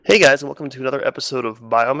Hey guys, and welcome to another episode of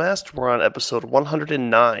Biomast. We're on episode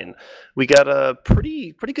 109. We got a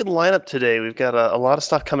pretty good lineup today. We've got a lot of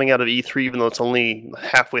stuff coming out of E3, even though it's only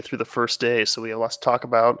halfway through the first day, so we have lots to talk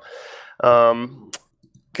about. Got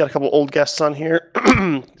a couple old guests on here,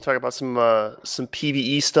 talk about some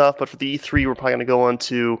PvE stuff. But for the E3, we're probably going to go on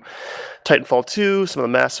to Titanfall 2, some of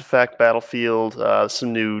the Mass Effect, Battlefield,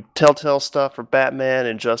 some new Telltale stuff for Batman,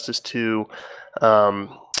 Injustice 2.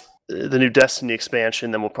 The new Destiny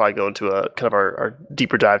expansion, then we'll probably go into a kind of our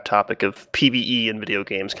deeper dive topic of PvE in video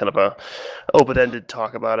games, kind of a open-ended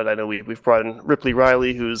talk about it. I know we've brought in Ripley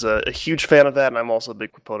Riley, who's a huge fan of that, and I'm also a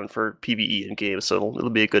big proponent for PvE in games, so it'll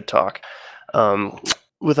be a good talk.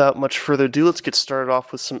 Without much further ado, let's get started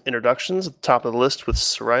off with some introductions. At the top of the list with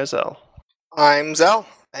Soraya Zell. I'm Zell,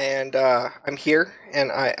 and I'm here, and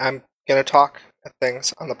I'm going to talk at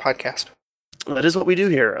things on the podcast. That is what we do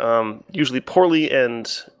here, usually poorly and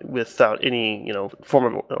without any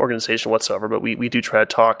form of organization whatsoever, but we do try to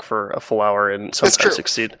talk for a full hour and sometimes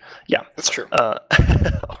succeed. Yeah. That's true. All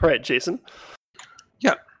right, Jason?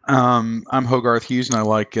 Yeah, I'm Hogarth Hughes, and I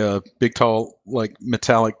like big, tall, like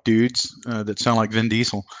metallic dudes that sound like Vin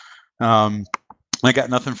Diesel. I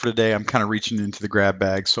got nothing for today. I'm kind of reaching into the grab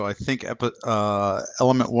bag, so I think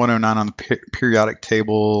element 109 on the periodic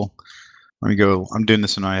table. Let me go. I'm doing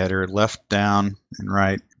this in my head here. Left, down, and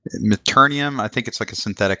right. Meternium, I think it's like a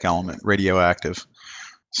synthetic element, radioactive.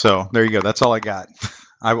 So there you go. That's all I got.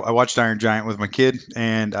 I watched Iron Giant with my kid,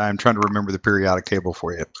 and I'm trying to remember the periodic table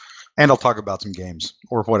for you. And I'll talk about some games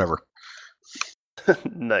or whatever.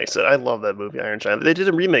 Nice. I love that movie, Iron Giant. They did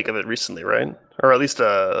a remake of it recently, right? Or at least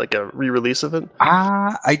like a re-release of it?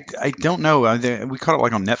 I don't know. We caught it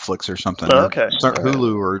like on Netflix or something. Oh, okay. Or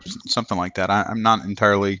Hulu or something like that. I'm not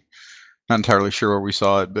entirely sure where we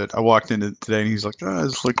saw it, but I walked into it today and he's like, "Oh,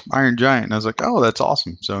 it's like Iron Giant," and I was like, "Oh, that's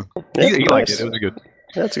awesome." So he liked it. It was good.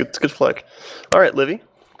 Yeah, it's a good flick. All right, Livy.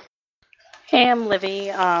 Hey, I'm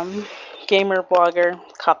Livy, gamer blogger.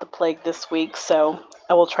 Caught the plague this week, so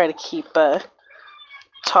I will try to keep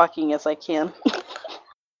talking as I can.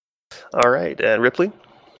 All right, and Ripley.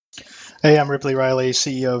 Hey, I'm Ripley Riley,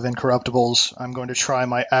 CEO of Incorruptibles. I'm going to try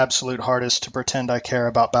my absolute hardest to pretend I care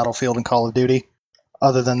about Battlefield and Call of Duty.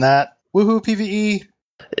 Other than that, woohoo, PvE!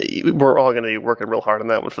 We're all going to be working real hard on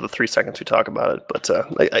that one for the 3 seconds we talk about it, but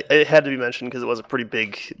it had to be mentioned because it was a pretty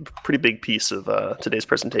big piece of today's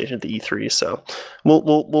presentation at the E3. So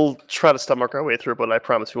we'll try to stomach our way through it, but I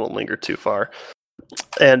promise we won't linger too far.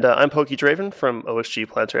 And I'm Pokey Draven from OSG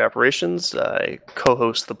Planetary Operations. I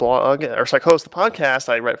co-host the podcast.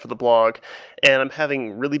 I write for the blog, and I'm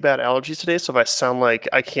having really bad allergies today. So if I sound like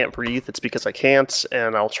I can't breathe, it's because I can't,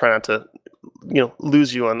 and I'll try not to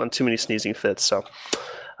lose you on too many sneezing fits. So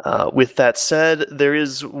with that said, there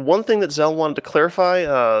is one thing that Zell wanted to clarify.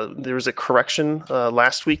 There was a correction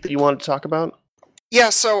last week that you wanted to talk about. Yeah,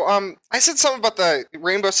 so I said something about the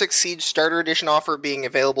Rainbow Six Siege Starter Edition offer being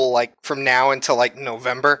available like from now until like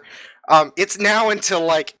November. It's now until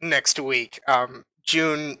like next week,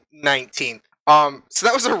 June 19th. So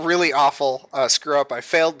that was a really awful screw up. I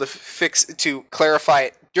failed to clarify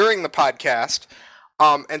it during the podcast.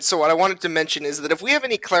 And so what I wanted to mention is that if we have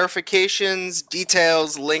any clarifications,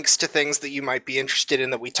 details, links to things that you might be interested in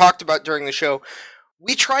that we talked about during the show,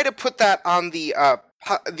 we try to put that on the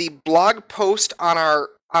blog post on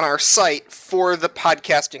our site for the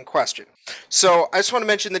podcast in question. So I just want to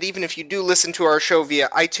mention that even if you do listen to our show via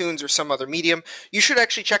iTunes or some other medium, you should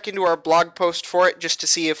actually check into our blog post for it just to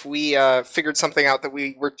see if we figured something out that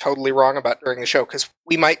we were totally wrong about during the show, because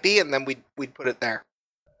we might be, and then we'd put it there.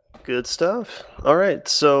 Good stuff. All right,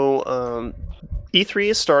 so E3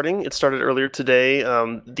 is starting. It started earlier today.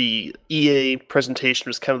 The EA presentation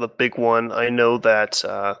was kind of the big one. I know that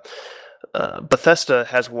Bethesda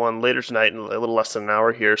has one later tonight in a little less than an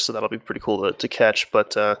hour here, so that'll be pretty cool to catch.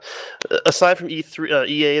 But aside from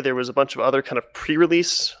EA, there was a bunch of other kind of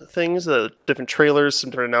pre-release things, different trailers,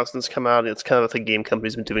 some different announcements come out. It's kind of a thing game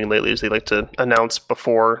companies have been doing lately, is they like to announce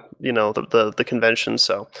before the convention.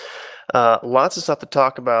 So lots of stuff to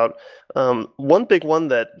talk about. One big one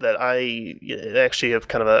that I actually have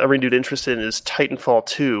kind of a renewed interest in is Titanfall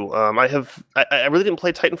 2. I really didn't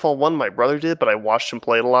play Titanfall 1. My brother did, but I watched him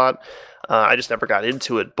play it a lot. I just never got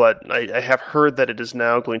into it, but I have heard that it is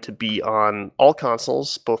now going to be on all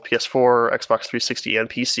consoles, both PS4, Xbox 360, and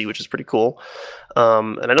PC, which is pretty cool.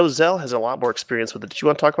 And I know Zell has a lot more experience with it. Did you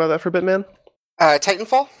want to talk about that for a bit, man?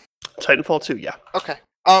 Titanfall? Titanfall 2, yeah. Okay.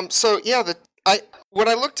 So yeah, what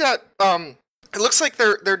I looked at, it looks like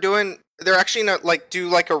they're actually not like do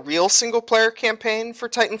like a real single player campaign for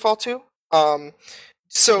Titanfall 2.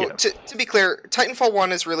 So yeah. To be clear, Titanfall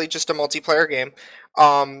 1 is really just a multiplayer game.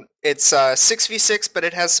 It's 6v6, but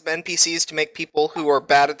it has some NPCs to make people who are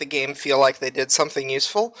bad at the game feel like they did something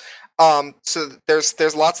useful. So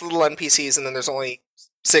there's lots of little NPCs, and then there's only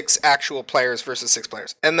 6 actual players versus 6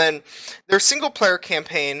 players. And then their single player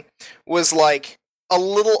campaign was like a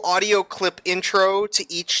little audio clip intro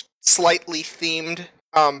to each slightly themed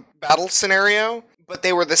battle scenario, but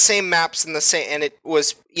they were the same maps and the same, and it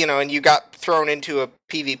was, and you got thrown into a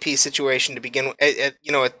PvP situation to begin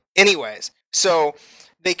with, anyways. So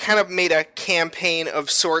they kind of made a campaign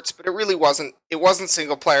of sorts, but it really wasn't. It wasn't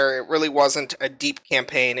single player. It really wasn't a deep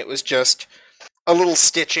campaign. It was just a little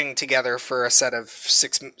stitching together for a set of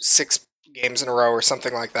six games in a row or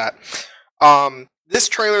something like that. This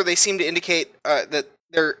trailer, they seem to indicate that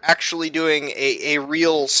they're actually doing a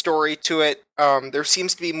real story to it. There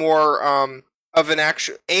seems to be more of an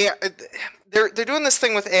actual AI. They're doing this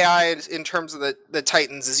thing with AI in terms of the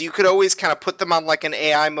Titans, is you could always kind of put them on like an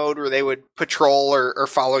AI mode where they would patrol or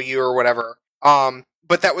follow you or whatever.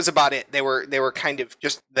 But that was about it. They were kind of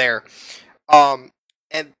just there.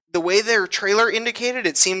 And the way their trailer indicated,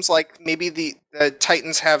 it seems like maybe the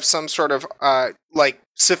Titans have some sort of like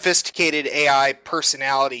sophisticated AI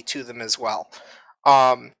personality to them as well.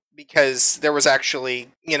 Because there was actually,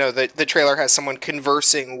 the trailer has someone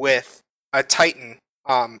conversing with a Titan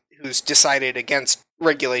who's decided against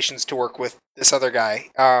regulations to work with this other guy.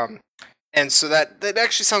 And so that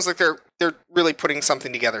actually sounds like they're really putting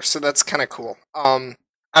something together. So that's kind of cool.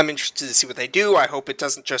 I'm interested to see what they do. I hope it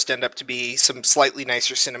doesn't just end up to be some slightly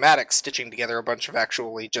nicer cinematics stitching together a bunch of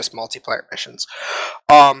actually just multiplayer missions.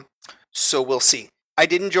 So we'll see. I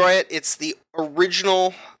did enjoy it. It's the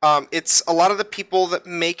original. It's a lot of the people that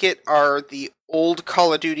make it are the old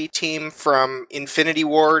Call of Duty team from Infinity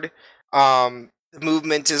Ward. The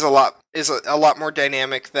movement is a lot more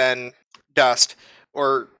dynamic than Dust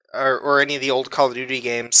or any of the old Call of Duty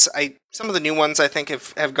games. Some of the new ones I think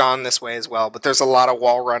have gone this way as well, but there's a lot of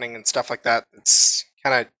wall running and stuff like that. It's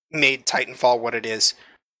kind of made Titanfall what it is,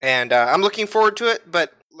 and I'm looking forward to it.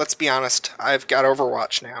 But let's be honest, I've got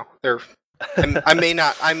Overwatch now.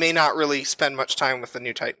 I may not really spend much time with the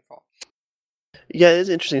new Titanfall. Yeah, it's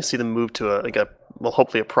interesting to see them move to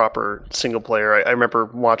hopefully a proper single player. I remember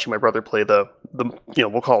watching my brother play the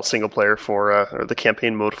we'll call it single player for or the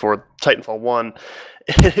campaign mode for Titanfall 1.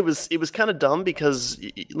 It was kind of dumb because,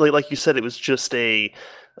 like you said, it was just another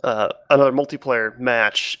multiplayer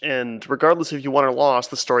match, and regardless if you won or lost,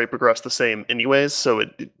 the story progressed the same anyways. So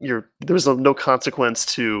there was no consequence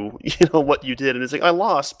to what you did, and it's like, I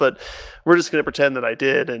lost, but we're just going to pretend that I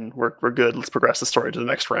did, and we're good. Let's progress the story to the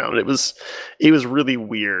next round. It was really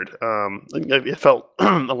weird. It felt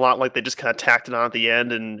a lot like they just kind of tacked it on at the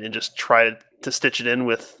end and just tried to stitch it in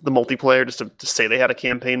with the multiplayer just to say they had a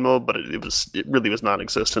campaign mode, but it really was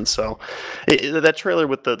non-existent. So that trailer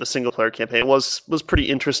with the single player campaign was pretty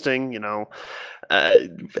interesting. For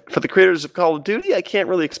the creators of Call of Duty, I can't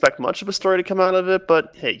really expect much of a story to come out of it,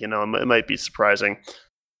 but hey, it might be surprising.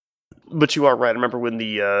 But you are right. I remember when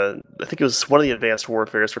I think it was one of the Advanced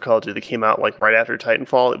Warfares for Call of Duty that came out like right after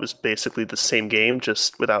Titanfall. It was basically the same game,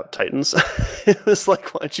 just without Titans. It was like,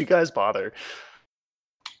 why'd you guys bother?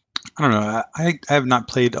 I don't know. I have not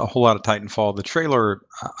played a whole lot of Titanfall. The trailer,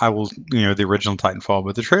 the original Titanfall,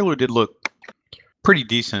 but the trailer did look pretty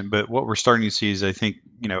decent. But what we're starting to see is, I think,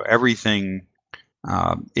 everything.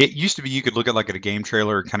 It used to be you could look at like at a game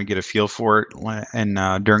trailer and kind of get a feel for it,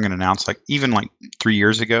 and during an announce, like even like 3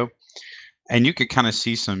 years ago, and you could kind of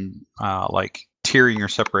see some like tiering or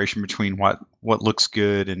separation between what looks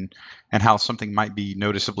good and how something might be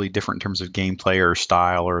noticeably different in terms of gameplay or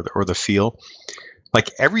style or the feel. Like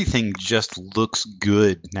everything just looks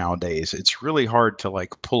good nowadays. It's really hard to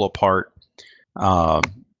like pull apart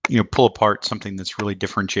something that's really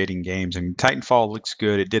differentiating games. And Titanfall looks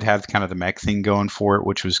good. It did have kind of the mech thing going for it,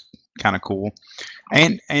 which was kind of cool.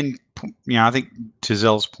 And I think to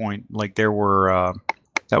Zell's point, like there were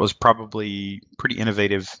that was probably pretty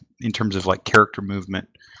innovative in terms of like character movement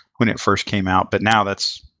when it first came out. But now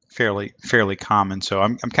that's fairly common. So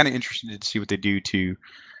I'm kind of interested to see what they do to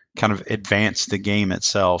kind of advance the game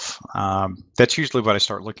itself. That's usually what I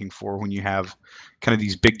start looking for when you have kind of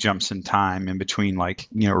these big jumps in time in between, like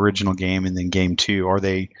original game and then game 2. Are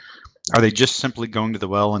they just simply going to the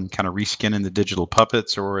well and kind of reskinning the digital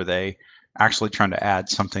puppets, or are they actually trying to add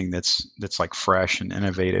something that's like fresh and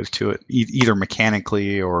innovative to it, either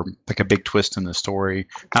mechanically or like a big twist in the story?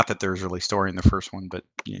 Not that there's really story in the first one, but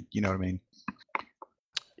you know what I mean.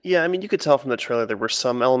 Yeah, I mean, you could tell from the trailer there were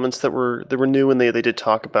some elements that were new, and they did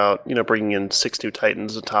talk about bringing in 6 new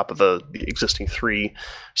Titans on top of the existing 3.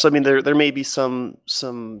 So I mean, there may be some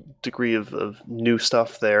degree of new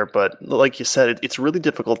stuff there, but like you said, it's really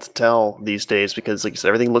difficult to tell these days because, like you said,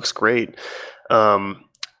 everything looks great.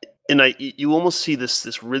 And you almost see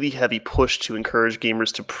this really heavy push to encourage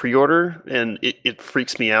gamers to pre-order, and it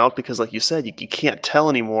freaks me out because, like you said, you can't tell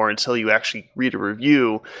anymore until you actually read a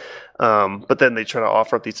review. But then they try to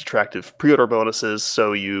offer up these attractive pre-order bonuses,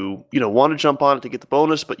 so you want to jump on it to get the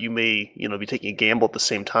bonus, but you may be taking a gamble at the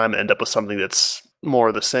same time and end up with something that's more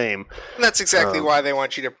of the same. And that's exactly why they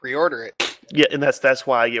want you to pre-order it. Yeah, and that's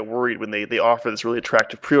why I get worried when they offer this really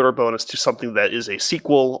attractive pre-order bonus to something that is a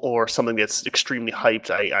sequel or something that's extremely hyped.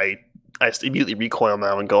 I immediately recoil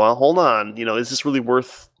now and go, oh, hold on, is this really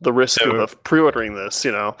worth the risk of pre-ordering this?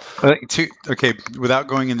 Okay, without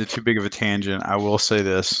going into too big of a tangent, I will say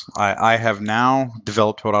this: I have now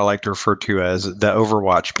developed what I like to refer to as the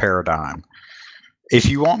Overwatch paradigm. If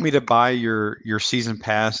you want me to buy your season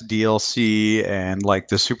pass DLC and like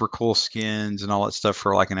the super cool skins and all that stuff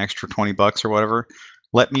for like an extra $20 or whatever,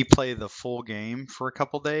 let me play the full game for a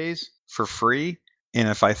couple days for free, and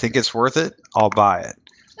if I think it's worth it, I'll buy it.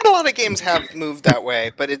 And a lot of games have moved that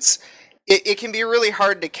way, but it can be really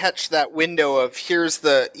hard to catch that window of here's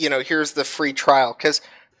the free trial, because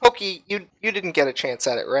Pokey, you didn't get a chance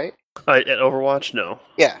at it, right? At Overwatch, no.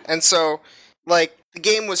 Yeah, and so like the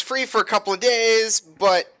game was free for a couple of days,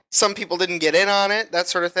 but some people didn't get in on it, that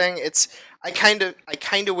sort of thing. I kind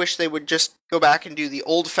of wish they would just go back and do the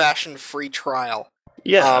old-fashioned free trial.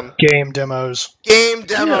 Yeah, game demos. Game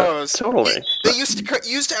demos. Yeah, totally. They used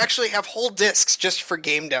to actually have whole discs just for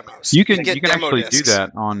game demos. You can actually do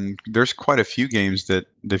that on. There's quite a few games that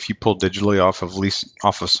if you pull digitally off of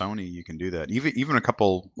Sony, you can do that. Even a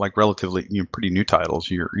couple like relatively pretty new titles,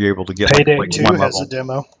 you're able to get. Payday like 2 one has level. a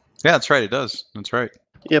demo. Yeah, that's right. It does. That's right.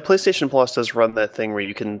 Yeah, PlayStation Plus does run that thing where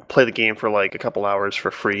you can play the game for like a couple hours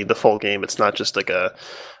for free, the full game. It's not just like a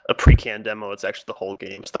pre-canned demo; it's actually the whole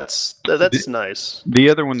game. So that's nice.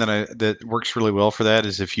 The other one that works really well for that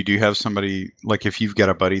is if you do have somebody, like if you've got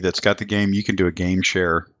a buddy that's got the game, you can do a game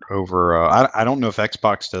share over. I don't know if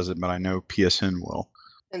Xbox does it, but I know PSN will.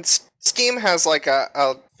 And Steam has like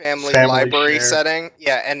a family library share. setting.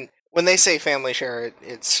 Yeah, and when they say family share,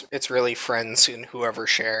 it's really friends and whoever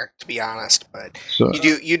share, to be honest. But So,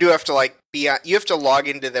 you do have to you have to log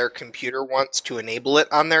into their computer once to enable it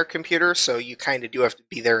on their computer, so you kind of do have to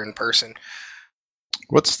be there in person.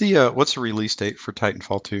 what's the release date for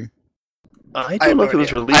Titanfall 2? I don't know if it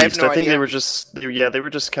was released. no I think idea. they were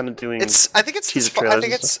just kind of doing. I think it's teaser this fall. I trailers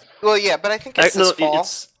think and it's but I think it's this fall.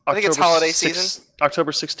 It's I think it's October holiday 6th season.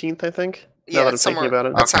 October 16th, I think. Yeah, now that I'm somewhere. thinking about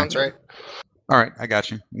it. That sounds right. All right, I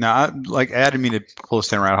got you. Now, I didn't mean to pull us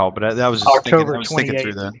down rat hole, but that was just October I was thinking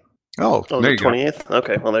through 28th. that. Oh, Oh, there the you go. 28th?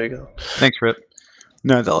 Okay, well, there you go. Thanks, Rip.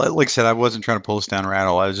 No, like I said, I wasn't trying to pull us down a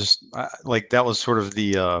rattle. I was just that was sort of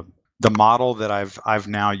the model that I've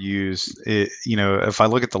now used. If I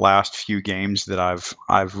look at the last few games that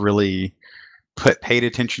I've really paid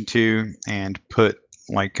attention to and put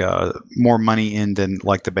like more money in than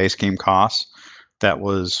like the base game costs, that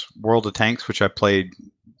was World of Tanks, which I played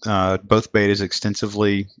both betas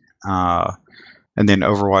extensively, and then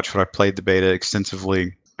Overwatch, what I played the beta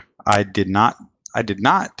extensively. I did not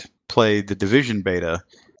play the Division beta,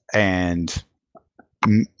 and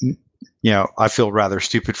I feel rather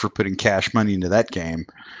stupid for putting cash money into that game,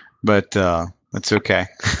 but that's okay.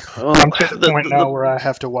 Oh, I'm to the point now where I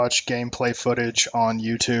have to watch gameplay footage on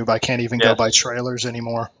YouTube. I can't even go by trailers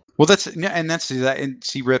anymore. Well, that's that. And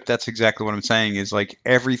see, Rip, that's exactly what I'm saying. Is like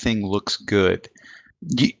everything looks good.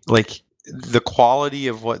 Like the quality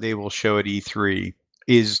of what they will show at E3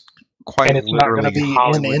 is quite. And it's not going to be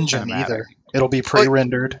Hollywood in engine cinematic. either. It'll be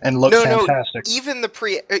pre-rendered and look fantastic. Even the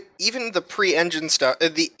pre-engine stuff,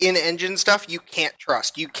 the in-engine stuff, you can't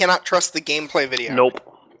trust. You cannot trust the gameplay video. Nope,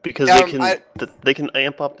 because they can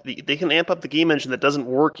amp up the game engine that doesn't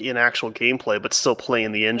work in actual gameplay, but still play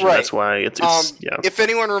in the engine. Right. That's why it's yeah. If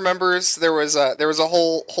anyone remembers, there was a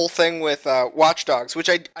whole thing with Watch Dogs, which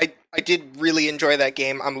I did really enjoy that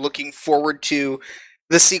game. I'm looking forward to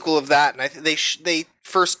the sequel of that, and they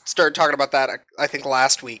first started talking about that I think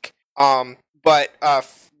last week. But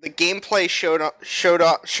the gameplay shown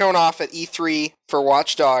off at E3 for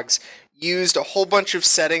Watch Dogs used a whole bunch of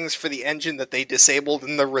settings for the engine that they disabled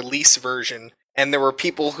in the release version, and there were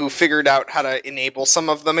people who figured out how to enable some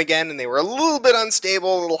of them again, and they were a little bit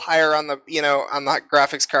unstable, a little higher on the on the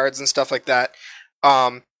graphics cards and stuff like that.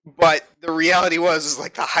 But the reality is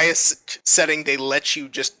like the highest setting they let you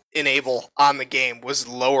just enable on the game was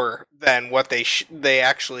lower than what they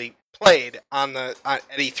actually played at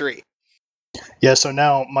E3. Yeah, so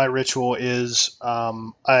now my ritual is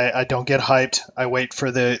I don't get hyped. I wait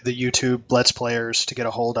for the YouTube Let's Players to get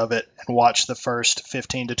a hold of it and watch the first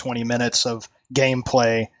 15 to 20 minutes of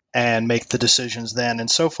gameplay and make the decisions then.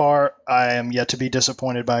 And so far, I am yet to be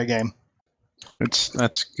disappointed by a game.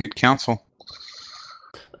 That's good counsel.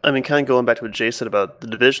 I mean, kind of going back to what Jay said about the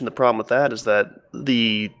Division, the problem with that is that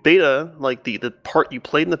the beta, like the part you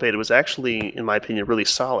played in the beta, was actually, in my opinion, really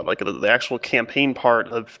solid. Like the actual campaign part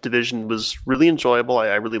of Division was really enjoyable.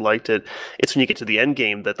 I really liked it. It's when you get to the end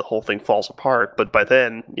game that the whole thing falls apart. But by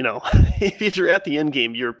then, if you're at the end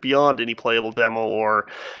game, you're beyond any playable demo or,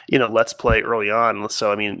 Let's Play early on.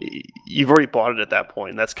 So, I mean, you've already bought it at that point.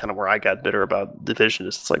 And that's kind of where I got bitter about Division.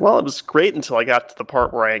 It's like, well, it was great until I got to the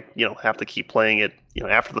part where I, have to keep playing it,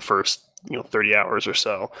 after the first 30 hours or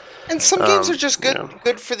so. And some games are just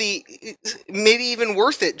good for maybe even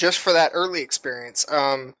worth it just for that early experience.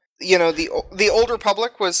 The Old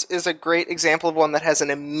Republic is a great example of one that has an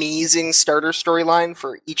amazing starter storyline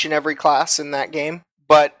for each and every class in that game.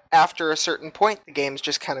 But after a certain point, the game's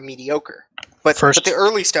just kind of mediocre. But the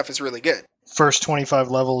early stuff is really good. First 25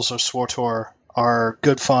 levels of SWTOR are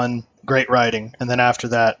good fun, great writing, and then after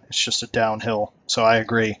that, it's just a downhill. So I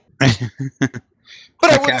agree.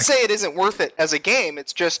 But I wouldn't say it isn't worth it as a game.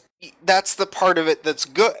 It's just that's the part of it that's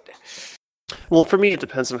good. Well, for me, it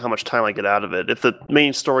depends on how much time I get out of it. If the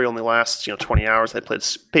main story only lasts, 20 hours, and I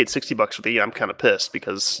paid $60 for the year, I'm kind of pissed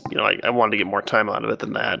because, I wanted to get more time out of it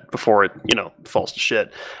than that before it, falls to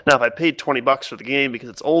shit. Now, if I paid $20 for the game because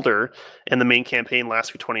it's older and the main campaign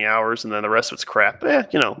lasts me 20 hours and then the rest of it's crap,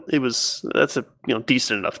 that's a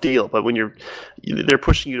decent enough deal. But when they're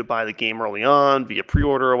pushing you to buy the game early on via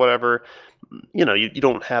pre-order or whatever, you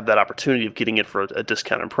don't have that opportunity of getting it for a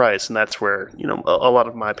discounted price, and that's where a lot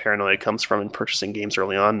of my paranoia comes from in purchasing games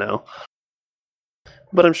early on now.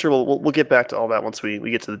 But I'm sure we'll get back to all that once we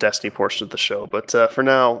get to the Destiny portion of the show. But for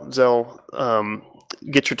now, Zell,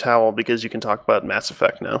 get your towel because you can talk about Mass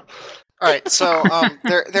Effect now. All right, so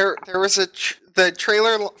there was the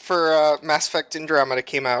trailer for Mass Effect Andromeda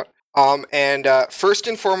came out, and first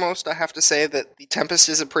and foremost, I have to say that the Tempest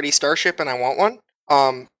is a pretty starship, and I want one.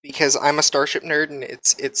 Because I'm a Starship nerd and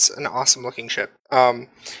it's an awesome looking ship.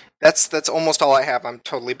 That's almost all I have. I'm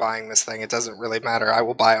totally buying this thing. It doesn't really matter. I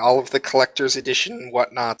will buy all of the collector's edition and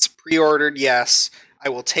whatnots. Pre-ordered, yes. I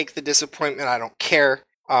will take the disappointment. I don't care.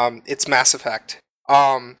 It's Mass Effect.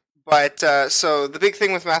 So the big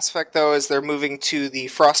thing with Mass Effect though is they're moving to the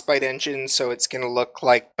Frostbite engine, so it's going to look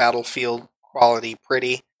like Battlefield quality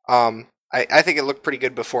pretty. I think it looked pretty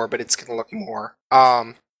good before, but it's going to look more.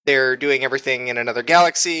 They're doing everything in another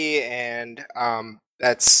galaxy, and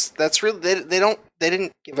that's really they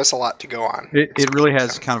didn't give us a lot to go on. It really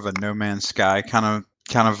has kind of a No Man's Sky kind of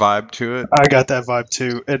vibe to it. I got that vibe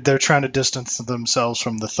too. They're trying to distance themselves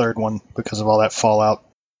from the third one because of all that fallout.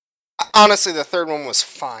 Honestly, the third one was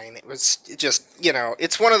fine. It was just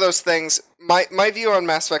it's one of those things. My view on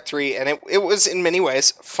Mass Effect 3, and it was in many ways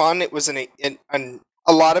fun. It was a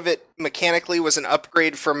lot of it mechanically was an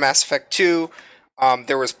upgrade from Mass Effect 2.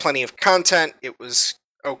 There was plenty of content. It was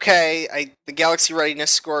okay. The Galaxy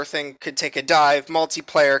Readiness score thing could take a dive.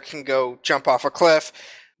 Multiplayer can go jump off a cliff,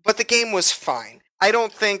 but the game was fine. I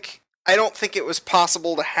don't think it was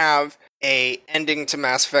possible to have a ending to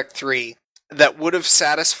Mass Effect 3 that would have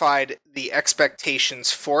satisfied the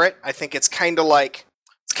expectations for it. I think it's kind of like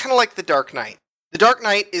The Dark Knight. The Dark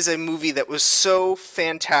Knight is a movie that was so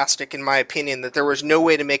fantastic, in my opinion, that there was no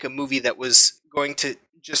way to make a movie that was going to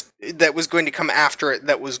come after it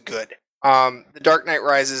that was good. The Dark Knight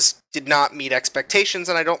Rises did not meet expectations,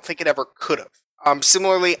 and I don't think it ever could have.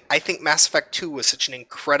 Similarly, I think Mass Effect 2 was such an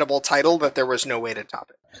incredible title that there was no way to top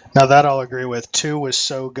it. Now that I'll agree with. 2 was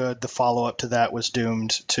so good, the follow-up to that was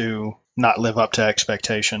doomed to not live up to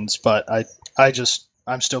expectations, but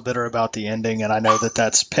I'm still bitter about the ending, and I know that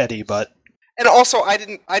that's petty, but... And also, I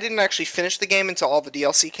didn't actually finish the game until all the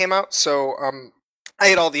DLC came out, so I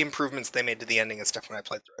had all the improvements they made to the ending and stuff when I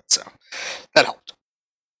played through it, so that helped.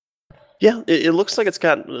 Yeah, it looks like it's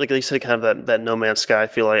got, like they said, kind of that No Man's Sky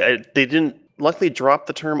feel. They didn't luckily drop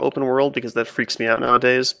the term open world because that freaks me out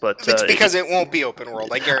nowadays. But it's because it won't be open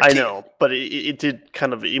world, I guarantee. I know, but it did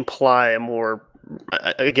kind of imply a more.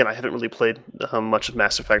 Again, I haven't really played much of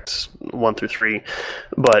Mass Effect 1 through 3,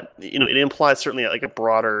 but it implies certainly like a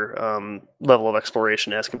broader level of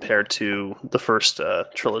exploration as compared to the first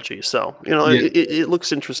trilogy. So it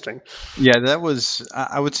looks interesting. Yeah, that was,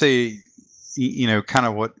 I would say, kind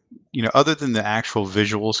of what other than the actual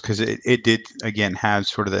visuals, because it did again have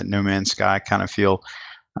sort of that No Man's Sky kind of feel,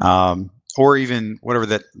 or even whatever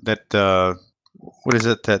that what is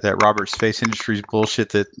it that Robert Space Industries bullshit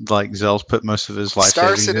that like Zell's put most of his life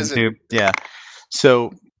Star savings Citizen. into? Yeah.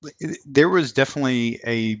 So there was definitely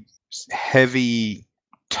a heavy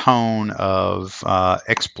tone of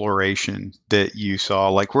exploration that you saw.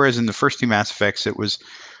 Like whereas in the first two Mass Effects, it was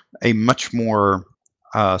a much more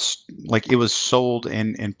like it was sold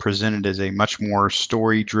and presented as a much more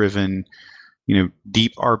story-driven,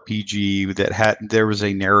 deep RPG that there was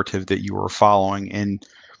a narrative that you were following, and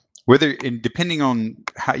depending on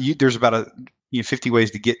how there's about 50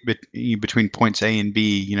 ways to get between points A and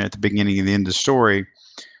B, at the beginning and the end of the story,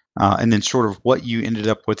 and then sort of what you ended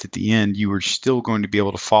up with at the end, you were still going to be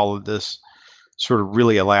able to follow this sort of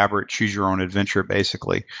really elaborate choose your own adventure,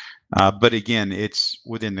 basically. But again, it's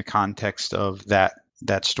within the context of that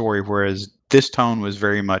story, whereas this tone was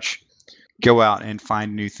very much go out and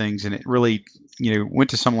find new things, and it really went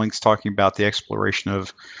to some lengths talking about the exploration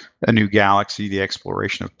of a new galaxy, the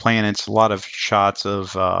exploration of planets, a lot of shots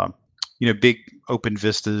of big open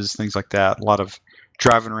vistas, things like that, a lot of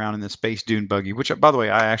driving around in the space dune buggy, which by the way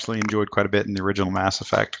I actually enjoyed quite a bit in the original Mass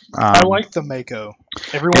Effect. I liked the Mako.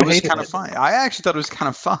 Everyone it was hated kind it. of fun. I actually thought it was kind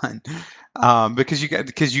of fun because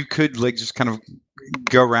you could like just kind of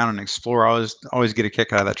go around and explore. I always get a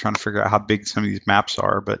kick out of that, trying to figure out how big some of these maps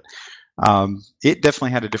are, but it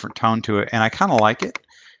definitely had a different tone to it, and I kind of like it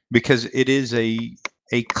because it is a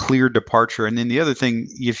clear departure. And then the other thing,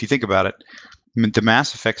 if you think about it, the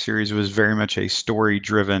Mass Effect series was very much a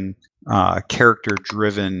story-driven,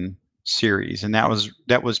 character-driven series, and that was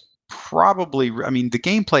probably, the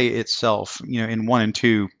gameplay itself, in 1 and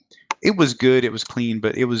 2, it was good, it was clean,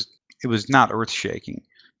 but it was not earth-shaking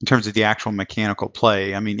in terms of the actual mechanical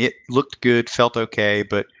play. It looked good, felt okay,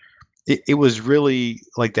 but it was really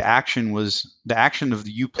like the action of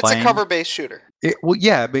you playing. It's a cover-based shooter. Well,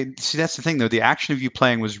 yeah, but see, that's the thing, though. The action of you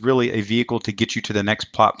playing was really a vehicle to get you to the next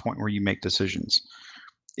plot point where you make decisions.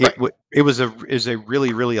 It was a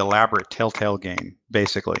really, really elaborate Telltale game,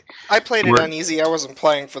 basically. I played it on easy. I wasn't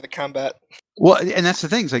playing for the combat. Well, and that's the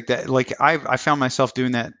things like that. Like I found myself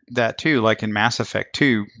doing that too. Like in Mass Effect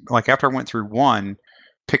 2, like after I went through 1,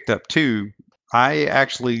 picked up 2, I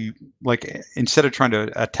actually, like, instead of trying to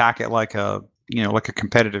attack it like a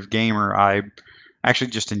competitive gamer, I actually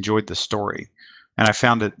just enjoyed the story. And I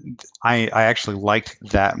found it, I actually liked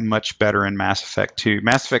that much better in Mass Effect 2.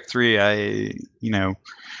 Mass Effect 3, it kind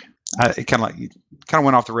of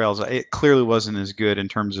went off the rails. It clearly wasn't as good in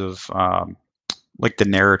terms of like the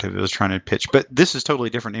narrative it was trying to pitch. But this is totally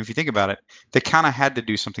different. And if you think about it, they kind of had to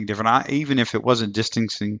do something different. Even if it wasn't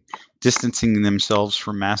distancing themselves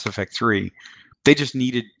from Mass Effect 3, they just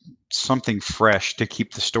needed something fresh to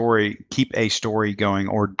keep a story going,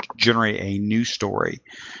 or generate a new story.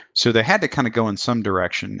 So they had to kind of go in some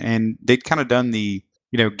direction, and they'd kind of done the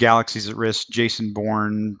Galaxies at Risk, Jason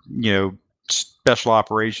Bourne, special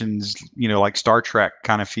operations, like Star Trek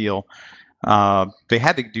kind of feel. They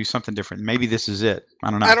had to do something different. Maybe this is it. I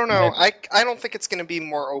don't know. I don't think it's going to be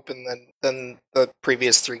more open than the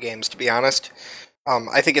previous 3 games, to be honest.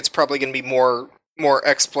 I think it's probably going to be more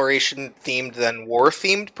exploration themed than war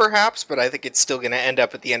themed, perhaps, but I think it's still going to end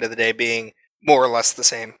up at the end of the day being more or less the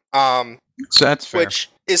same. So that's fair. Which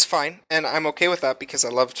is fine, and I'm okay with that because I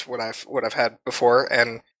loved what I've had before,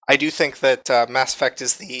 and I do think that Mass Effect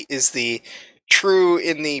is the true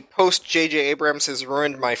in the post J.J. Abrams has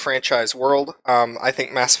ruined my franchise world. I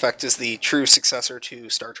think Mass Effect is the true successor to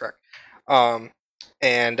Star Trek,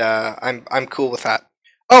 and I'm cool with that.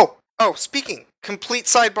 Oh, speaking, complete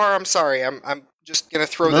sidebar. I'm sorry. I'm just gonna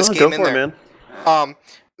throw this game in there. Man.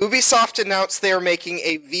 Ubisoft announced they are making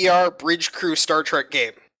a VR Bridge Crew Star Trek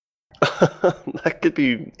game. That could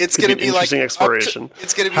be. It's going to be interesting like exploration.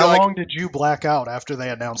 It's going to be. How long did you black out after they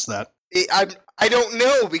announced that? I don't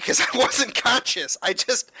know because I wasn't conscious.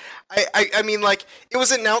 I mean, like, it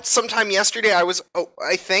was announced sometime yesterday.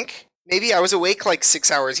 I think maybe I was awake like 6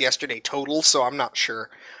 hours yesterday total, so I'm not sure.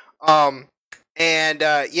 So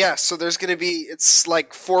there's going to be, it's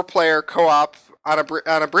like 4-player co-op on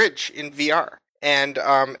a bridge in VR. And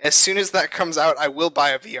as soon as that comes out, I will buy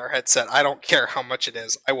a VR headset. I don't care how much it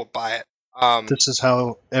is. I will buy it. This is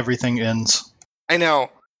how everything ends. I know,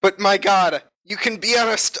 but my God, you can be on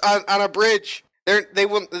a bridge. I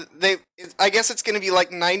guess it's going to be like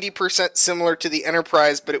 90% similar to the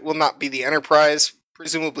Enterprise, but it will not be the Enterprise,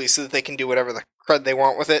 presumably, so that they can do whatever the crud they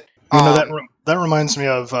want with it. That reminds me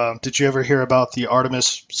of. Did you ever hear about the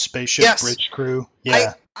Artemis spaceship bridge crew?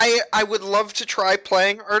 Yeah, I would love to try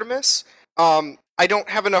playing Artemis. I don't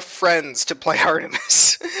have enough friends to play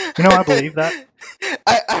Artemis. I believe that.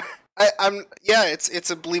 I'm it's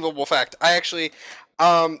a believable fact.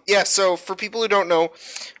 Yeah, so for people who don't know,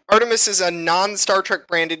 Artemis is a non-Star Trek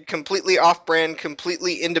branded, completely off-brand,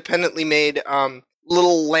 completely independently made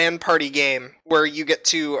little LAN party game where you get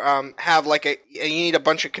to have you need a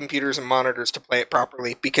bunch of computers and monitors to play it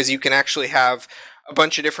properly, because you can actually have a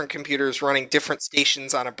bunch of different computers running different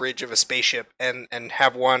stations on a bridge of a spaceship and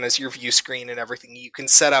have one as your view screen and everything. You can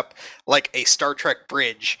set up like a Star Trek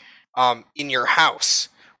bridge in your house,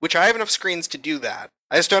 which I have enough screens to do that.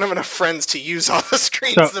 I just don't have enough friends to use all the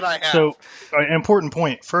screens that I have. So, an important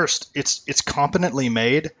point. First, it's competently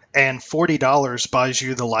made, and $40 buys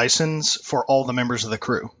you the license for all the members of the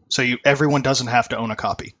crew. So everyone doesn't have to own a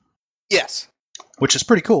copy. Yes. Which is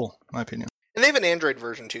pretty cool, in my opinion. And they have an Android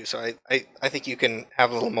version too, so I think you can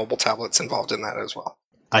have little mobile tablets involved in that as well.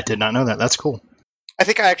 I did not know that. That's cool. I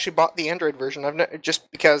think I actually bought the Android version.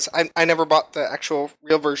 Just because I never bought the actual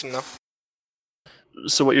real version though.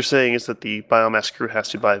 So what you're saying is that the Biomass crew has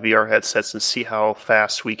to buy VR headsets and see how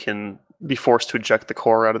fast we can be forced to eject the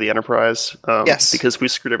core out of the Enterprise. Yes, because we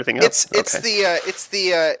screwed everything up. It's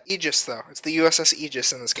the Aegis though. It's the USS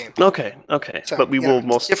Aegis in this game. Okay. So, but we will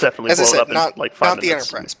most definitely blow it up in like 5 minutes. Not minutes.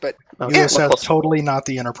 the Enterprise, but USS totally not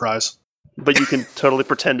the Enterprise. But you can totally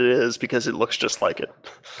pretend it is because it looks just like it.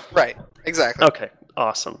 Right. Exactly. Okay.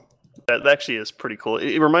 Awesome. That actually is pretty cool.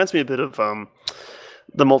 It reminds me a bit of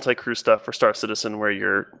the multi-crew stuff for Star Citizen, where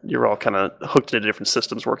you're all kind of hooked into different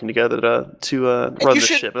systems working together to run the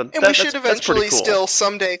ship. And we should eventually still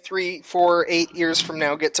someday 3, 4, 8 years from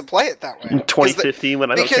now get to play it that way. In 2050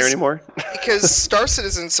 when I don't care anymore. Because Star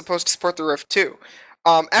Citizen's supposed to support the Rift too.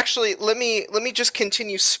 Actually, let me just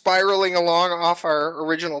continue spiraling along off our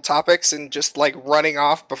original topics and just like running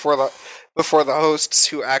off before the hosts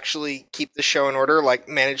who actually keep the show in order like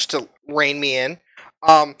manage to rein me in.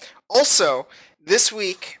 Also, this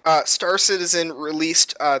week, Star Citizen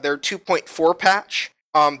released their 2.4 patch.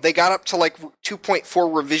 They got up to like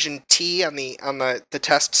 2.4 revision T on the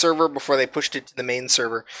test server before they pushed it to the main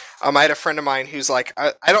server. I had a friend of mine who's like,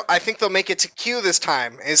 I think they'll make it to Q this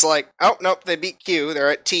time. And he's like, oh nope, they beat Q. They're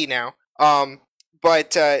at T now.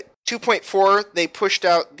 But 2.4, they pushed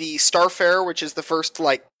out the Starfarer, which is the first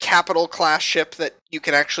like capital class ship that you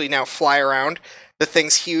can actually now fly around. The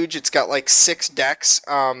thing's huge. It's got like 6 decks.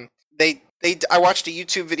 I watched a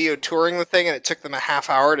YouTube video touring the thing, and it took them a half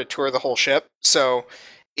hour to tour the whole ship. So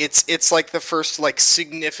it's like the first like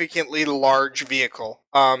significantly large vehicle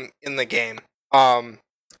in the game. And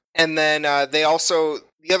then they also,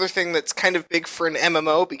 the other thing that's kind of big for an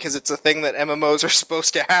MMO, because it's a thing that MMOs are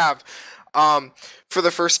supposed to have, for the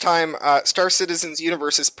first time, Star Citizen's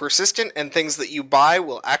universe is persistent, and things that you buy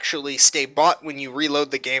will actually stay bought when you reload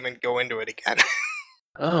the game and go into it again.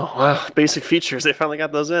 Oh wow! Basic features, they finally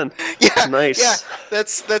got those in. Yeah, nice. Yeah,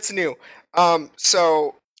 that's new.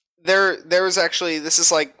 So there was actually, this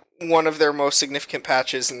is like one of their most significant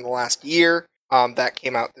patches in the last year. That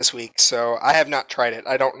came out this week. So I have not tried it.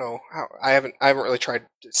 I don't know how. I haven't really tried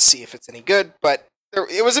to see if it's any good. But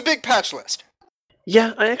it was a big patch list.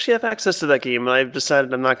 Yeah, I actually have access to that game, and I've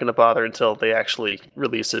decided I'm not going to bother until they actually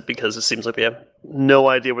release it, because it seems like they have no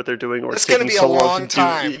idea what they're doing, or it's taking so long to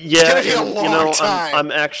do. Yeah, it's going to be a long time.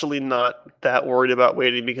 I'm actually not that worried about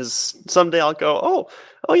waiting, because someday I'll go,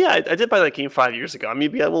 oh yeah, I did buy that game 5 years ago.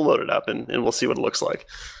 Maybe I will load it up, and we'll see what it looks like.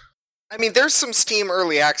 I mean, there's some Steam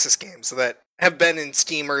Early Access games that have been in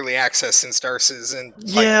Steam Early Access since Star Citizen.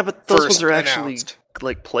 Yeah, but those ones are actually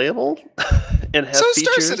like playable and have features.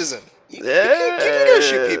 Star Citizen. You can go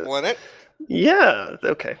shoot people in it. Yeah,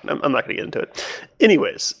 okay. I'm not going to get into it.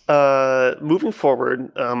 Anyways, moving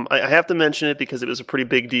forward, I have to mention it because it was a pretty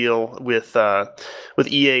big deal with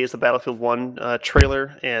EA as the Battlefield 1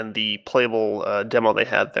 trailer and the playable demo they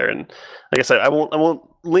had there. And like I said, I won't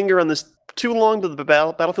linger on this too long. But the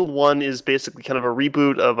Battlefield 1 is basically kind of a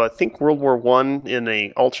reboot of, I think, World War I in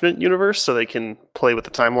a alternate universe, so they can play with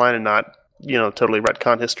the timeline and not, totally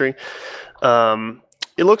retcon history.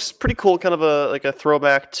 It looks pretty cool, kind of a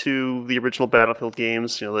throwback to the original Battlefield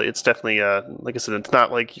games. It's definitely, like I said, it's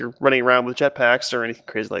not like you're running around with jetpacks or anything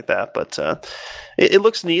crazy like that, but it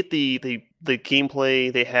looks neat. The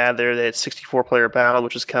gameplay they had there, they had 64-player battle,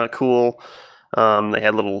 which is kind of cool. They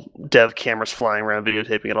had little dev cameras flying around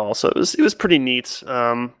videotaping it all, so it was pretty neat.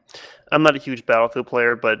 I'm not a huge Battlefield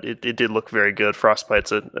player, but it did look very good.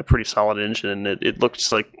 Frostbite's a pretty solid engine, and it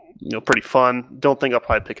looks like pretty fun. Don't think I'll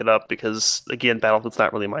probably pick it up because, again, Battlefield's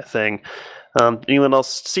not really my thing. Anyone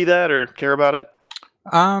else see that or care about it?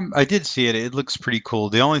 I did see it. It looks pretty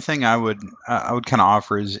cool. The only thing I would kind of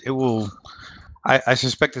offer is it will. I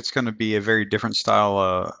suspect it's going to be a very different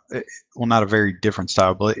style. Well, not a very different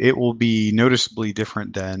style, but it will be noticeably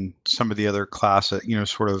different than some of the other classic,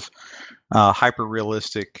 sort of hyper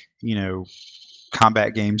realistic,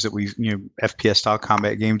 combat games that we've, FPS style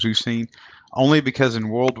combat games we've seen. Only because in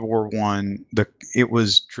World War One, it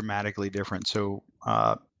was dramatically different. So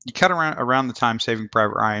you cut around the time Saving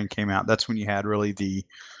Private Ryan came out. That's when you had really the,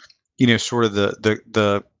 sort of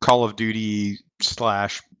the Call of Duty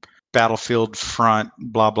 / Battlefield front,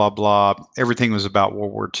 blah blah blah. Everything was about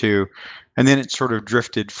World War II, and then it sort of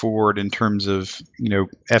drifted forward in terms of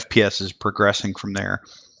FPS is progressing from there.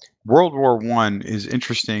 World War One is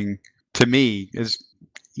interesting to me.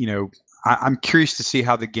 I'm curious to see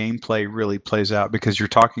how the gameplay really plays out, because you're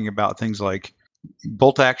talking about things like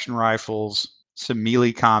bolt action rifles, some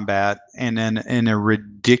melee combat, and then in a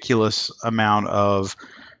ridiculous amount of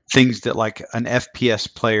things that like an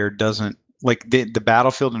FPS player doesn't like. The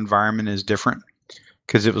battlefield environment is different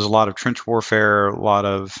because it was a lot of trench warfare, a lot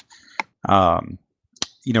of a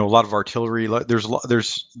lot of artillery. There's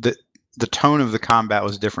the tone of the combat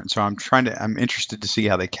was different. So I'm interested to see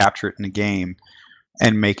how they capture it in the game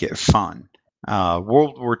and make it fun.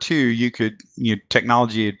 World War II,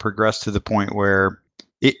 technology had progressed to the point where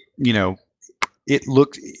it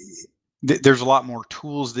looked. There's a lot more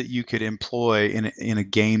tools that you could employ in a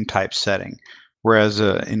game type setting, whereas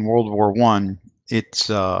in World War One, it's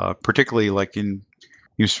particularly like in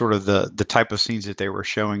sort of the type of scenes that they were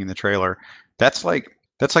showing in the trailer. That's like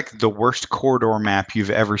the worst corridor map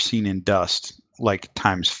you've ever seen in Dust, like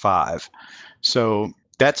times 5. So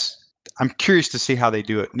I'm curious to see how they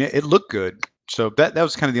do it. It looked good. So that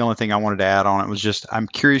was kind of the only thing I wanted to add on. It was just, I'm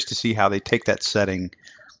curious to see how they take that setting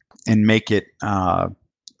and make it a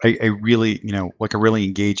really, like a really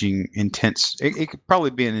engaging, intense, it could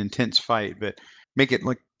probably be an intense fight, but make it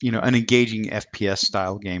like, an engaging FPS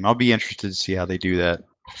style game. I'll be interested to see how they do that.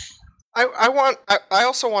 I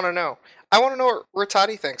also want to know. I want to know what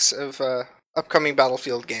Rattati thinks of upcoming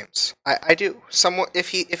Battlefield games. I do. Someone, if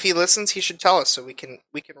he listens, he should tell us so we can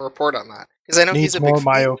report on that. Because I know Needs more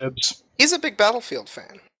Myobibs. He's a big Battlefield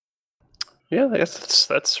fan. Yeah, I guess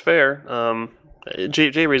that's fair.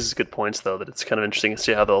 Jay raises good points, though, that it's kind of interesting to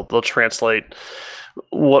see how they'll translate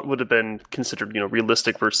what would have been considered,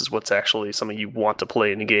 realistic versus what's actually something you want to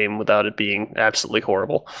play in a game without it being absolutely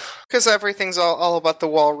horrible. Because everything's all about the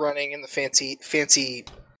wall running and the fancy,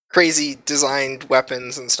 crazy designed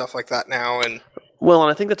weapons and stuff like that now. And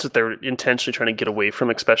I think that's what they're intentionally trying to get away from,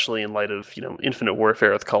 especially in light of Infinite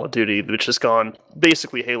Warfare with Call of Duty, which has gone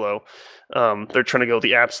basically Halo. They're trying to go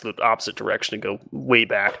the absolute opposite direction and go way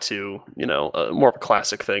back to more of a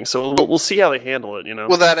classic thing. So we'll see how they handle it.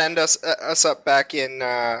 Will that end us up back in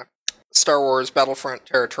Star Wars Battlefront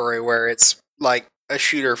territory, where it's like a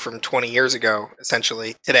shooter from 20 years ago,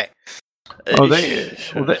 essentially today? Oh, they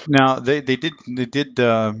did.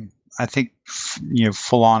 I think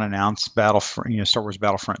full on announce Battlefront, Star Wars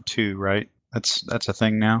Battlefront 2, right? That's a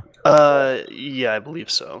thing now. Yeah, I believe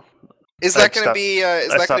so. Is that going to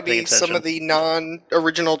be some of the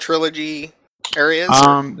non-original trilogy areas?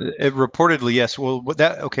 Reportedly, yes. Well,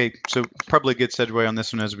 okay. So probably a good segue on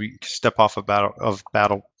this one as we step off of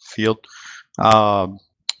Battlefield.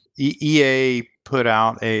 EA put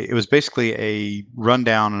out it was basically a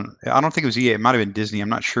rundown. I don't think it was EA. It might have been Disney. I'm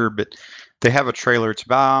not sure, but they have a trailer. It's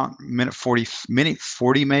about minute 40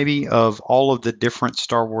 maybe, of all of the different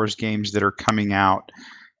Star Wars games that are coming out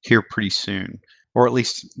here pretty soon, or at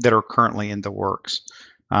least that are currently in the works.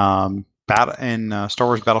 Star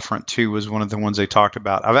Wars Battlefront 2 was one of the ones they talked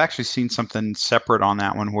about. I've actually seen something separate on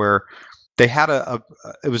that one where they had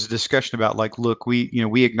it was a discussion about like, look, we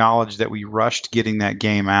acknowledge that we rushed getting that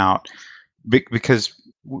game out because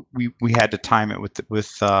we had to time it with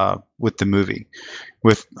the movie,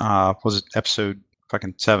 was it episode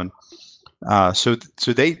 7? So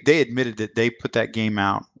they admitted that they put that game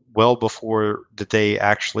out well before that they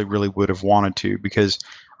actually really would have wanted to, because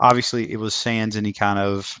obviously it was sans any kind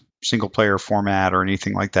of single player format or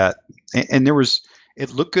anything like that. And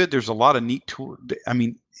it looked good. There's a lot of neat tools. I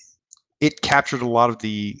mean, it captured a lot of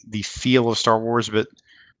the feel of Star Wars, but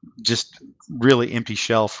just really empty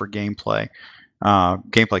shell for gameplay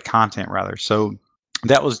content rather. So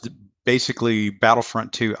that was basically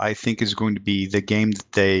Battlefront 2. I think is going to be the game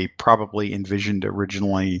that they probably envisioned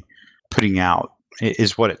originally putting out,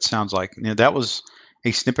 is what it sounds like. That was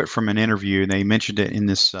a snippet from an interview, and they mentioned it in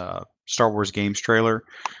this Star Wars games trailer.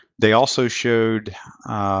 They also showed,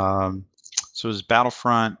 so it was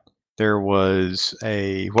Battlefront. There was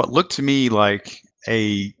what looked to me like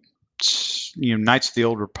a Knights of the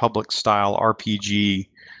Old Republic style RPG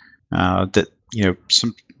that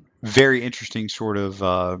some very interesting sort of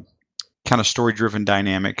kind of story driven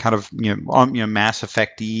dynamic, kind of Mass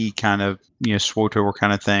Effect-y kind of SWTOR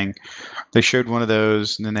kind of thing. They showed one of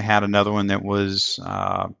those, and then they had another one that was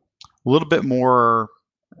a little bit more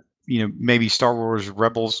maybe Star Wars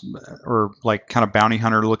Rebels or like kind of bounty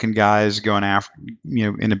hunter looking guys going after,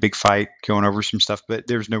 in a big fight, going over some stuff, but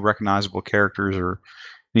there's no recognizable characters or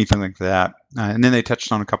anything like that. And then they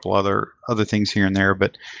touched on a couple other things here and there,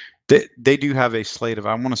 but they do have a slate of,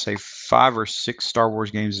 I want to say, 5 or 6 Star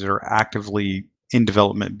Wars games that are actively in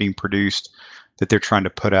development being produced that they're trying to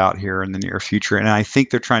put out here in the near future. And I think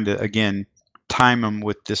they're trying to, again, time them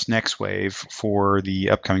with this next wave for the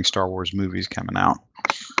upcoming Star Wars movies coming out.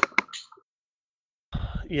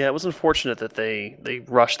 Yeah, it was unfortunate that they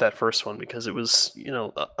rushed that first one because it was,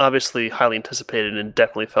 obviously highly anticipated and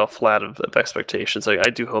definitely fell flat of expectations. I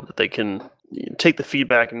do hope that they can take the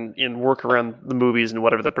feedback and work around the movies and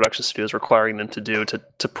whatever the production studio is requiring them to do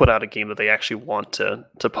to put out a game that they actually want to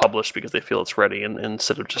publish because they feel it's ready, and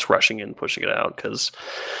instead of just rushing it and pushing it out. Because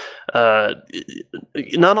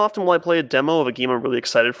not often will I play a demo of a game I'm really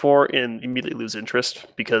excited for and immediately lose interest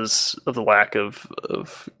because of the lack of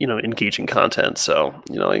engaging content. So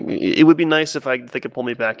it would be nice if they could pull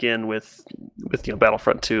me back in with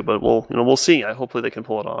Battlefront 2, but we'll see. Hopefully they can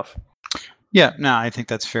pull it off. Yeah, no, I think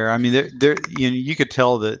that's fair. I mean, you could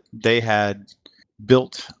tell that they had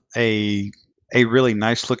built a really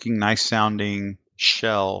nice looking, nice sounding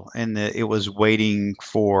shell, and that it was waiting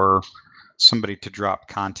for somebody to drop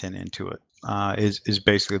content into it. Is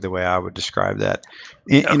basically the way I would describe that.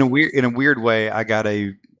 In a weird way, I got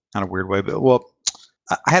not a weird way, but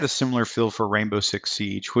I had a similar feel for Rainbow Six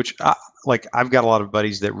Siege, which I've got a lot of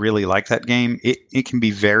buddies that really like that game. It can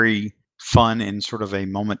be very fun in sort of a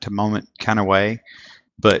moment to moment kind of way,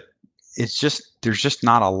 but there's just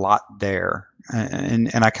not a lot there.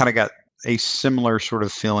 And I kind of got a similar sort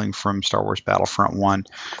of feeling from Star Wars Battlefront 1.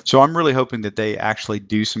 So I'm really hoping that they actually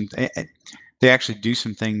do some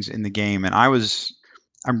things in the game. And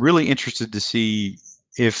I'm really interested to see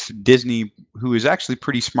if Disney, who is actually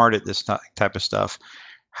pretty smart at this type of stuff,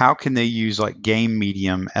 how can they use like game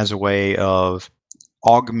medium as a way of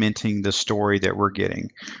augmenting the story that we're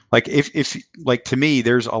getting. Like if like, to me,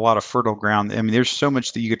 there's a lot of fertile ground. I mean, there's so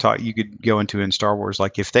much that you could go into in Star Wars.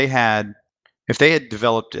 Like if they had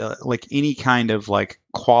developed like any kind of like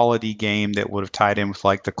quality game that would have tied in with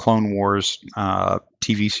like the Clone Wars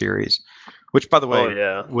TV series, which by the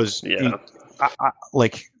way was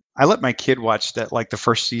I let my kid watch that, like the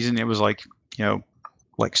first season. It was like,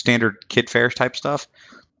 like standard kid fare type stuff.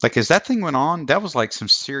 Like as that thing went on, that was like some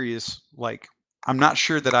serious, like, I'm not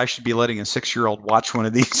sure that I should be letting a 6-year-old watch one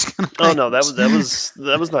of these kind of things. Oh no,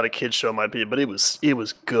 that was not a kid's show in my opinion, but it was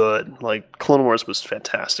good. Like Clone Wars was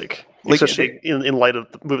fantastic. Especially in light of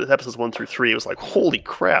episodes 1 through 3, it was like, holy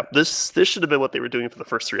crap! This should have been what they were doing for the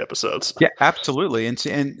first 3 episodes. Yeah, absolutely.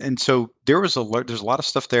 And so there's a lot of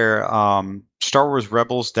stuff there. Star Wars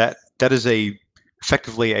Rebels, that is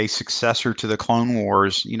effectively a successor to the Clone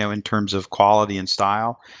Wars, in terms of quality and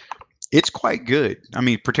style. It's quite good. I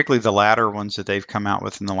mean, particularly the latter ones that they've come out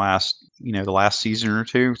with in the last season or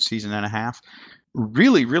 2, season and a half.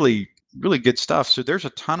 Really, really, really good stuff. So there's a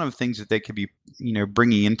ton of things that they could be,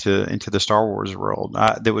 bringing into the Star Wars world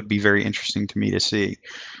that would be very interesting to me to see.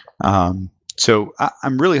 So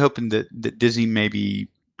I'm really hoping that Disney maybe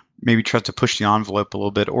tries to push the envelope a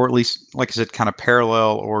little bit, or at least, like I said, kind of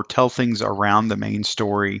parallel or tell things around the main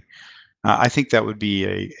story. I think that would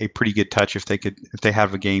be a pretty good touch if they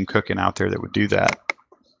have a game cooking out there that would do that.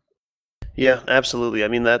 Yeah, absolutely. I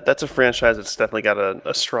mean, that's a franchise that's definitely got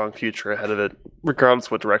a strong future ahead of it, regardless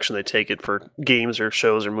of what direction they take it for games or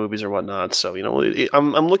shows or movies or whatnot. So,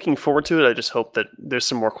 I'm looking forward to it. I just hope that there's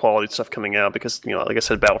some more quality stuff coming out because, like I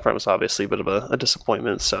said, Battlefront was obviously a bit of a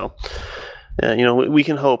disappointment. So, we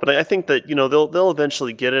can hope, and I think that they'll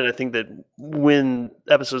eventually get it. I think that when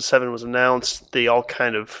Episode 7 was announced, they all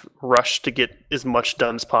kind of rushed to get as much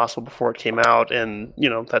done as possible before it came out, and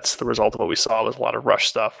that's the result of what we saw was a lot of rush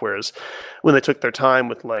stuff. Whereas when they took their time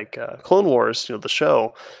with like Clone Wars, the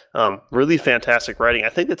show, really fantastic writing. I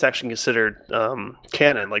think that's actually considered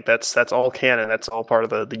canon. Like that's all canon. That's all part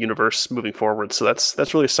of the universe moving forward. So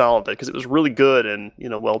that's really solid because it was really good and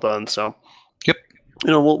well done. So yep,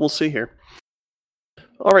 we'll see here.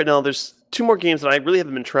 All right, now there's 2 more games that I really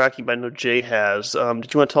haven't been tracking, but I know Jay has.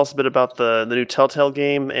 Did you want to tell us a bit about the new Telltale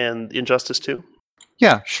game and Injustice 2?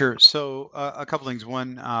 Yeah, sure. So a couple things.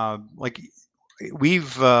 One, like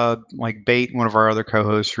we've like Bait, one of our other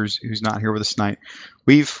co-hosts who's not here with us tonight,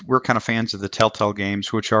 we're kind of fans of the Telltale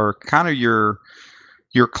games, which are kind of your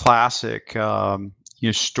classic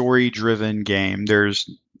story-driven game. There's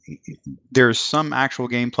some actual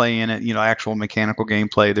gameplay in it, actual mechanical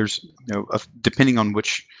gameplay. There's, depending on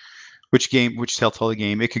which Telltale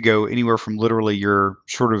game, it could go anywhere from literally you're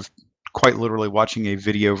sort of quite literally watching a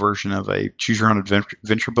video version of a choose your own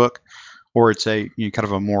adventure book, or it's a kind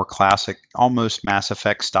of a more classic, almost Mass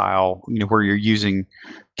Effect style, where you're using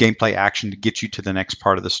gameplay action to get you to the next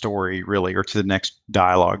part of the story, really, or to the next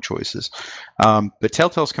dialogue choices. But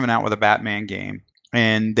Telltale's coming out with a Batman game,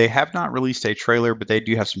 and they have not released a trailer, but they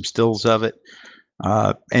do have some stills of it.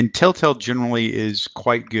 And Telltale generally is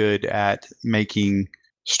quite good at making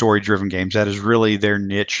story-driven games. That is really their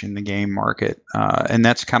niche in the game market, and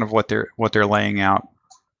that's kind of what they're laying out.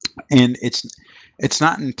 And it's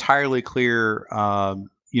not entirely clear,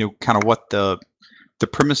 kind of what the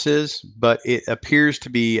premise is, but it appears to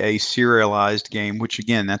be a serialized game, which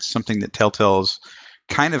again, that's something that Telltale's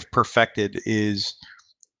kind of perfected, is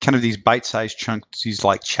kind of these bite-sized chunks, these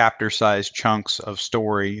like chapter-sized chunks of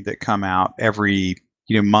story that come out every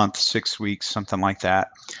month, 6 weeks, something like that.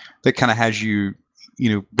 That kind of has you,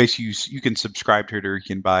 basically you can subscribe to it or you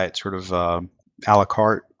can buy it sort of a la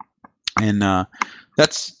carte, and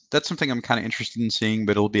that's something I'm kind of interested in seeing.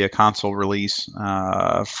 But it'll be a console release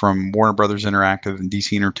from Warner Brothers Interactive and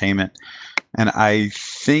DC Entertainment, and I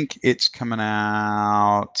think it's coming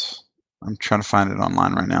out. I'm trying to find it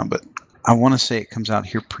online right now, but I want to say it comes out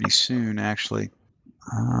here pretty soon, actually.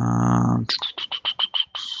 I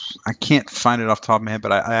can't find it off the top of my head,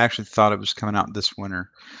 but I actually thought it was coming out this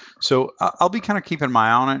winter. So I'll be kind of keeping my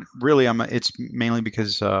eye on it. Really, it's mainly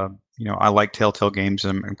because I like Telltale games,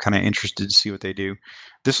 and I'm kind of interested to see what they do.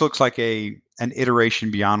 This looks like an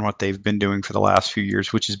iteration beyond what they've been doing for the last few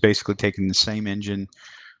years, which is basically taking the same engine,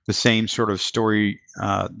 the same sort of story,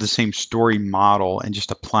 the same story model, and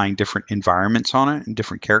just applying different environments on it and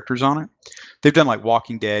different characters on it. They've done like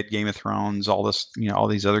Walking Dead, Game of Thrones, all this, all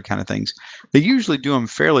these other kind of things. They usually do them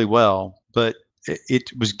fairly well, but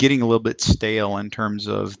it was getting a little bit stale in terms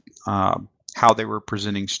of how they were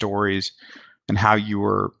presenting stories and how you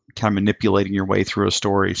were kind of manipulating your way through a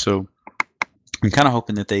story. So I'm kind of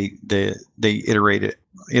hoping that they iterate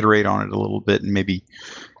on it a little bit and maybe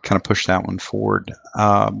kind of push that one forward.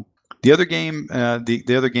 The other game,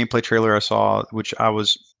 the other gameplay trailer I saw, which I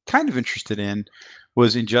was kind of interested in,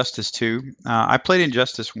 was Injustice 2. I played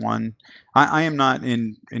Injustice 1. I am not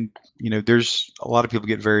in there's a lot of people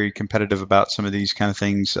get very competitive about some of these kind of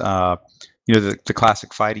things. The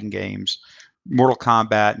classic fighting games, Mortal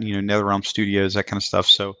Kombat, NetherRealm Studios, that kind of stuff.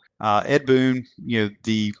 So Ed Boon,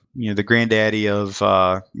 the granddaddy of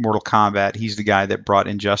Mortal Kombat, he's the guy that brought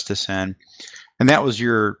Injustice in, and that was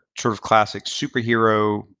your sort of classic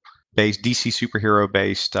superhero-based, DC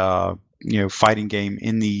superhero-based, fighting game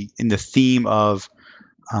in the theme of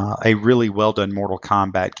a really well done Mortal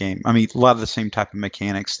Kombat game. I mean, a lot of the same type of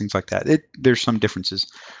mechanics, things like that. There's some differences,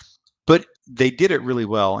 but they did it really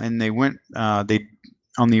well, and they went on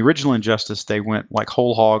the original Injustice, they went like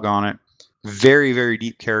whole hog on it. Very, very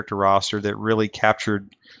deep character roster that really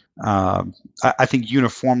captured. I think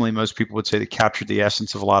uniformly, most people would say that captured the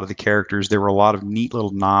essence of a lot of the characters. There were a lot of neat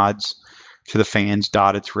little nods to the fans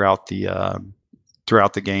dotted throughout the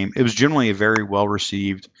game. It was generally a very well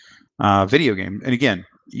received video game. And again,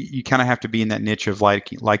 you kind of have to be in that niche of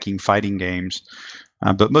liking fighting games.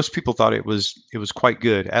 But most people thought it was quite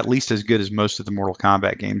good, at least as good as most of the Mortal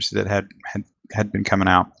Kombat games that had been coming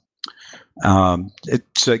out.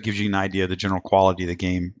 So it gives you an idea of the general quality of the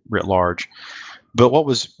game writ large. But what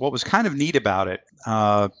was kind of neat about it,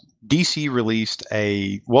 DC released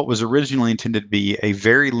what was originally intended to be a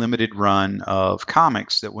very limited run of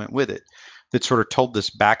comics that went with it, that sort of told this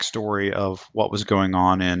backstory of what was going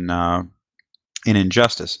on in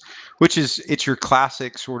Injustice, which it's your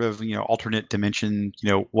classic sort of alternate dimension.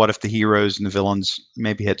 What if the heroes and the villains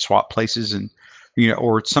maybe had swapped places, and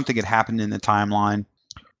or something had happened in the timeline.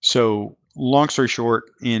 So long story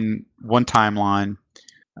short, in one timeline,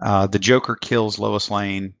 the Joker kills Lois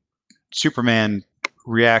Lane. Superman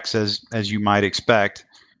reacts as you might expect,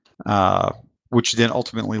 which then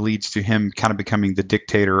ultimately leads to him kind of becoming the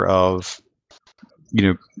dictator of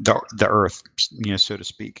the Earth, so to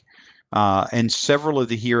speak. And several of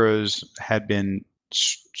the heroes had been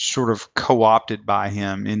sort of co-opted by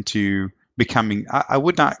him into becoming, I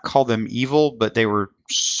would not call them evil, but they were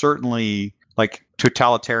certainly like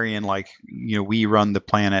totalitarian, like, we run the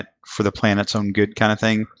planet for the planet's own good kind of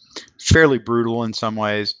thing. Fairly brutal in some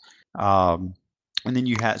ways. And then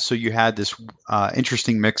you had this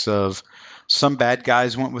interesting mix of some bad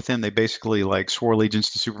guys went with him. They basically like swore allegiance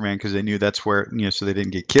to Superman because they knew that's where, so they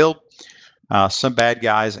didn't get killed. Some bad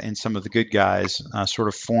guys and some of the good guys sort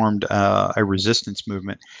of formed a resistance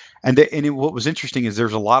movement. And what was interesting is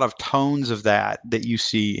there's a lot of tones of that you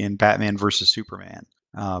see in Batman versus Superman,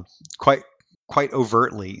 quite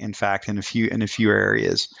overtly, in fact, in a few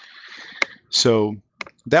areas. So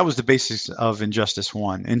that was the basis of Injustice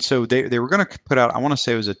 1. And so they were going to put out, I want to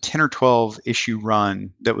say it was a 10 or 12 issue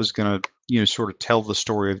run that was going to, sort of tell the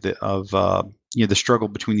story of the struggle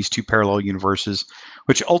between these two parallel universes,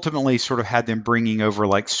 which ultimately sort of had them bringing over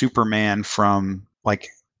like Superman from like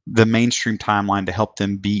the mainstream timeline to help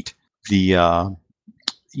them beat the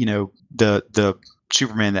the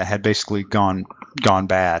Superman that had basically gone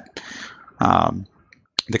bad.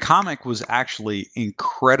 The comic was actually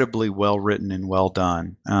incredibly well written and well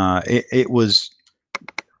done. It was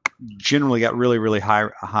generally got really, really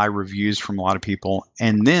high reviews from a lot of people,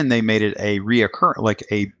 and then they made it a like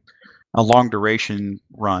a long duration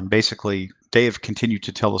run. Basically, they have continued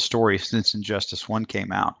to tell the story since Injustice 1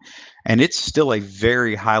 came out, and it's still a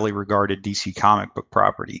very highly regarded DC comic book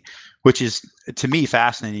property, which is, to me,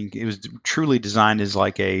 fascinating. It was truly designed as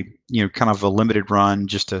like a kind of a limited run,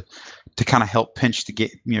 just to kind of help pitch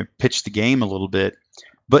the game a little bit,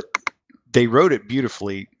 but they wrote it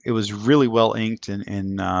beautifully. It was really well inked,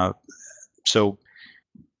 and so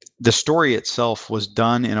the story itself was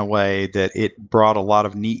done in a way that it brought a lot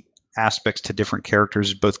of neat aspects to different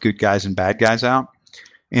characters, both good guys and bad guys out,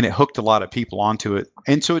 and it hooked a lot of people onto it.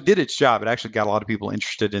 And so it did its job. It actually got a lot of people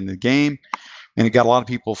interested in the game, and it got a lot of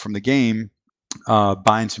people from the game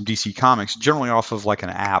buying some DC Comics, generally off of like an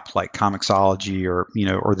app like Comixology or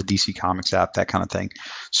the DC Comics app, that kind of thing.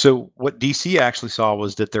 So what DC actually saw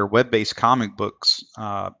was that their web-based comic books,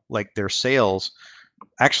 like their sales,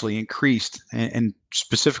 actually increased, and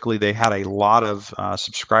specifically they had a lot of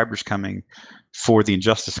subscribers coming for the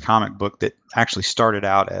Injustice comic book that actually started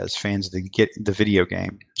out as fans of the video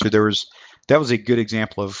game. So that was a good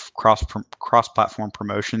example of cross-platform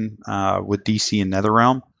promotion with DC and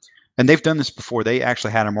NetherRealm. And they've done this before. They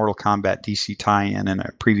actually had a Mortal Kombat DC tie-in in a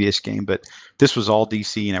previous game, but this was all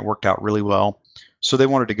DC, and it worked out really well. So they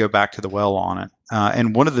wanted to go back to the well on it.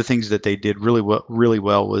 And one of the things that they did really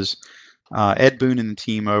well was Ed Boon and the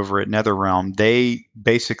team over at NetherRealm. They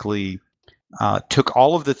basically took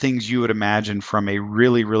all of the things you would imagine from a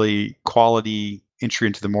really, really quality entry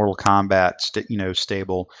into the Mortal Kombat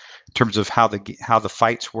stable, in terms of how the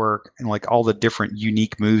fights work and like all the different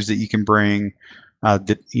unique moves that you can bring.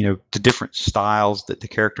 The different styles that the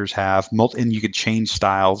characters have, and you could change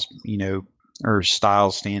styles, or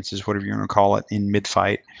stances, whatever you want to call it, in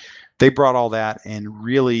mid-fight. They brought all that and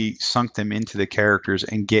really sunk them into the characters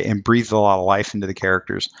and breathed a lot of life into the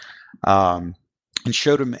characters, and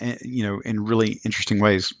showed them, in really interesting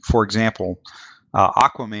ways. For example,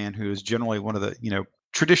 Aquaman, who is generally one of the,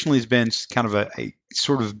 traditionally has been kind of a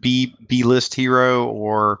sort of B-list hero,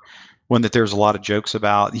 or one that there's a lot of jokes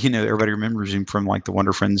about. Everybody remembers him from like the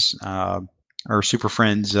Wonder Friends or Super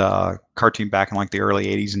Friends cartoon back in like the early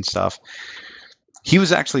 80s and stuff. He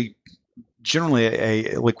was actually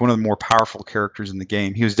generally like one of the more powerful characters in the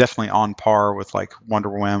game. He was definitely on par with like Wonder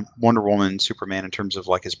Woman, Superman in terms of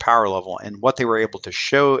like his power level. And what they were able to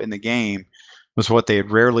show in the game was what they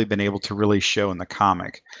had rarely been able to really show in the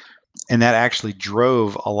comic. And that actually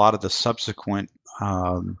drove a lot of the subsequent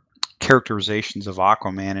characterizations of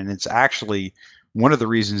Aquaman, and it's actually one of the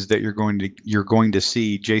reasons that you're going to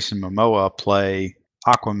see Jason Momoa play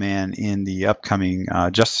Aquaman in the upcoming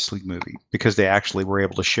Justice League movie, because they actually were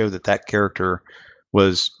able to show that character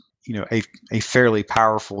was a fairly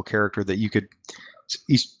powerful character that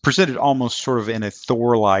he's presented almost sort of in a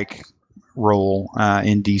Thor-like role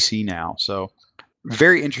in DC now. So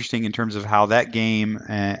very interesting in terms of how that game,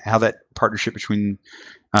 how that partnership between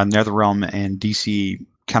NetherRealm and DC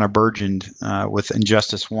kind of burgeoned with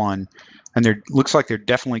Injustice 1, and looks like they're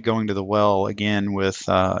definitely going to the well again with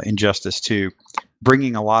Injustice 2,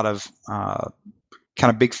 bringing a lot of kind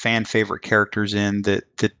of big fan favorite characters in that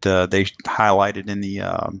they highlighted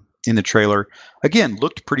in the trailer. Again,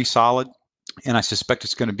 looked pretty solid, and I suspect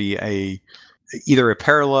it's going to be either a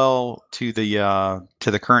parallel to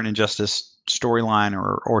the current Injustice storyline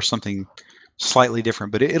or something slightly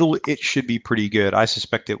different, but it should be pretty good. I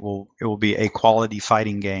suspect it will be a quality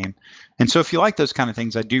fighting game, and so if you like those kind of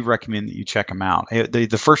things, I do recommend that you check them out.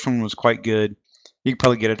 The first one was quite good. You can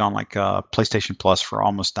probably get it on like PlayStation Plus for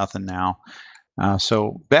almost nothing now.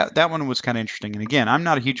 So that one was kind of interesting. And again, I'm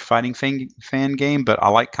not a huge fighting fan game, but I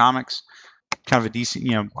like comics. Kind of a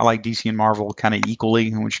DC, I like DC and Marvel kind of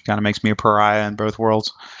equally, which kind of makes me a pariah in both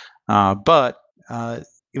worlds. But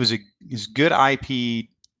it was good IP,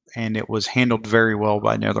 and it was handled very well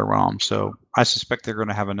by NetherRealm. So I suspect they're going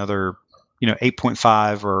to have another,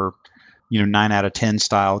 8.5 or 9 out of 10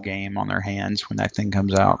 style game on their hands when that thing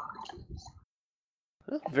comes out.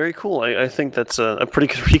 Very cool. I think that's a pretty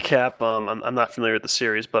good recap. I'm not familiar with the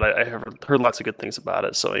series, but I have heard lots of good things about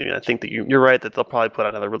it. So I think that you're right that they'll probably put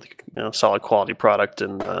out another really solid quality product,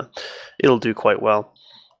 and it'll do quite well.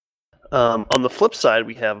 On the flip side,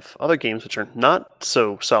 we have other games which are not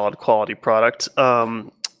so solid quality product.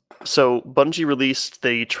 So Bungie released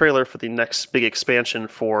the trailer for the next big expansion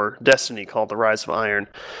for Destiny called The Rise of Iron.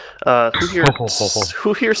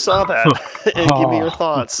 Who here saw that? And give me your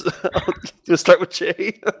thoughts. We'll start with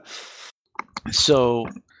Jay. So,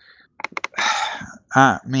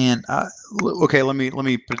 man, okay. Let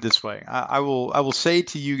me put it this way. I will say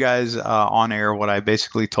to you guys on air what I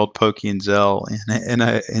basically told Pokey and Zell in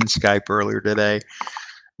Skype earlier today.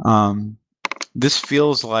 This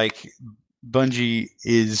feels like Bungie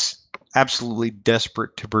is absolutely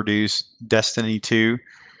desperate to produce Destiny 2,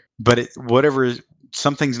 but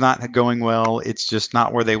something's not going well. It's just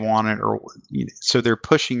not where they want it, so they're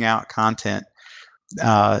pushing out content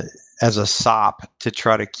as a sop to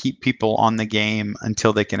try to keep people on the game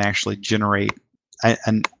until they can actually generate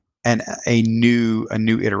a new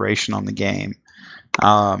iteration on the game.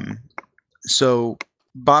 So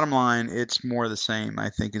bottom line, it's more of the same, I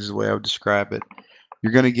think, is the way I would describe it.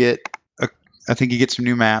 You're going to get I think you get some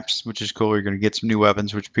new maps, which is cool. You're going to get some new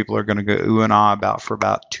weapons, which people are going to go ooh and ah about for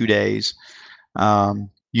about 2 days.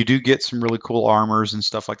 You do get some really cool armors and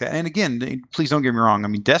stuff like that. And again, please don't get me wrong. I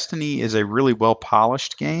mean, Destiny is a really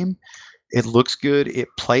well-polished game. It looks good. It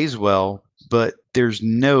plays well, but but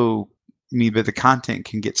the content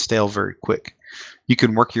can get stale very quick. You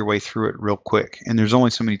can work your way through it real quick. And there's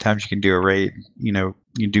only so many times you can do a raid. You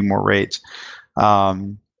do more raids.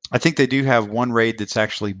 I think they do have one raid that's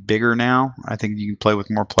actually bigger now. I think you can play with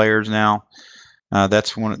more players now.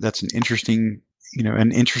 That's an interesting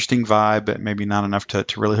vibe, but maybe not enough to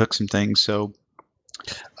really hook some things. So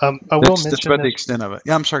that's about the extent of it.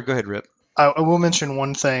 Yeah, I'm sorry. Go ahead, Rip. I will mention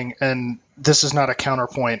one thing, and this is not a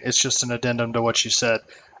counterpoint. It's just an addendum to what you said.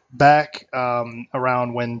 Back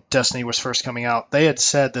around when Destiny was first coming out, they had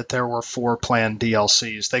said that there were 4 planned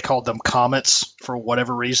DLCs. They called them comets for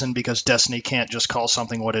whatever reason, because Destiny can't just call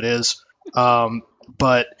something what it is.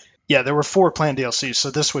 But yeah, there were 4 planned DLCs,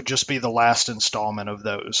 so this would just be the last installment of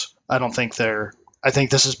those. I think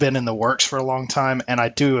this has been in the works for a long time, and I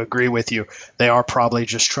do agree with you. They are probably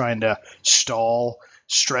just trying to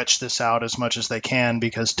stretch this out as much as they can,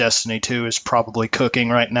 because Destiny 2 is probably cooking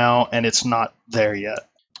right now, and it's not there yet.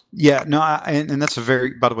 Yeah, no, and that's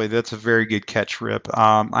by the way, that's a very good catch, Rip.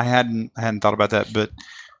 I hadn't thought about that, but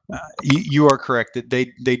you are correct that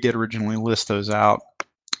they did originally list those out,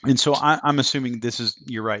 and so I'm assuming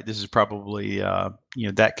you're right. This is probably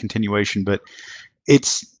that continuation, but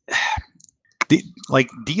it's like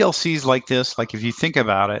DLCs like this. Like if you think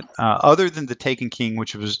about it, other than the Taken King,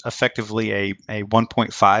 which was effectively a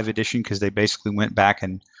 1.5 edition, because they basically went back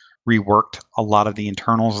and reworked a lot of the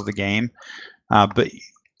internals of the game, but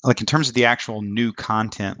like in terms of the actual new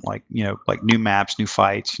content, like new maps, new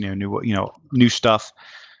fights, new stuff.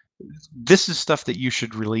 This is stuff that you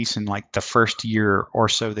should release in like the first year or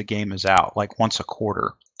so the game is out, like once a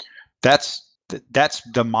quarter. That's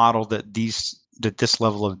the model that this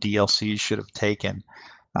level of DLC should have taken.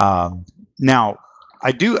 Now,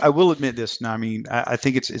 I will admit this. Now, I mean, I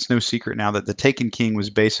think it's no secret now that the Taken King was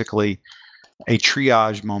basically a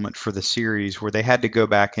triage moment for the series, where they had to go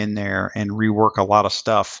back in there and rework a lot of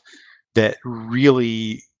stuff that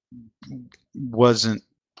really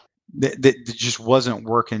that just wasn't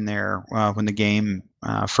working there when the game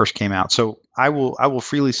first came out. So I will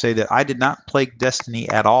freely say that I did not play Destiny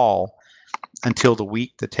at all until the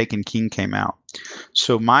week the Taken King came out.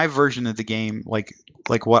 So my version of the game, like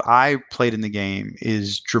what I played in the game,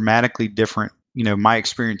 is dramatically different. My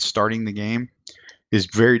experience starting the game is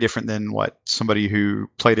very different than what somebody who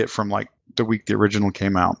played it from like the week the original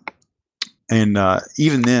came out. And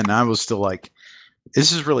even then, I was still like,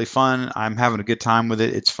 this is really fun. I'm having a good time with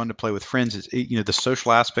it. It's fun to play with friends. The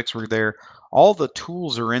social aspects were there. All the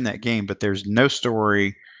tools are in that game, but there's no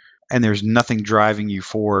story and there's nothing driving you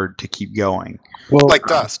forward to keep going. Well, like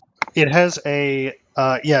Dust. It has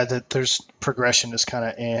that there's progression is kind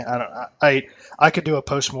of I could do a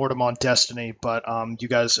post-mortem on Destiny, but you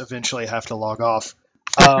guys eventually have to log off.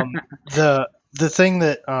 The thing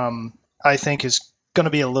that I think is going to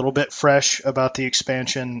be a little bit fresh about the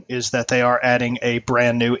expansion is that they are adding a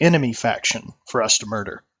brand new enemy faction for us to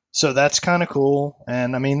murder. So that's kind of cool,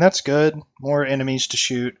 and I mean that's good. More enemies to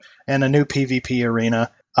shoot and a new PvP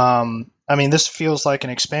arena. I mean, this feels like an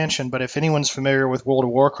expansion, but if anyone's familiar with World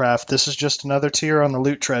of Warcraft, this is just another tier on the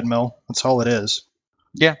loot treadmill. That's all it is.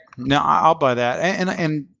 Yeah, no, I'll buy that.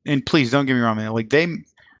 And please don't get me wrong, man. Like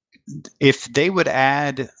if they would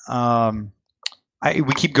add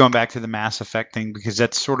we keep going back to the Mass Effect thing because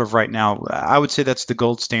that's sort of right now. I would say that's the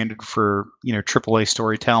gold standard for AAA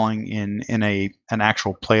storytelling in an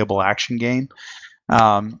actual playable action game.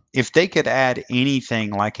 If they could add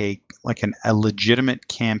anything like a legitimate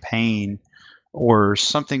campaign or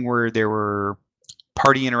something where there were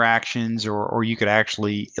party interactions or you could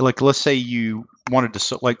actually, like, let's say you wanted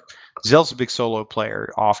to, like, Zell's a big solo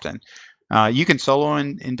player often. You can solo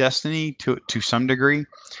in Destiny to some degree,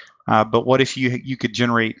 but what if you could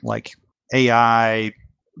generate like AI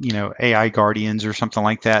guardians or something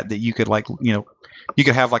like that you could you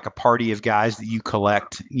could have like a party of guys that you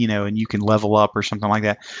collect, and you can level up or something like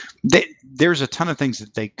that. There's a ton of things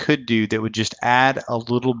that they could do that would just add a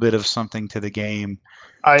little bit of something to the game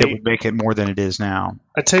that would make it more than it is now.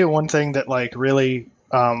 I tell you one thing that like really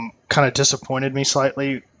kind of disappointed me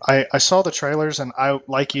slightly. I saw the trailers, and I,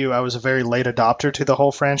 like you, I was a very late adopter to the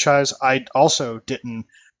whole franchise. I also didn't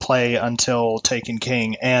play until Taken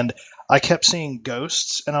King, and I kept seeing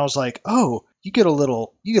ghosts, and I was like, oh, you get a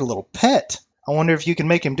little pet. I wonder if you can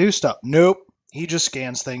make him do stuff. Nope, he just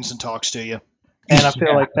scans things and talks to you. And I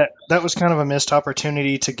feel like that was kind of a missed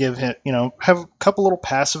opportunity to give him, have a couple little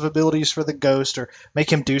passive abilities for the ghost, or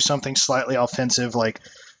make him do something slightly offensive, like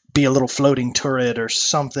be a little floating turret or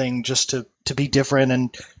something, just to be different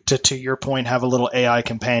and to your point, have a little AI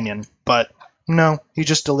companion. But no, he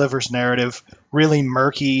just delivers narrative, really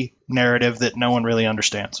murky narrative that no one really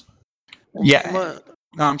understands. Yeah.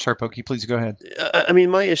 No, I'm sorry, Pokey. Please go ahead. I mean,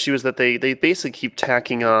 my issue is that they basically keep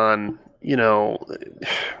tacking on,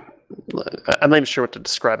 I'm not even sure what to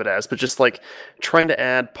describe it as, but just like trying to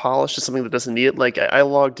add polish to something that doesn't need it. Like I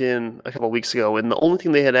logged in a couple of weeks ago, and the only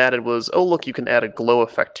thing they had added was, oh look, you can add a glow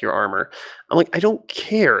effect to your armor. I'm like, I don't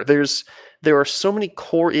care. There are so many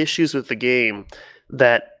core issues with the game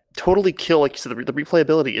that totally kill, like you said, the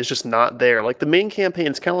replayability is just not there. Like the main campaign,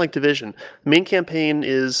 it's kind of like Division. The main campaign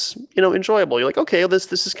is, enjoyable. You're like, okay,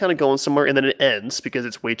 this is kind of going somewhere, and then it ends because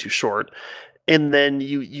it's way too short. And then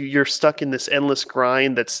you're stuck in this endless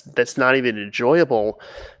grind that's not even enjoyable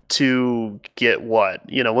to get what?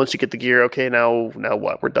 Once you get the gear, okay, now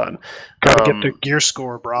what? We're done. Gotta get the gear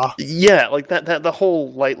score, brah. Yeah, like that the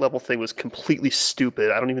whole light level thing was completely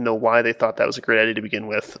stupid. I don't even know why they thought that was a great idea to begin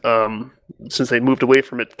with, since they moved away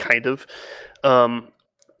from it, kind of.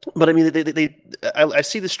 But I mean, I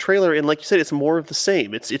see this trailer, and like you said, it's more of the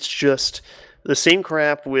same. It's just the same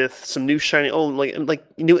crap with some new shiny, like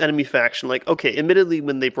new enemy faction. Like, okay, admittedly,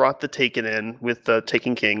 when they brought the Taken in with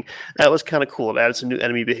Taken King, that was kind of cool. It added some new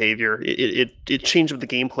enemy behavior. It changed up the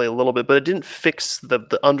gameplay a little bit, but it didn't fix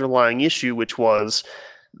the underlying issue, which was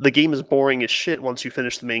the game is boring as shit once you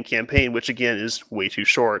finish the main campaign, which again is way too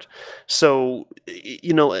short. So,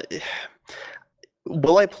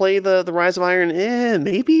 will I play the Rise of Iron?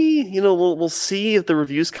 Maybe. We'll see if the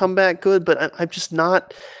reviews come back good, but I'm just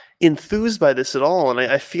not enthused by this at all. And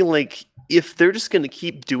I feel like if they're just going to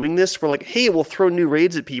keep doing this, we're like, hey, we'll throw new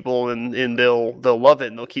raids at people and they'll love it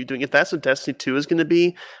and they'll keep doing it. If that's what Destiny 2 is going to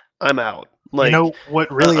be, I'm out. Like,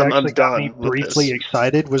 what really actually got me briefly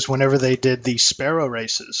excited was whenever they did the Sparrow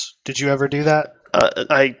races. Did you ever do that?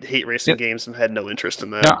 I hate racing games and had no interest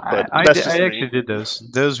in that. No, but I actually did those.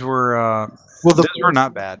 Those were those were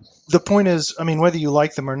not bad. The point is, I mean, whether you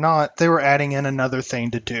like them or not, they were adding in another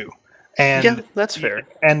thing to do. And yeah, that's fair.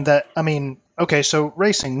 And that, I mean, okay, so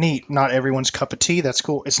racing, neat. Not everyone's cup of tea. That's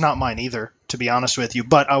cool. It's not mine either, to be honest with you.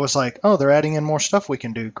 But I was like, oh, they're adding in more stuff we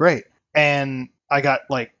can do. Great. And I got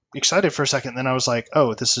like excited for a second. Then I was like,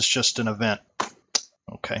 oh, this is just an event.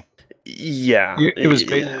 Okay. Yeah. It was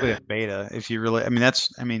basically a beta. If you really,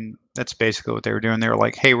 that's basically what they were doing. They were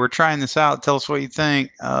like, hey, we're trying this out. Tell us what you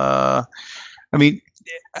think.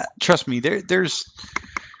 Trust me, there's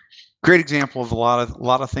great example of a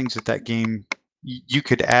lot of things that game you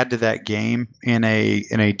could add to that game in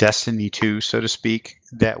a Destiny 2, so to speak,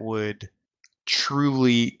 that would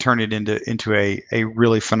truly turn it into a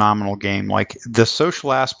really phenomenal game. Like the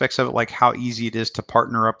social aspects of it, like how easy it is to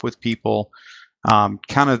partner up with people,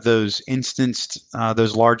 kind of those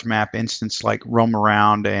those large map instance, like roam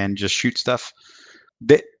around and just shoot stuff.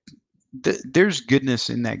 There's goodness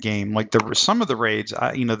in that game. Like some of the raids,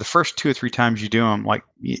 the first 2 or 3 times you do them, like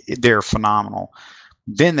they're phenomenal.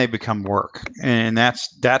 Then they become work, and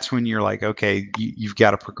that's when you're like, okay, you've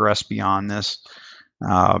got to progress beyond this.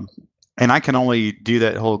 And I can only do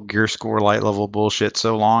that whole gear score light level bullshit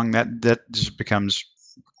so long that just becomes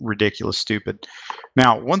ridiculous, stupid.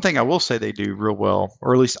 Now, one thing I will say they do real well,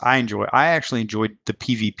 or at least I actually enjoyed the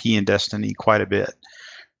PvP in Destiny quite a bit.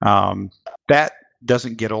 That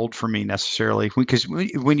doesn't get old for me necessarily, because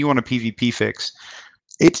when you want a PvP fix,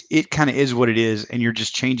 it kind of is what it is, and you're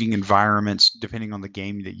just changing environments depending on the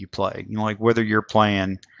game that you play. Like whether you're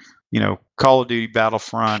playing, Call of Duty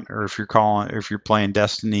Battlefront, or if you're playing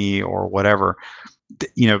Destiny or whatever,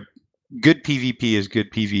 good PvP is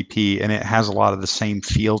good PvP, and it has a lot of the same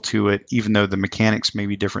feel to it, even though the mechanics may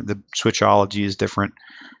be different. The switchology is different.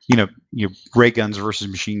 Ray guns versus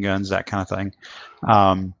machine guns, that kind of thing.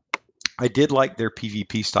 I did like their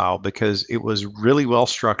PvP style because it was really well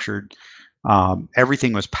structured.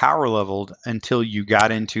 Everything was power leveled until you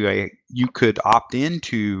got into you could opt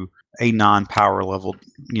into a non-power leveled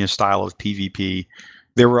style of PvP.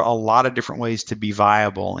 There were a lot of different ways to be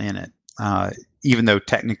viable in it, even though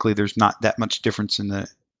technically there's not that much difference in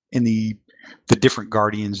the different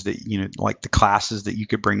guardians that like the classes that you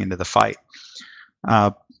could bring into the fight.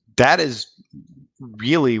 That is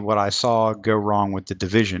really what I saw go wrong with the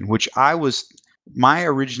Division, which my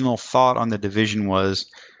original thought on the Division was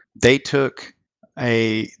they took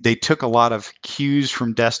a lot of cues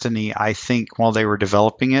from Destiny, I think, while they were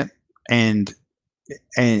developing it, and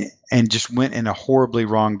just went in a horribly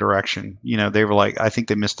wrong direction. They were like, I think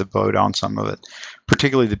they missed the boat on some of it,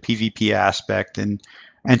 particularly the PvP aspect and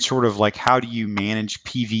sort of like, how do you manage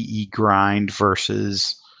PvE grind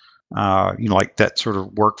versus like that sort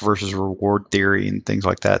of work versus reward theory and things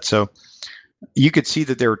like that. So you could see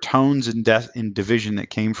that there were tones in Division that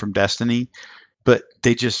came from Destiny, but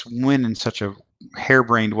they just went in such a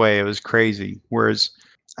harebrained way. It was crazy. Whereas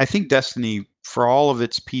I think Destiny, for all of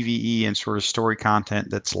its PvE and sort of story content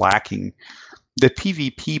that's lacking, the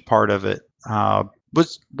PvP part of it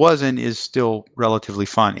was and is still relatively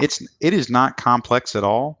fun. It is not complex at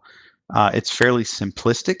all. It's fairly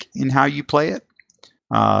simplistic in how you play it.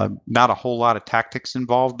 Not a whole lot of tactics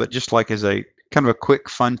involved, but just like as a kind of a quick,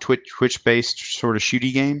 fun Twitch-based sort of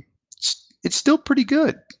shooty game, it's still pretty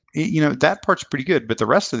good. That part's pretty good, but the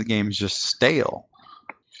rest of the game is just stale.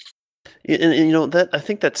 And that I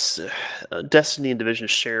think that's Destiny and Division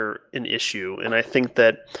share an issue, and I think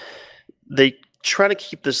that they try to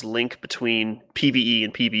keep this link between PvE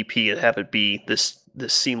and PvP and have it be this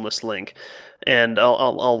seamless link. And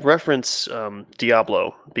I'll reference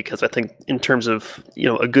Diablo, because I think in terms of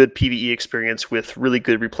a good PvE experience with really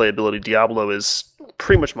good replayability, Diablo is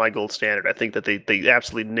pretty much my gold standard. I think that they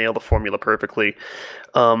absolutely nail the formula perfectly.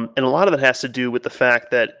 And a lot of it has to do with the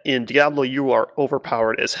fact that in Diablo you are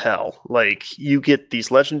overpowered as hell. Like, you get these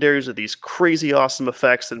legendaries with these crazy awesome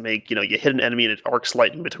effects that make you hit an enemy and it arcs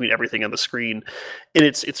lightning between everything on the screen, and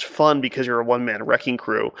it's fun because you're a one-man wrecking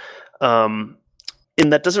crew.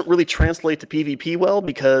 And that doesn't really translate to PvP well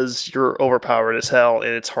because you're overpowered as hell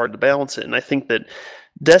and it's hard to balance it. And I think that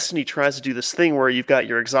Destiny tries to do this thing where you've got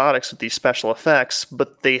your exotics with these special effects,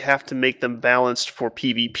 but they have to make them balanced for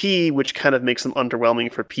PvP, which kind of makes them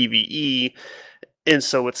underwhelming for PvE. And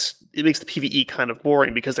so it makes the PvE kind of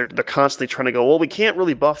boring because they're constantly trying to go, well, we can't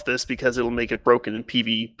really buff this because it'll make it broken in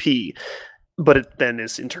PvP. But it then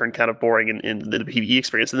is in turn kind of boring in the PvE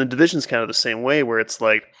experience. And the Division's kind of the same way, where it's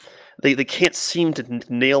like, they can't seem to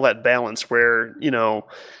nail that balance where,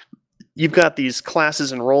 you've got these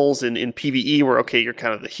classes and roles in PvE where, okay, you're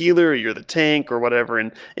kind of the healer, or you're the tank or whatever,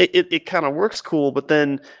 and it kind of works cool, but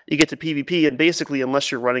then you get to PvP, and basically, unless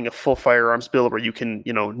you're running a full firearms build where you can,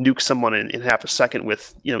 nuke someone in half a second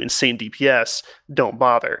with, insane DPS, don't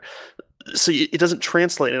bother. So it doesn't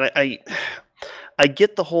translate, and I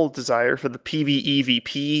get the whole desire for the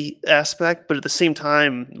PvE-VP aspect, but at the same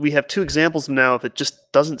time, we have two examples now that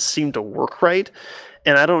just doesn't seem to work right.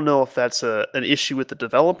 And I don't know if that's an issue with the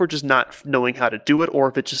developer just not knowing how to do it, or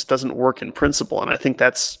if it just doesn't work in principle. And I think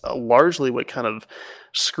that's largely what kind of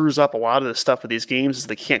screws up a lot of the stuff with these games, is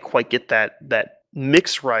they can't quite get that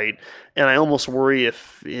mix right. And I almost worry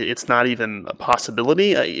if it's not even a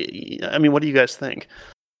possibility. I mean, what do you guys think?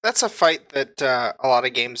 That's a fight that a lot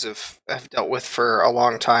of games have dealt with for a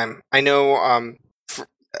long time. I know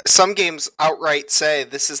some games outright say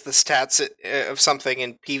this is the stats of something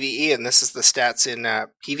in PvE and this is the stats in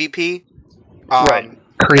PvP. Right.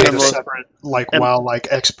 Create a MMOs separate, WoW-like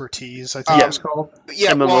expertise, I think it's called.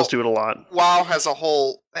 Yeah, MMOs do it a lot. WoW has a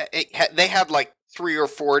whole... They had 3 or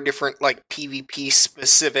 4 different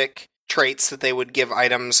PvP-specific traits that they would give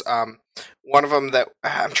items. One of them that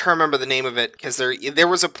I'm trying to remember the name of it, because there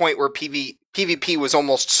was a point where PvP was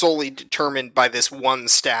almost solely determined by this one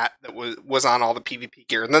stat that was on all the PvP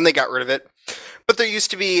gear, and then they got rid of it. But there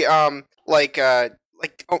used to be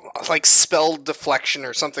spell deflection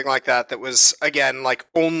or something like that was again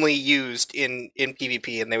only used in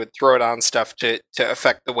PvP, and they would throw it on stuff to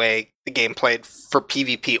affect the way the game played for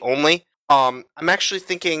PvP only. I'm actually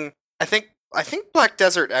thinking, I think Black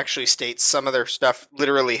Desert actually states some of their stuff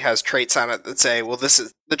literally has traits on it that say, well,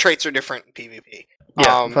 the traits are different in PvP.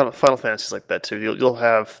 Yeah, Final Fantasy is like that too. You'll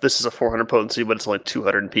have this is a 400 potency, but it's only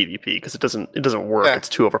 200 in PvP because it doesn't work. Yeah. It's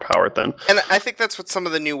too overpowered then. And I think that's what some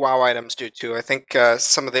of the new WoW items do too. I think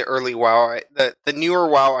some of the early WoW, the newer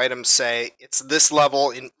WoW items say it's this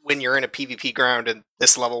level when you're in a PvP ground and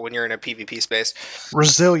this level when you're in a PvP space.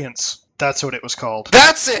 Resilience. That's what it was called.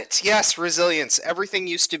 That's it. Yes, resilience. Everything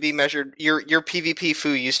used to be measured. Your PvP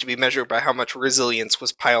foo used to be measured by how much resilience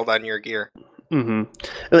was piled on your gear.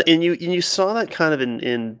 Mm-hmm. And you saw that kind of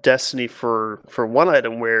in Destiny for one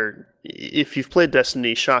item where if you've played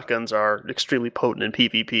Destiny, shotguns are extremely potent in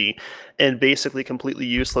PvP and basically completely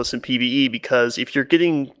useless in PvE because if you're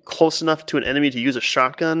getting close enough to an enemy to use a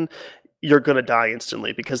shotgun, you're going to die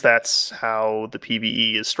instantly because that's how the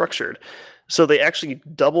PvE is structured. So they actually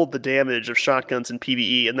doubled the damage of shotguns in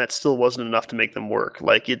PvE, and that still wasn't enough to make them work.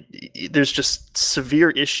 Like there's just severe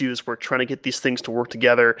issues where trying to get these things to work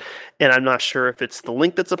together, and I'm not sure if it's the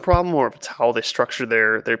link that's a problem or if it's how they structure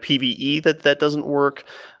their PvE that doesn't work.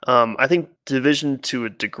 I think Division to a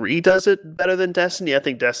degree does it better than Destiny. I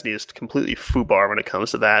think Destiny is completely foobar when it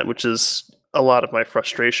comes to that, which is a lot of my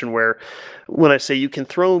frustration where when I say you can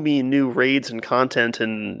throw me new raids and content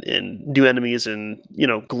and new enemies and,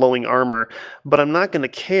 glowing armor, but I'm not going to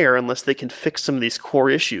care unless they can fix some of these core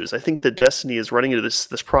issues. I think that Destiny is running into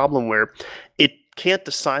this problem where it can't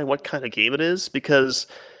decide what kind of game it is because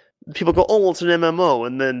people go, oh, well, it's an MMO.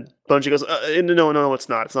 And then Bungie goes, no, it's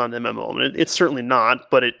not. It's not an MMO. And it's certainly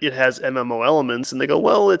not, but it has MMO elements. And they go,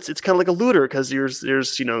 well, it's kind of like a looter because there's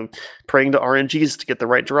praying to RNGs to get the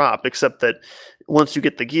right drop, except that once you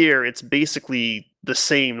get the gear, it's basically the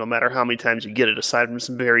same no matter how many times you get it, aside from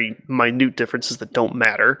some very minute differences that don't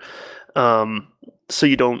matter. So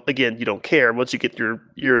you don't care. Once you get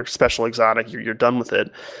your special exotic, you're done with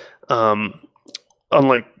it.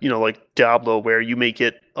 Unlike, like Diablo, where you may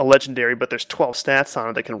get a legendary, but there's 12 stats on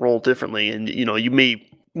it that can roll differently. And, you may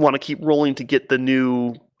want to keep rolling to get the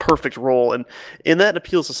new perfect roll. And that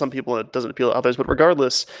appeals to some people and it doesn't appeal to others. But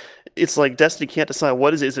regardless, it's like Destiny can't decide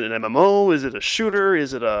what is it. Is it an MMO? Is it a shooter?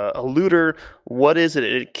 Is it a looter? What is it?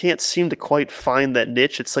 It can't seem to quite find that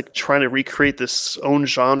niche. It's like trying to recreate this own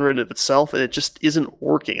genre in of itself, and it just isn't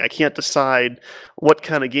working. I can't decide what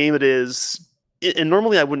kind of game it is. And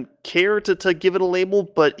normally I wouldn't care to give it a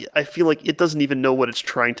label, but I feel like it doesn't even know what it's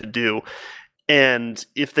trying to do. And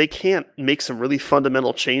if they can't make some really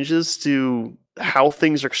fundamental changes to how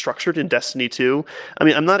things are structured in Destiny 2, I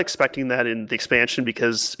mean, I'm not expecting that in the expansion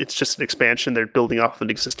because it's just an expansion. They're building off an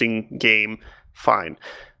existing game. Fine.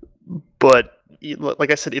 But like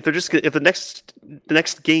I said, if the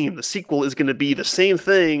next game, the sequel is going to be the same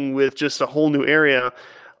thing with just a whole new area,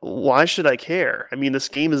 why should I care? I mean, this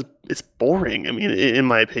game it's boring. I mean, in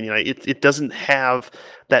my opinion, it doesn't have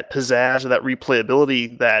that pizzazz or that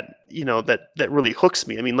replayability that that really hooks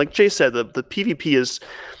me. I mean, like Jay said, the PvP is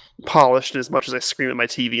polished, and as much as I scream at my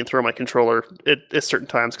TV and throw my controller at certain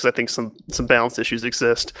times because I think some balance issues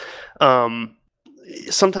exist.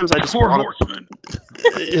 Sometimes I just want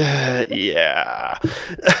yeah.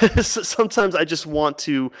 Sometimes I just want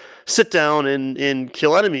to sit down and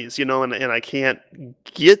kill enemies, and I can't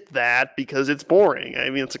get that because it's boring. I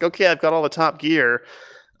mean, it's like, okay, I've got all the top gear.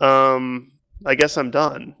 I guess I'm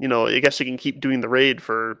done. I guess you can keep doing the raid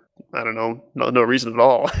for, I don't know, no reason at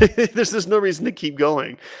all. There's no reason to keep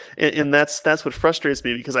going. And that's what frustrates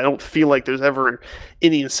me because I don't feel like there's ever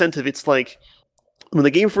any incentive. It's like, when the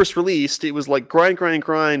game first released, it was like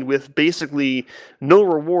grind with basically no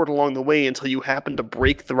reward along the way until you happen to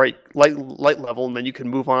break the right light level, and then you can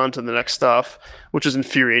move on to the next stuff, which is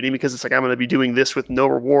infuriating because it's like, I'm going to be doing this with no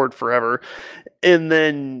reward forever. And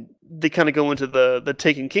then they kind of go into the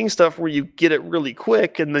Taken King stuff where you get it really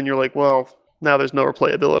quick, and then you're like, well, now there's no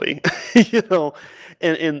replayability,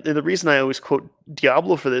 And the reason I always quote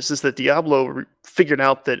Diablo for this is that Diablo figured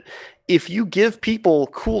out that if you give people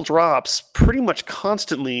cool drops pretty much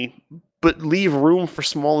constantly, but leave room for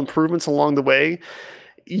small improvements along the way,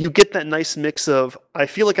 you get that nice mix of, I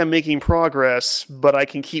feel like I'm making progress, but I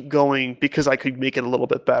can keep going because I could make it a little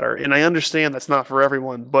bit better. And I understand that's not for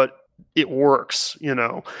everyone, but it works,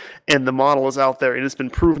 and the model is out there and it's been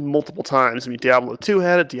proven multiple times. I mean, Diablo 2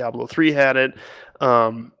 had it, Diablo 3 had it,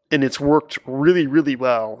 and it's worked really, really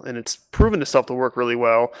well, and it's proven itself to work really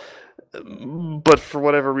well. But for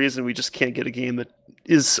whatever reason, we just can't get a game that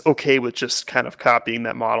is okay with just kind of copying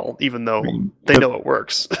that model, even though they know it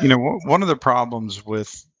works. One of the problems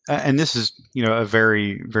with, and this is, a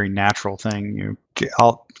very, very natural thing.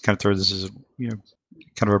 I'll kind of throw this as,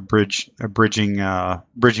 kind of a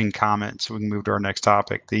bridging comment, so we can move to our next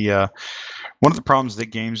topic. One of the problems that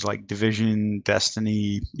games like Division,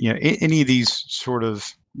 Destiny, any of these sort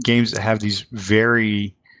of games that have these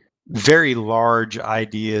very very large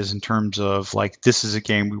ideas in terms of like, this is a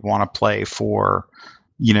game we want to play for,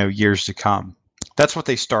 years to come. That's what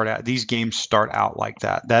they start at. These games start out like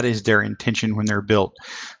that. That is their intention when they're built.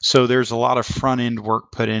 So there's a lot of front end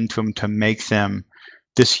work put into them to make them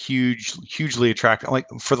this hugely attractive. Like,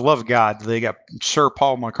 for the love of God, they got Sir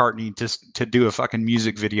Paul McCartney just to do a fucking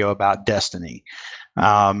music video about Destiny.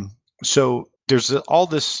 So there's all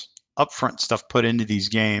this upfront stuff put into these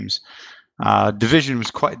games. Division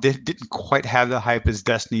didn't quite have the hype as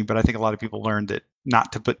Destiny, but I think a lot of people learned that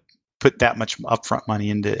not to put that much upfront money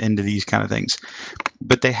into these kind of things.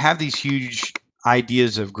 But they have these huge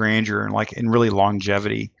ideas of grandeur and really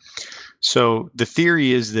longevity. So the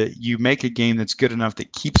theory is that you make a game that's good enough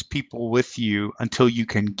that keeps people with you until you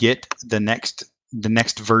can get the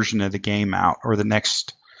next version of the game out, or the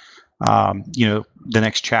next the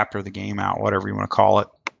next chapter of the game out, whatever you want to call it.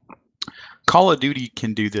 Call of Duty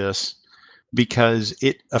can do this because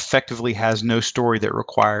it effectively has no story that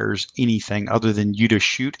requires anything other than you to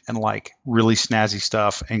shoot and like really snazzy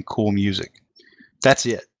stuff and cool music. That's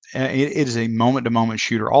it. It is a moment-to-moment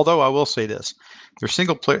shooter. Although I will say this, their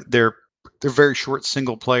single player, they're very short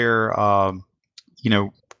single player,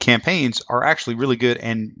 campaigns are actually really good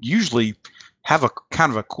and usually have a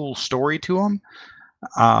kind of a cool story to them.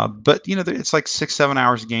 But it's like 6-7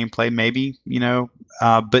 hours of gameplay, maybe.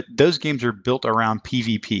 But those games are built around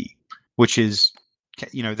PvP, which is,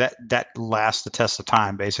 that lasts the test of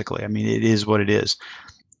time. Basically, I mean, it is what it is.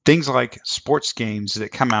 Things like sports games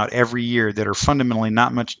that come out every year that are fundamentally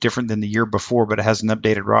not much different than the year before, but it has an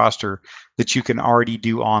updated roster that you can already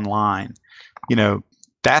do online.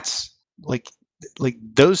 That's like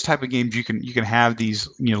those type of games you can have these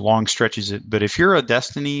long stretches. But if you're a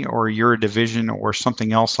Destiny or you're a Division or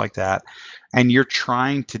something else like that, and you're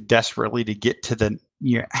trying to desperately to get to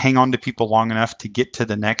hang on to people long enough to get to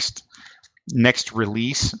the next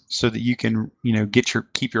release so that you can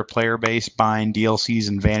keep your player base buying DLCs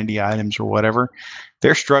and vanity items or whatever,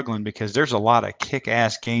 they're struggling because there's a lot of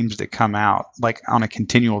kick-ass games that come out like on a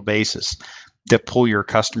continual basis that pull your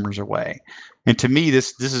customers away. And to me,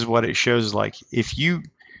 this is what it shows. Like, if you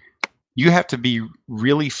have to be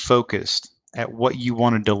really focused at what you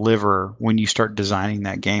want to deliver when you start designing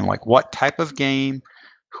that game. Like, what type of game,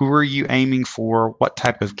 who are you aiming for, what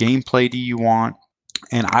type of gameplay do you want?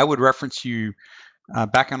 And I would reference you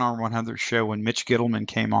back on our 100th show when Mitch Gittleman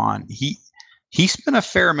came on. He spent a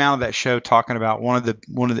fair amount of that show talking about one of the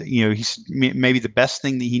he's maybe the best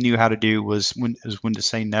thing that he knew how to do was when to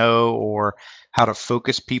say no, or how to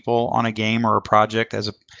focus people on a game or a project.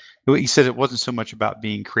 He said it wasn't so much about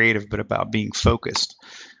being creative, but about being focused.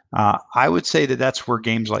 I would say that that's where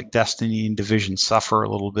games like Destiny and Division suffer a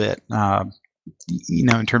little bit.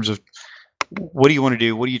 In terms of what do you want to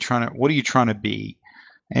do, what are you trying to be.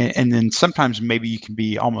 And then sometimes maybe you can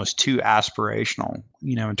be almost too aspirational,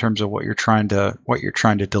 in terms of what you're trying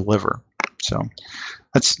to deliver. So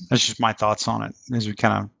that's just my thoughts on it as we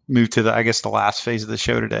kind of move to the last phase of the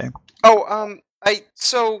show today.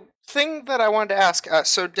 Thing that I wanted to ask.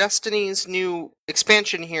 So Destiny's new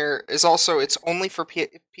expansion here is also, it's only for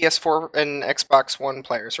PS4 and Xbox One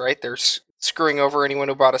players, right? They're screwing over anyone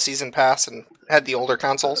who bought a season pass and had the older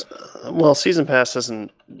consoles. Well, season pass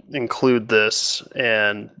doesn't include this,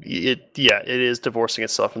 and it is divorcing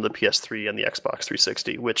itself from the PS3 and the Xbox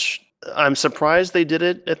 360, which I'm surprised they did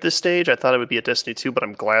it at this stage. I thought it would be at Destiny 2, but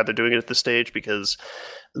I'm glad they're doing it at this stage because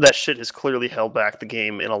that shit has clearly held back the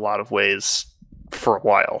game in a lot of ways for a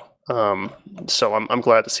while. So I'm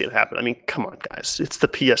glad to see it happen. I mean, come on, guys, it's the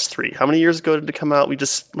PS3. How many years ago did it come out? We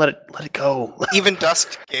just let it go. Even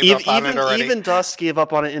Dust gave up on it already. Even Dust gave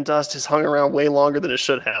up on it, and Dust has hung around way longer than it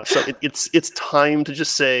should have. So it's time to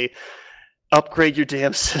just say, upgrade your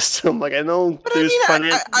damn system. Like, I know, but there's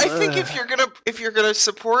I think if you're gonna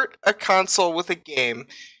support a console with a game,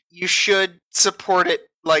 you should support it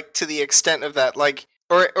like to the extent of that, like.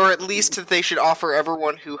 Or at least that they should offer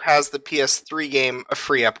everyone who has the PS3 game a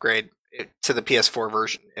free upgrade to the PS4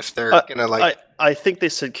 version if they're gonna like. I think they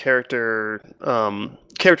said characters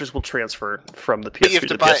will transfer from the PS3 to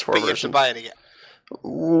the PS4 version. But you have to buy it again.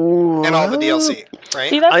 And all the DLC, right?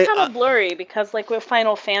 See, that's kind of blurry because, like with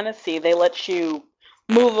Final Fantasy, they let you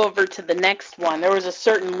move over to the next one. There was a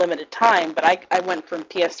certain limited time, but I went from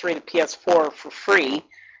PS3 to PS4 for free.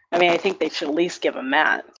 I mean, I think they should at least give them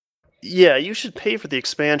that. Yeah, you should pay for the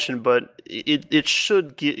expansion, but it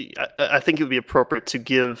should I think it would be appropriate to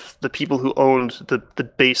give the people who owned the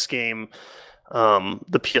base game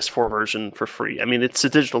the PS4 version for free. I mean, it's a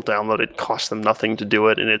digital download; it costs them nothing to do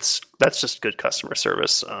it, and that's just good customer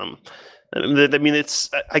service. I mean,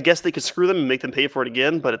 I guess they could screw them and make them pay for it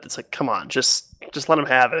again, but it's like, come on, just just let them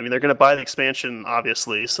have it. I mean, they're going to buy the expansion,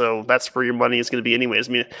 obviously, so that's where your money is going to be anyways.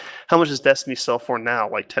 I mean, how much does Destiny sell for now?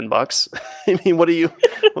 Like $10? I mean, what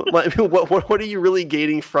are you really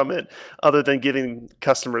gaining from it other than giving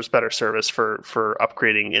customers better service for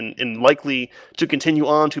upgrading and likely to continue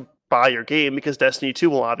on to buy your game, because Destiny 2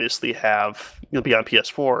 will obviously be on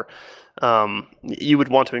PS4. You would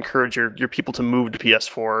want to encourage your people to move to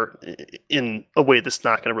PS4 in a way that's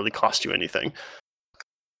not going to really cost you anything.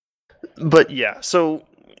 But yeah, so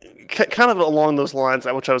kind of along those lines,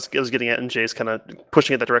 which I was getting at, and Jay's kind of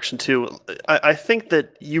pushing in that direction too. I think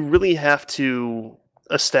that you really have to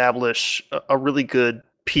establish a really good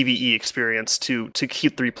PvE experience to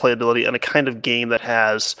keep the replayability and a kind of game that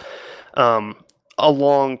has a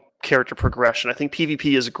long character progression. I think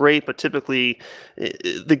PvP is great, but typically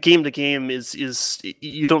the game to game is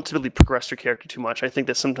you don't typically progress your character too much. I think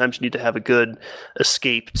that sometimes you need to have a good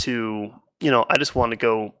escape to, I just want to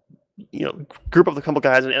go, group up with a couple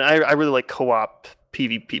guys, and I really like co-op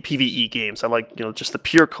PvE games. I like, just the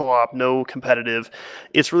pure co-op, no competitive.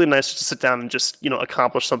 It's really nice to sit down and just,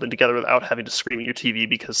 accomplish something together without having to scream at your TV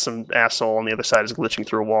because some asshole on the other side is glitching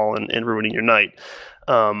through a wall and ruining your night.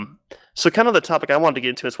 So kind of the topic I wanted to get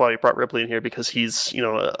into is why we brought Ripley in here, because he's,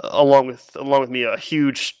 along with me, a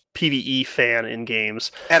huge PvE fan in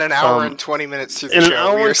games. At an hour and 20 minutes through the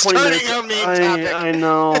show, we are starting our main topic. I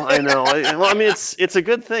know. Well, I mean, it's a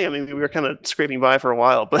good thing. I mean, we were kind of scraping by for a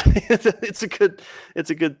while, but it's a good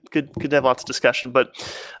to have lots of discussion. But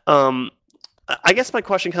I guess my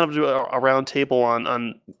question kind of do a round table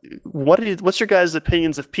on what's your guys'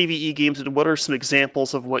 opinions of PvE games, and what are some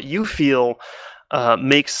examples of what you feel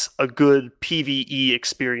makes a good PvE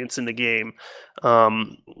experience in the game.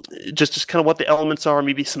 Just kind of what the elements are,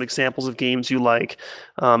 maybe some examples of games you like,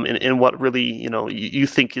 and what really you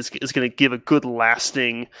think is going to give a good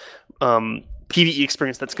lasting PvE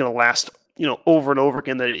experience that's going to last over and over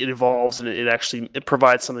again, that it evolves and it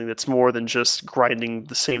provides something that's more than just grinding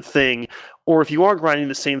the same thing. Or if you are grinding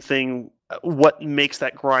the same thing, what makes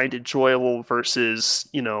that grind enjoyable versus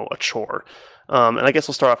a chore. And I guess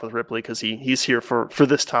we'll start off with Ripley because he's here for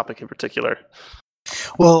this topic in particular.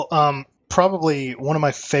 Well, probably one of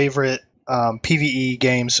my favorite PvE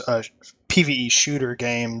games, PvE shooter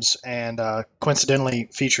games, and coincidentally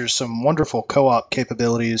features some wonderful co-op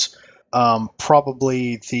capabilities.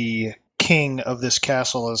 Probably the king of this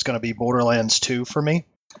castle is going to be Borderlands 2 for me.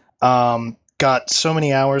 Got so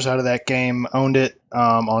many hours out of that game, owned it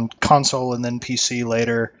on console and then PC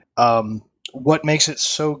later. What makes it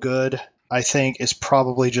so good, I think, is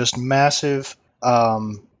probably just massive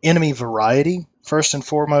enemy variety, first and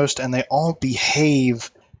foremost, and they all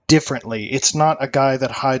behave differently. It's not a guy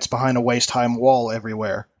that hides behind a waist-high wall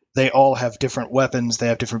everywhere. They all have different weapons, they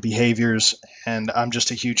have different behaviors, and I'm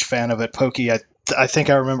just a huge fan of it. Pokey, I think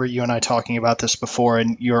I remember you and I talking about this before,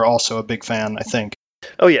 and you're also a big fan, I think.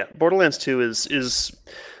 Oh yeah, Borderlands 2 is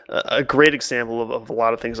a great example of a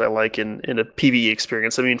lot of things I like in a PvE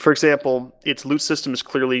experience. I mean, for example, its loot system is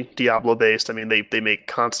clearly Diablo-based. I mean, they make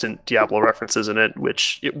constant Diablo references in it,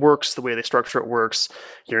 which it works the way they structure it works.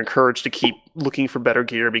 You're encouraged to keep looking for better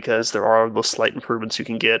gear because there are those slight improvements you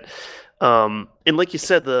can get. And like you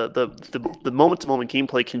said, the moment-to-moment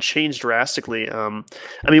gameplay can change drastically. I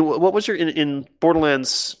mean, what was your in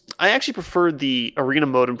Borderlands? I actually preferred the arena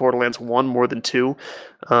mode in Borderlands 1 more than 2,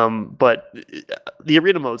 but the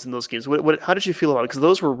arena modes in those games, how did you feel about it? Because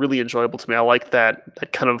those were really enjoyable to me. I like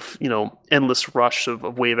that kind of endless rush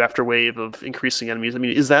of wave after wave of increasing enemies. I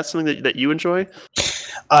mean, is that something that you enjoy?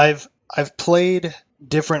 I've played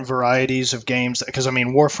different varieties of games, because I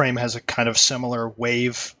mean Warframe has a kind of similar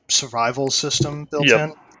wave survival system built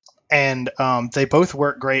in, and they both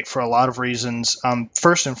work great for a lot of reasons.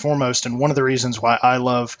 First and foremost, and one of the reasons why I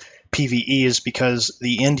love PvE is because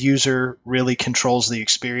the end user really controls the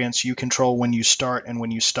experience. You control when you start and when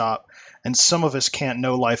you stop, and some of us can't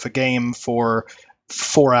no-life a game for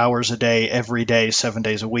 4 hours a day, every day, 7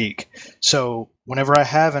 days a week. So whenever I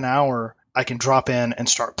have an hour, I can drop in and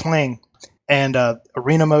start playing. And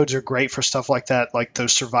arena modes are great for stuff like that, like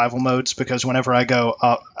those survival modes, because whenever I go,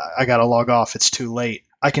 I got to log off, it's too late,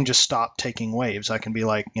 I can just stop taking waves. I can be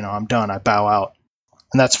like, I'm done, I bow out.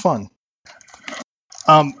 And that's fun.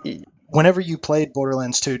 Whenever you played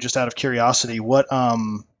Borderlands 2, just out of curiosity, what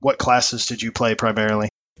classes did you play primarily?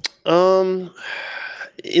 In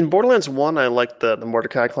Borderlands 1, I liked the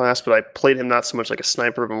Mordecai class, but I played him not so much like a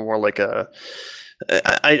sniper, but more like a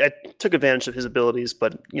I took advantage of his abilities,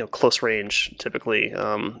 but close range typically.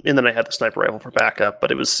 And then I had the sniper rifle for backup,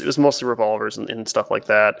 but it was mostly revolvers and stuff like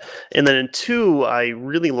that. And then in 2, I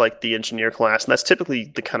really liked the engineer class, and that's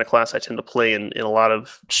typically the kind of class I tend to play in a lot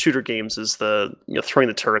of shooter games. Is the throwing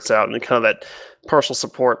the turrets out and kind of that partial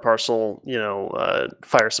support, partial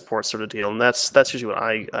fire support sort of deal, and that's usually what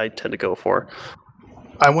I tend to go for.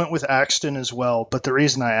 I went with Axton as well, but the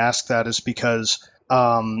reason I asked that is because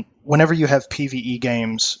whenever you have PvE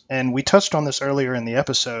games, and we touched on this earlier in the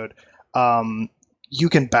episode, you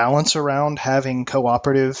can balance around having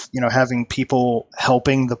cooperative, having people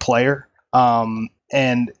helping the player,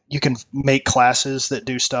 and you can make classes that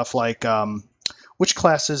do stuff like, which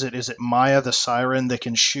class is it? Is it Maya the Siren that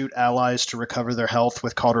can shoot allies to recover their health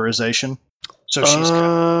with cauterization? So she's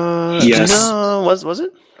Yes. No, was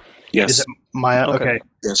it? Yes. Is it Maya? Okay. Okay.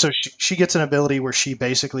 Yes. So she gets an ability where she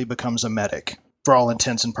basically becomes a medic for all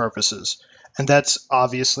intents and purposes. And that's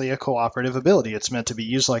obviously a cooperative ability. It's meant to be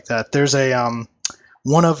used like that. There's a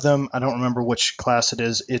one of them, I don't remember which class it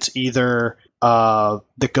is. It's either the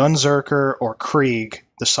Gunzerker or Krieg,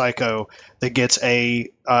 the Psycho, that gets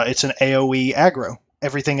it's an AoE aggro.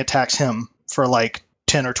 Everything attacks him for like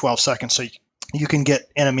 10 or 12 seconds, so you can get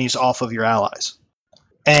enemies off of your allies.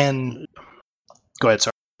 And go ahead,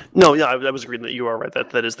 sorry. No, yeah, I was agreeing that you are right.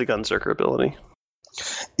 That is the Gunzerker ability.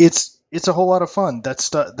 It's a whole lot of fun.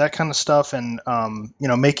 That kind of stuff, and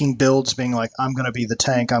making builds, being like, I'm going to be the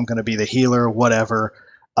tank, I'm going to be the healer, whatever.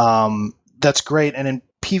 That's great. And in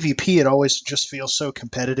PvP, it always just feels so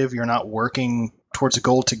competitive. You're not working towards a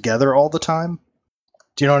goal together all the time.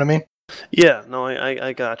 Do you know what I mean? Yeah, no,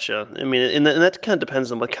 I gotcha. I mean, and that kind of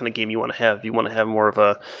depends on what kind of game you want to have. If you want to have more of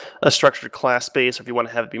a structured class base, or if you want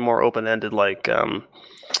to have it be more open-ended, like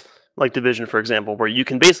Division, for example, where you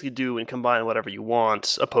can basically do and combine whatever you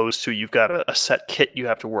want, opposed to you've got a set kit you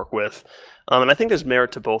have to work with. And I think there's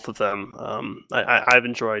merit to both of them. I've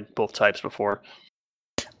enjoyed both types before.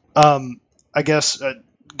 I guess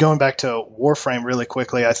going back to Warframe really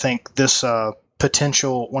quickly, I think this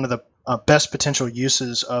one of the best potential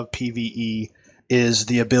uses of PvE is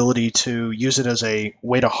the ability to use it as a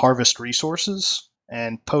way to harvest resources.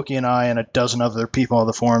 And Pokey and I and a dozen other people on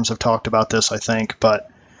the forums have talked about this, I think, but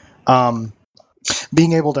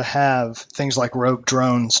being able to have things like rogue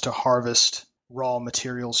drones to harvest raw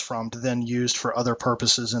materials from to then used for other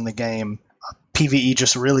purposes in the game, PvE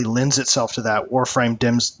just really lends itself to that. Warframe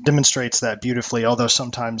demonstrates that beautifully, although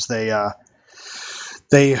sometimes they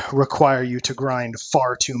require you to grind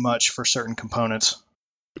far too much for certain components.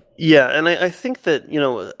 Yeah, and I think that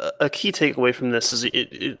a key takeaway from this is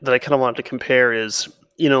that I kind of wanted to compare is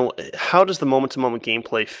how does the moment-to-moment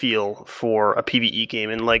gameplay feel for a PvE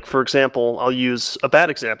game? And like, for example, I'll use a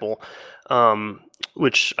bad example,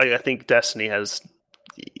 which I think Destiny has,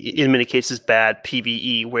 in many cases, bad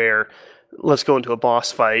PvE, where let's go into a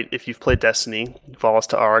boss fight. If you've played Destiny, Valas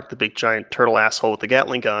Ta'arak, the big giant turtle asshole with the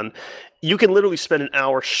Gatling gun, you can literally spend an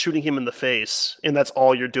hour shooting him in the face, and that's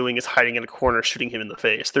all you're doing is hiding in a corner shooting him in the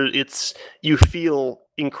face. You feel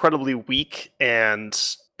incredibly weak and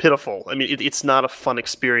pitiful. I mean, it's not a fun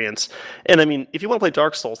experience. And I mean, if you want to play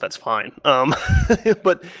Dark Souls, that's fine.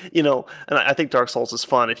 But and I think Dark Souls is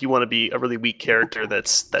fun. If you want to be a really weak character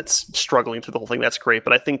that's struggling through the whole thing, that's great.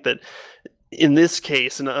 But I think that in this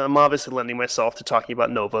case, and I'm obviously lending myself to talking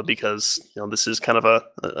about Nova because this is kind of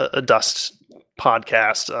a Dust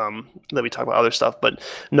podcast that we talk about other stuff, but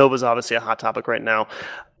Nova's obviously a hot topic right now.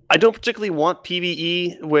 I don't particularly want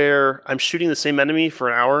PvE where I'm shooting the same enemy for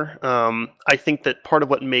an hour. I think that part of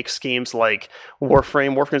what makes games like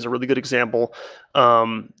Warframe is a really good example,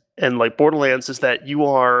 and like Borderlands, is that you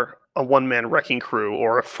are a one-man wrecking crew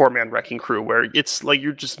or a four-man wrecking crew where it's like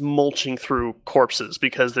you're just mulching through corpses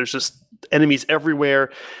because there's just enemies everywhere.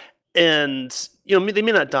 And they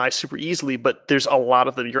may not die super easily, but there's a lot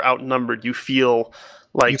of them. You're outnumbered. You feel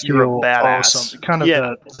like you're a badass. Awesome. Kind of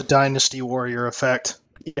the Dynasty Warrior effect.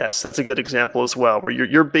 Yes, that's a good example as well, where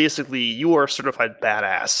you're basically, you are a certified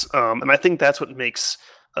badass. And I think that's what makes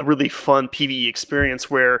a really fun PvE experience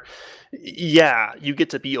where, you get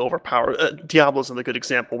to be overpowered. Diablo's another good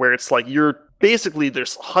example where it's like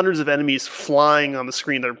there's hundreds of enemies flying on the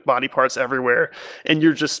screen, their body parts everywhere, and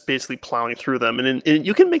you're just basically plowing through them. And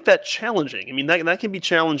you can make that challenging. I mean, that can be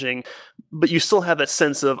challenging, but you still have that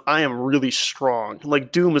sense of, I am really strong.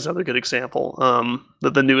 Like Doom is another good example.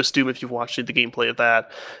 The newest Doom, if you've watched the gameplay of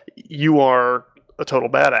that, you are a total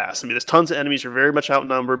badass. I mean, there's tons of enemies, you're very much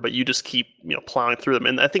outnumbered, but you just keep plowing through them.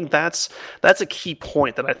 And I think that's a key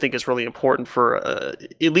point that I think is really important for,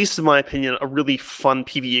 at least in my opinion, a really fun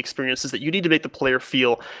PvE experience, is that you need to make the player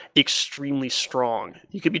feel extremely strong.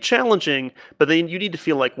 You could be challenging, but then you need to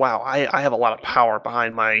feel like, wow, I have a lot of power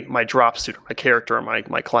behind my drop suit or my character or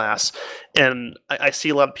my class. And I see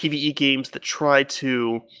a lot of PvE games that try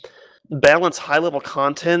to balance high-level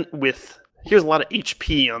content with, here's a lot of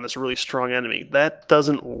HP on this really strong enemy. That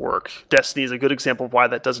doesn't work. Destiny is a good example of why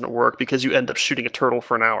that doesn't work, because you end up shooting a turtle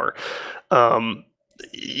for an hour.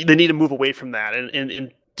 They need to move away from that.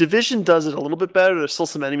 And Division does it a little bit better. There's still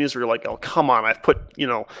some enemies where you're like, oh, come on, I've put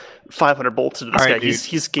 500 bolts into this guy. Dude,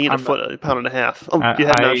 he's gained a pound and a half. Oh, you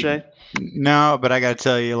had now, Jay? No, but I got to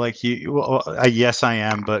tell you, yes, I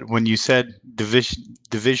am. But when you said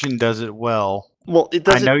Division does it well. Well, it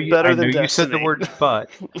does I know it better than you Destiny. said the word but.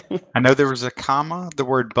 I know there was a comma, the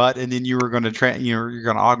word but, and then you were going to you're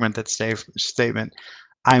going to augment that statement.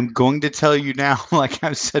 I'm going to tell you now, like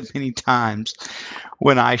I've said many times,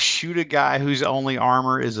 when I shoot a guy whose only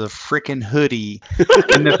armor is a freaking hoodie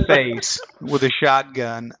in the face with a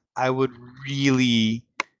shotgun, I would really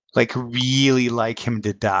like him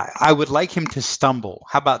to die. I would like him to stumble.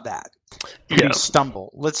 How about that?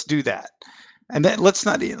 Stumble. Let's do that. And then let's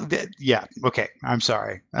not. Yeah. Okay. I'm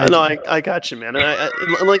sorry. I got you, man.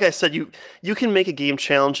 And like I said, you can make a game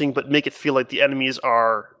challenging, but make it feel like the enemies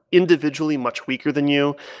are individually much weaker than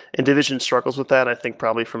you. And Division struggles with that. I think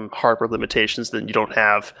probably from hardware limitations. Then you don't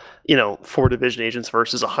have 4 Division agents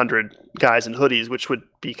versus 100 guys in hoodies, which would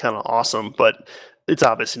be kind of awesome. But it's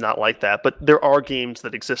obviously not like that. But there are games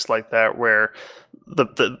that exist like that where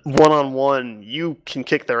the one-on-one you can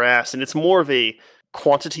kick their ass, and it's more of a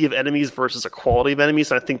quantity of enemies versus a quality of enemies.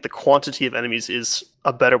 And I think the quantity of enemies is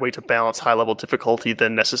a better way to balance high level difficulty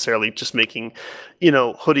than necessarily just making,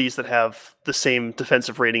 hoodies that have the same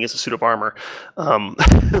defensive rating as a suit of armor,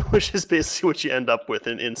 which is basically what you end up with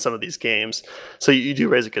in some of these games. So you do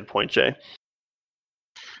raise a good point, Jay.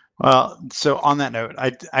 Well, so on that note,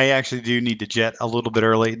 I actually do need to jet a little bit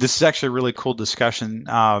early. This is actually a really cool discussion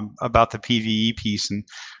about the PvE piece, and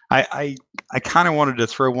I kind of wanted to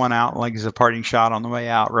throw one out like as a parting shot on the way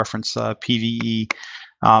out, reference PvE.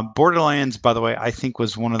 Borderlands, by the way, I think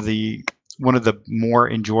was one of the more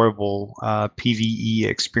enjoyable PvE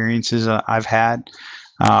experiences I've had.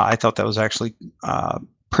 I thought that was actually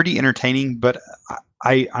pretty entertaining, but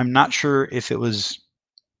I'm not sure if it was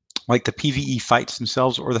like the PvE fights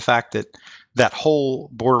themselves or the fact that that whole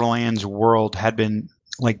Borderlands world had been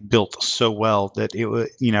like built so well that it was,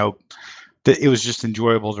 that it was just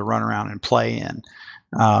enjoyable to run around and play in.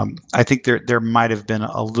 I think there might have been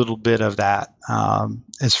a little bit of that,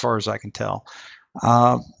 as far as I can tell.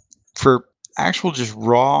 For actual just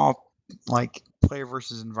raw, like player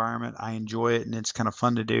versus environment, I enjoy it and it's kind of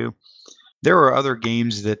fun to do. There are other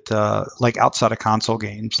games that, like outside of console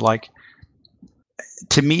games, like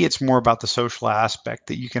to me, it's more about the social aspect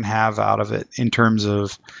that you can have out of it in terms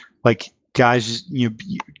of like, guys,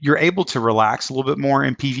 you're able to relax a little bit more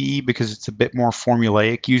in PvE because it's a bit more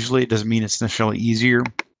formulaic. Usually it doesn't mean it's necessarily easier,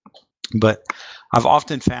 but I've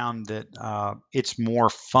often found that it's more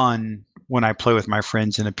fun when I play with my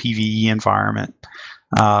friends in a PvE environment,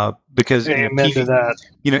 because in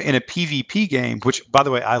a PvP game, which by the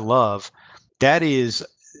way I love, that is,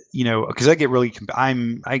 because I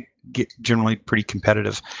get generally pretty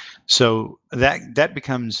competitive, so that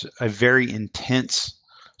becomes a very intense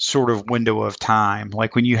sort of window of time,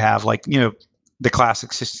 like when you have the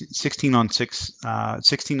classic 16 on 16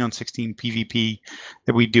 PvP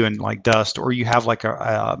that we do in like Dust, or you have like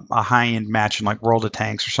a high end match in like World of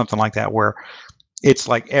Tanks or something like that, where it's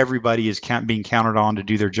like everybody is being counted on to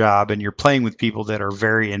do their job, and you're playing with people that are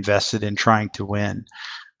very invested in trying to win.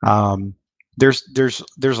 There's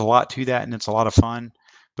a lot to that, and it's a lot of fun,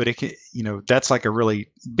 but it can, that's like a really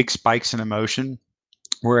big spikes in emotion.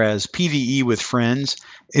 Whereas PvE with friends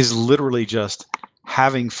is literally just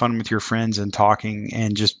having fun with your friends and talking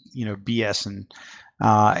and just, BSing.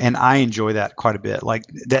 And I enjoy that quite a bit. Like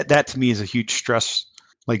that to me is a huge stress,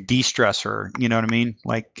 like de-stressor, you know what I mean?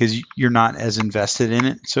 Like, cause you're not as invested in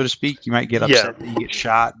it, so to speak. You might get upset that you get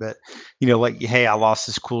shot, but like, hey, I lost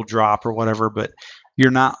this cool drop or whatever, but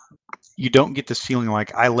you don't get this feeling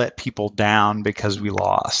like I let people down because we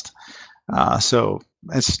lost. So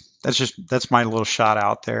that's my little shot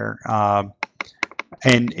out there.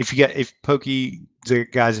 And if Pokey,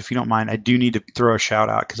 guys, if you don't mind, I do need to throw a shout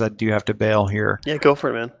out because I do have to bail here. Yeah, go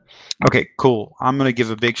for it, man. Okay, cool. I'm going to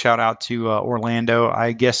give a big shout out to Orlando.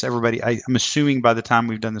 I guess everybody, I'm assuming by the time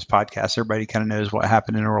we've done this podcast, everybody kind of knows what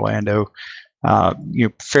happened in Orlando.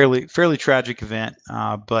 Fairly tragic event,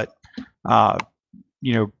 but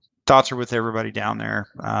thoughts are with everybody down there.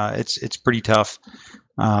 It's pretty tough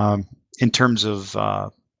in terms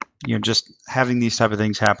of just having these type of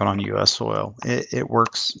things happen on U.S. soil. It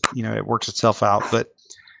works, it works itself out, but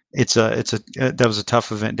that was a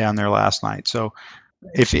tough event down there last night. So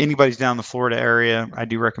if anybody's down in the Florida area, I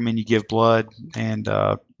do recommend you give blood. And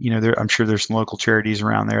I'm sure there's some local charities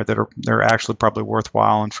around there that are actually probably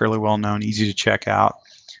worthwhile and fairly well known, easy to check out,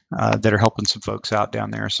 that are helping some folks out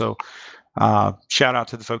down there. So shout out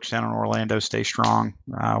to the folks down in Orlando. Stay strong.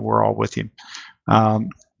 We're all with you.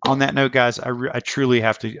 On that note, guys, I truly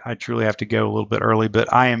have to go a little bit early,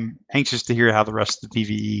 but I am anxious to hear how the rest of the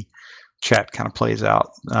PvE chat kind of plays out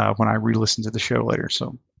when I re-listen to the show later.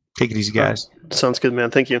 So take it easy, guys. Sounds good,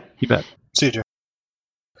 man. Thank you. You bet. See you, Joe.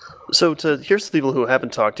 So here's the people who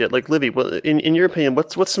haven't talked yet. Like Livy, in your opinion,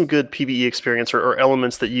 what's some good PvE experience or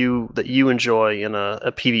elements that you enjoy in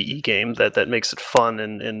a PvE game that makes it fun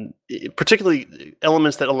and particularly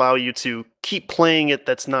elements that allow you to keep playing it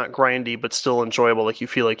that's not grindy but still enjoyable, like you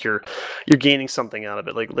feel like you're gaining something out of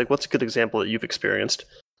it. Like what's a good example that you've experienced?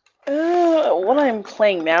 What I'm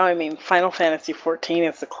playing now, I mean, Final Fantasy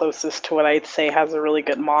XIV is the closest to what I'd say has a really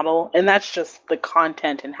good model, and that's just the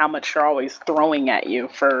content and how much they're always throwing at you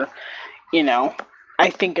for, I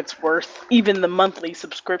think it's worth even the monthly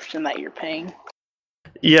subscription that you're paying.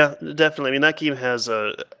 Yeah, definitely. I mean, that game has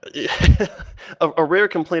a rare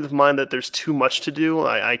complaint of mine that there's too much to do.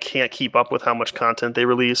 I can't keep up with how much content they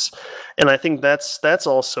release, and I think that's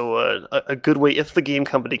also a good way if the game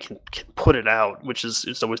company can put it out, which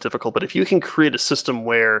is always difficult. But if you can create a system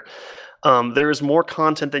where there is more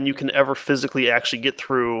content than you can ever physically actually get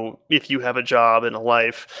through if you have a job and a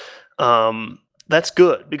life, that's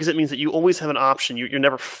good because it means that you always have an option. You're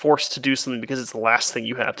never forced to do something because it's the last thing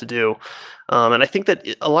you have to do. And I think that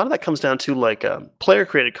a lot of that comes down to like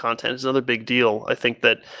player-created content is another big deal. I think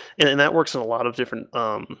that, and that works in a lot of different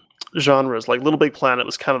genres. Like Little Big Planet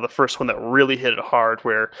was kind of the first one that really hit it hard,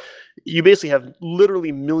 where you basically have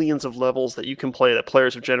literally millions of levels that you can play that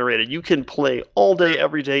players have generated. You can play all day,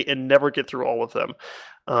 every day, and never get through all of them.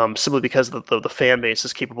 Simply because the fan base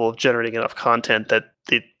is capable of generating enough content that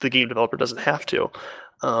the game developer doesn't have to.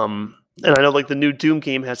 And I know like the new Doom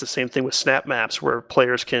game has the same thing with snap maps, where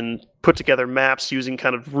players can put together maps using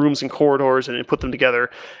kind of rooms and corridors and put them together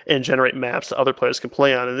and generate maps that other players can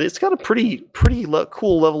play on. And it's got a pretty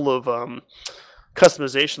cool level of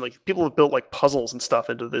customization. Like people have built like puzzles and stuff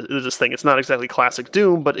into this thing. It's not exactly classic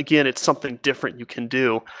Doom, but again, it's something different you can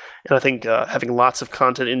do. And I think having lots of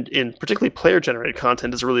content in particularly player generated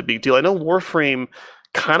content is a really big deal. I know Warframe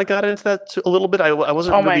kind of got into that a little bit. I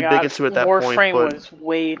wasn't really big into it at that point. Warframe was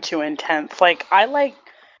way too intense. Like I like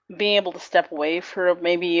being able to step away for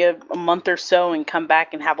maybe a month or so and come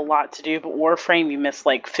back and have a lot to do, but Warframe you miss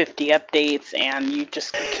like 50 updates and you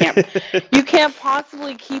just can't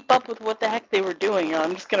possibly keep up with what the heck they were doing.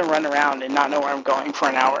 I'm just gonna run around and not know where I'm going for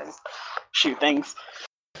an hour and shoot things.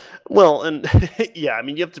 Well, and yeah, I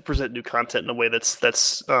mean, you have to present new content in a way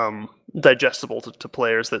that's digestible to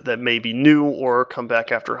players that may be new or come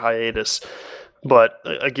back after hiatus. But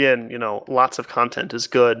again, lots of content is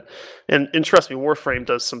good. And trust me, Warframe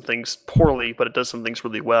does some things poorly, but it does some things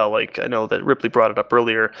really well. Like, I know that Ripley brought it up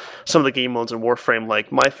earlier. Some of the game modes in Warframe,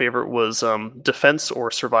 like my favorite was Defense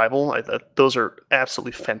or Survival. Those are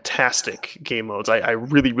absolutely fantastic game modes. I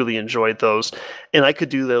really, really enjoyed those. And I could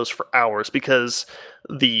do those for hours because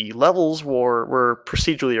the levels were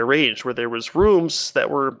procedurally arranged, where there was rooms that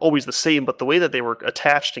were always the same, but the way that they were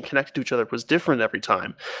attached and connected to each other was different every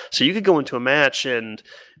time. So you could go into a match and,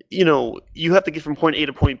 you have to get from point A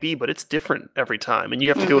to point B, but it's different every time. And you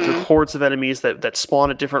have to go through hordes of enemies that spawn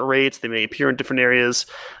at different rates. They may appear in different areas.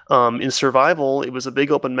 In Survival, it was a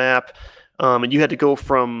big open map, and you had to go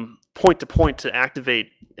from point to point to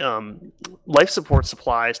activate life support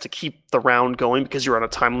supplies to keep the round going because you're on a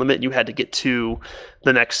time limit and you had to get to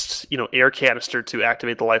the next air canister to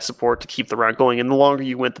activate the life support to keep the round going. And the longer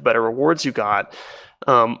you went, the better rewards you got.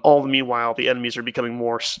 All the meanwhile, the enemies are becoming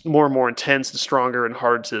more and more intense and stronger and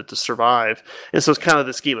hard to survive. And so it's kind of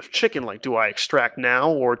this game of chicken. Like, do I extract now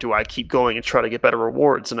or do I keep going and try to get better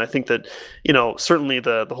rewards? And I think that certainly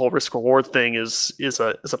the whole risk reward thing is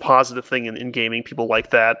a positive thing in gaming. People like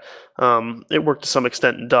that. It worked to some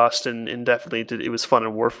extent in Dust, and definitely it was fun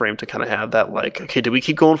in Warframe to kind of have that, like, okay, do we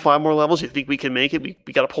keep going 5 more levels? You think we can make it?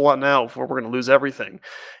 We got to pull out now before we're going to lose everything.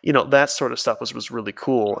 That sort of stuff was really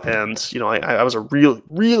cool. And I was a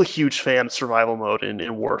real huge fan of survival mode in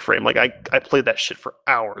Warframe. Like I played that shit for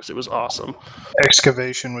hours. It was awesome.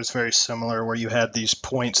 Excavation was very similar, where you had these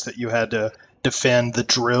points that you had to defend the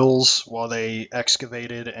drills while they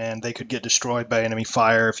excavated, and they could get destroyed by enemy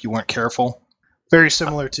fire if you weren't careful. Very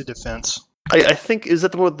similar to Defense. I think, is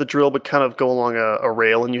that the one with the drill would kind of go along a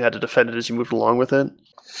rail and you had to defend it as you moved along with it?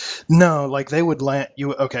 No, like they would land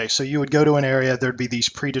you. Okay, so you would go to an area. There'd be these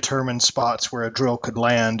predetermined spots where a drill could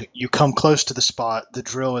land. You come close to the spot. The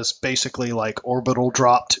drill is basically like orbital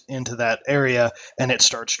dropped into that area, and it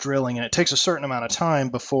starts drilling. And it takes a certain amount of time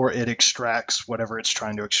before it extracts whatever it's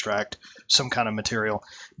trying to extract, some kind of material.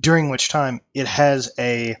 During which time it has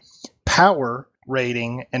a power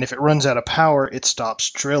rating, and if it runs out of power, it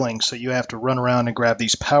stops drilling. So you have to run around and grab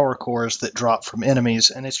these power cores that drop from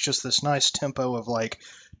enemies, and it's just this nice tempo of like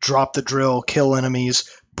drop the drill, kill enemies,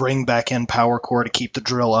 bring back in power core to keep the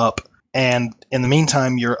drill up. And in the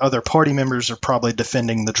meantime, your other party members are probably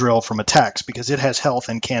defending the drill from attacks because it has health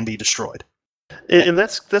and can be destroyed. And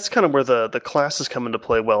that's kind of where the classes come into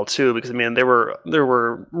play well too, because I mean there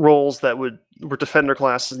were roles that were defender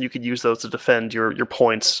classes, and you could use those to defend your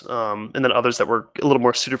points, and then others that were a little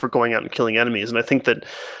more suited for going out and killing enemies. And I think that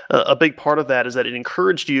a big part of that is that it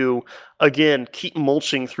encouraged you, again, keep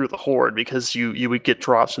mulching through the horde, because you would get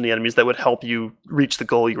drops from the enemies that would help you reach the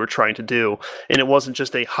goal you were trying to do. And it wasn't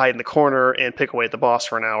just a hide in the corner and pick away at the boss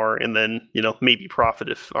for an hour and then maybe profit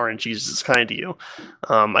if RNG is kind to you.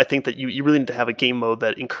 I think that you really need to have a game mode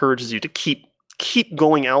that encourages you to keep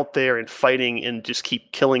going out there and fighting and just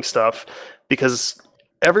keep killing stuff, because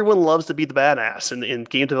everyone loves to be the badass, and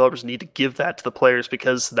game developers need to give that to the players,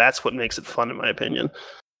 because that's what makes it fun, in my opinion.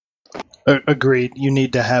 Agreed. You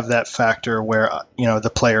need to have that factor where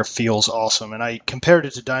the player feels awesome. And I compared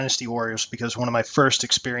it to Dynasty Warriors because one of my first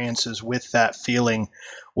experiences with that feeling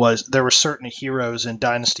was there were certain heroes in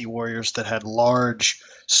Dynasty Warriors that had large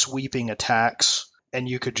sweeping attacks, and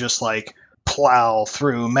you could just like plow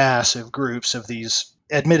through massive groups of these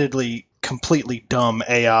admittedly completely dumb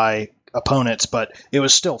AI opponents, but it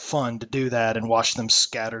was still fun to do that and watch them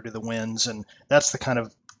scatter to the winds. And that's the kind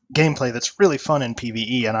of gameplay that's really fun in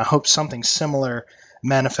PvE, and I hope something similar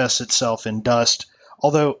manifests itself in Dust.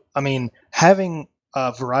 Although, I mean, having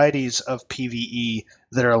varieties of PvE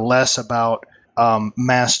that are less about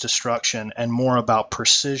mass destruction and more about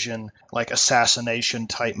precision, like assassination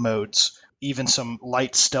type modes, even some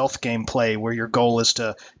light stealth gameplay where your goal is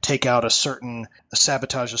to take out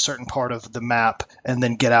sabotage a certain part of the map and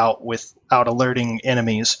then get out without alerting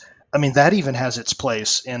enemies. I mean, that even has its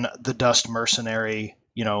place in the Dust Mercenary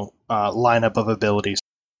lineup of abilities.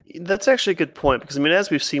 That's actually a good point, because I mean, as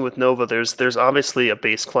we've seen with Nova, there's obviously a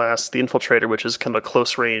base class, the Infiltrator, which is kind of a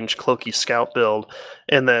close range, cloaky scout build,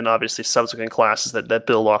 and then obviously subsequent classes that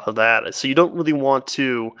build off of that. So you don't really want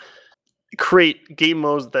to create game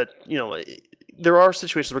modes that, there are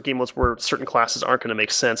situations where game modes where certain classes aren't going to make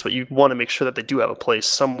sense, but you want to make sure that they do have a place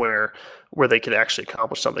somewhere where they could actually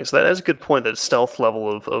accomplish something. So that is a good point, that stealth level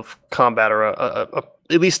of combat, or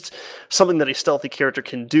at least something that a stealthy character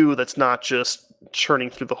can do that's not just churning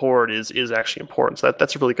through the horde, is actually important. So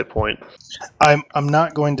that's a really good point. I'm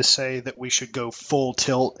not going to say that we should go full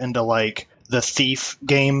tilt into like the Thief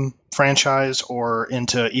game franchise or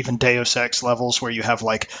into even Deus Ex levels where you have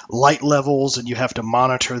like light levels and you have to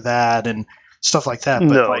monitor that and stuff like that.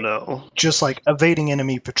 But no. Just like evading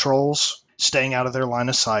enemy patrols, staying out of their line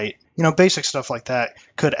of sight, basic stuff like that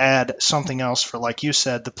could add something else for, like you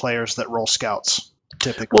said, the players that roll scouts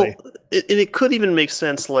typically. Well, it could even make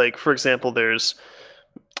sense, like, for example, there's,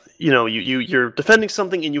 you're defending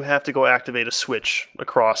something and you have to go activate a switch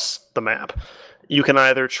across the map. You can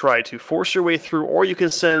either try to force your way through, or you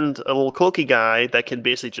can send a little cloaky guy that can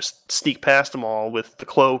basically just sneak past them all with the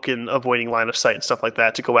cloak and avoiding line of sight and stuff like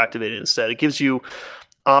that to go activate it instead. It gives you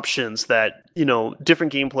options that,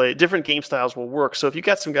 different game styles will work. So if you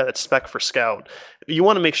got some guy that's spec for scout, you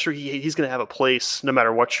want to make sure he's going to have a place no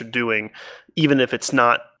matter what you're doing, even if it's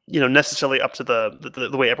not necessarily up to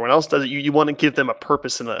the way everyone else does it. You want to give them a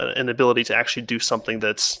purpose and an ability to actually do something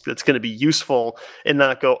that's going to be useful, and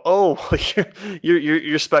not go, oh,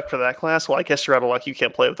 you're spec for that class. Well, I guess you're out of luck. You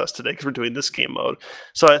can't play with us today because we're doing this game mode.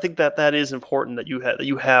 So I think that is important, that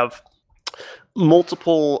you have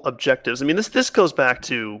multiple objectives. I mean, this goes back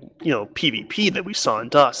to PvP that we saw in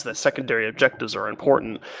Dust. That secondary objectives are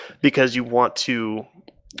important because you want to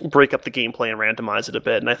break up the gameplay and randomize it a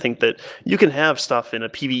bit. And I think that you can have stuff in a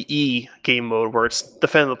PvE game mode where it's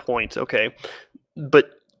defend the point, okay,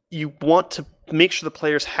 but you want to make sure the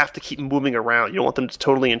players have to keep moving around. You don't want them to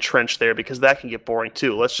totally entrench there, because that can get boring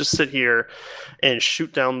too. Let's just sit here and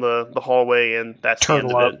shoot down the hallway, and that's the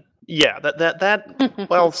end of it. Yeah, that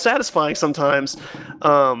while satisfying sometimes,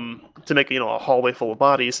 to make a hallway full of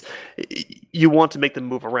bodies, you want to make them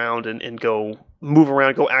move around and go move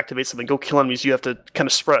around, go activate something, go kill enemies. You have to kind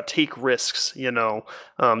of spread out, take risks,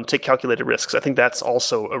 take calculated risks. I think that's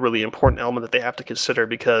also a really important element that they have to consider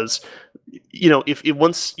because, if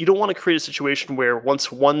once you don't want to create a situation where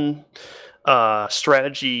once one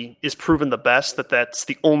strategy is proven the best, that's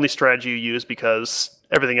the only strategy you use because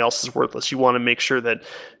everything else is worthless. You want to make sure that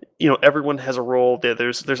everyone has a role.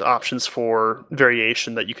 There's options for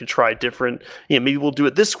variation that you can try different. Maybe we'll do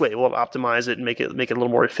it this way. We'll optimize it and make it a little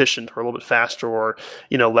more efficient or a little bit faster or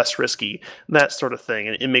less risky, that sort of thing,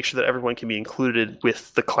 and make sure that everyone can be included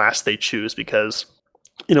with the class they choose because.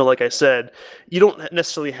 Like I said, you don't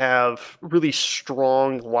necessarily have really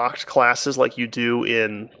strong locked classes like you do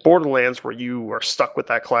in Borderlands, where you are stuck with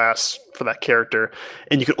that class for that character,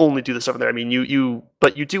 and you can only do this over there. I mean,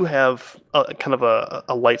 but you do have a kind of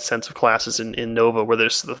a light sense of classes in Nova, where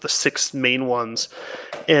there's the 6 main ones,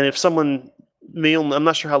 and if someone I'm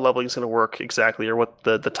not sure how leveling is going to work exactly or what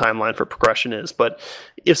the timeline for progression is, but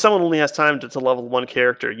if someone only has time to level one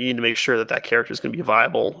character, you need to make sure that character is going to be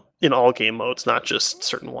viable in all game modes, not just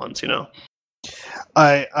certain ones,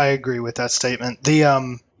 I agree with that statement. The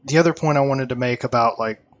other point I wanted to make about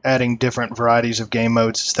like adding different varieties of game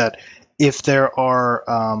modes is that if there are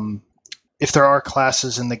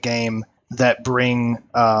classes in the game that bring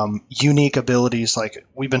unique abilities, like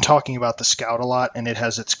we've been talking about the Scout a lot, and it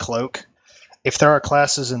has its cloak. If there are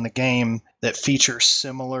classes in the game that feature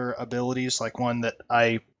similar abilities, like one that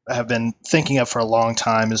I have been thinking of for a long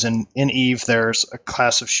time is in EVE, there's a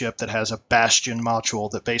class of ship that has a Bastion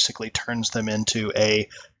module that basically turns them into a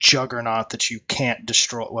juggernaut that you can't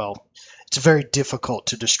destroy. Well, it's very difficult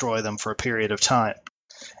to destroy them for a period of time.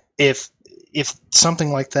 If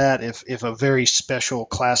something like that, if a very special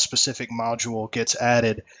class-specific module gets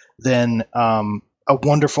added, then a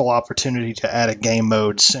wonderful opportunity to add a game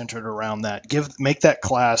mode centered around that. Make that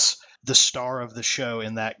class the star of the show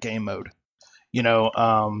in that game mode.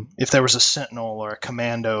 If there was a Sentinel or a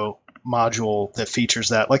Commando module that features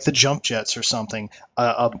that, like the jump jets or something,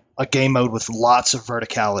 a game mode with lots of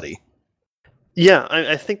verticality. Yeah,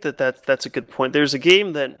 I think that's a good point. There's a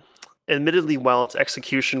game that, admittedly, while its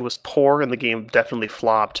execution was poor and the game definitely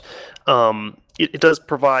flopped, it does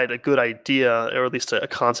provide a good idea, or at least a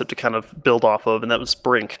concept to kind of build off of, and that was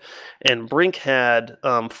Brink. And Brink had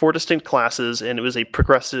 4 distinct classes, and it was a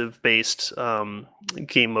progressive-based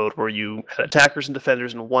game mode where you had attackers and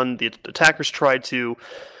defenders, and the attackers tried to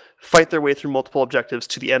fight their way through multiple objectives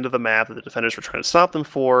to the end of the map that the defenders were trying to stop them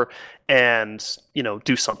for, and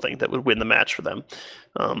do something that would win the match for them.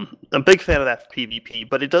 I'm a big fan of that for PvP,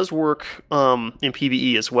 but it does work in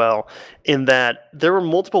PvE as well, in that there were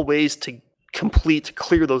multiple ways to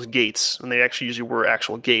clear those gates, and they actually usually were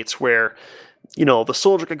actual gates where the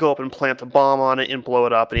soldier could go up and plant a bomb on it and blow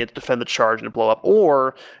it up, and he had to defend the charge and it blow up.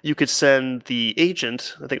 Or you could send the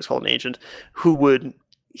agent, I think it's called an agent,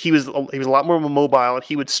 he was a lot more mobile, and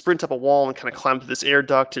he would sprint up a wall and kind of climb through this air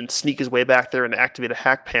duct and sneak his way back there and activate a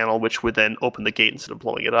hack panel, which would then open the gate instead of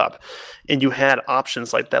blowing it up. And you had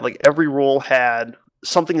options like that. Like every role had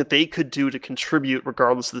something that they could do to contribute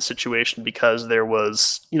regardless of the situation, because there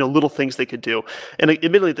was little things they could do. And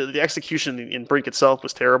admittedly, the execution in Brink itself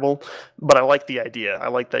was terrible, but I like the idea. I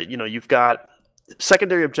like that you've got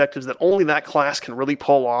secondary objectives that only that class can really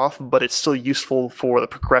pull off, but it's still useful for the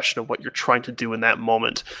progression of what you're trying to do in that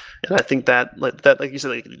moment. And I think that, like you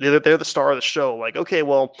said, they're the star of the show. Like, okay,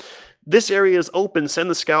 well, this area is open, send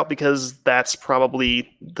the scout, because that's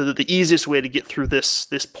probably the easiest way to get through this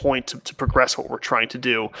point to progress what we're trying to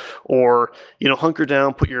do. Or, hunker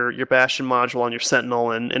down, put your Bastion module on your Sentinel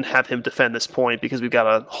and have him defend this point, because we've got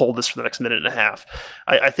to hold this for the next minute and a half.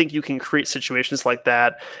 I think you can create situations like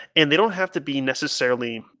that, and they don't have to be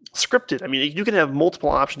necessarily scripted. I mean, you can have multiple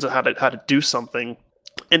options of how to do something,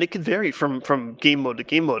 and it could vary from game mode to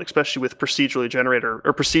game mode, especially with procedurally generated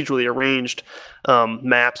or procedurally arranged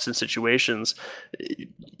maps and situations.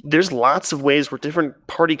 There's lots of ways where different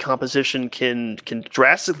party composition can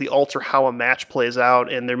drastically alter how a match plays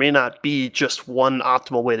out, and there may not be just one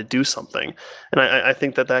optimal way to do something. And I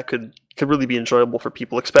think that could really be enjoyable for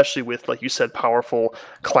people, especially with, like you said, powerful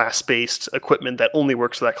class-based equipment that only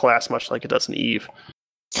works for that class, much like it does in EVE.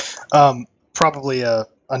 Probably a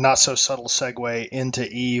not so subtle segue into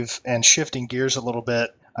EVE, and shifting gears a little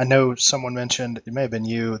bit. I know someone mentioned, it may have been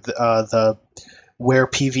you, the where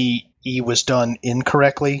PvE was done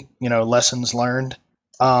incorrectly, lessons learned.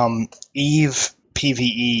 EVE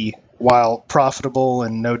PvE, while profitable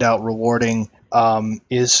and no doubt rewarding,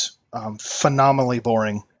 is phenomenally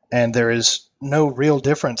boring, and there is no real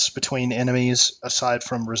difference between enemies aside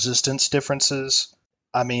from resistance differences.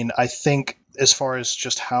 I mean, I think as far as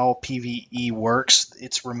just how PvE works,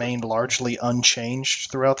 it's remained largely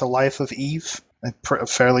unchanged throughout the life of EVE. I'm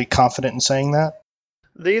fairly confident in saying that.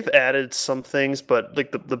 They've added some things, but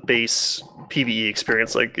like the base PvE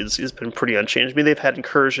experience has been pretty unchanged. I mean, they've had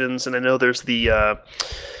incursions, and I know there's the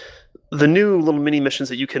new little mini missions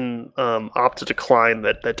that you can opt to decline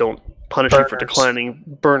that don't punish you for declining.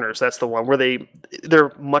 Burners, that's the one where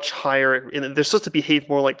they're much higher, and they're supposed to behave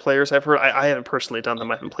more like players. I've heard. I haven't personally done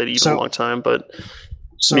them. I haven't played it in a long time, but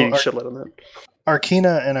maybe you should let them in.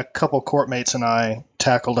 Arkina and a couple courtmates and I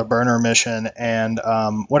tackled a burner mission, and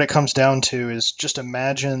what it comes down to is just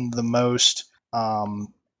imagine the most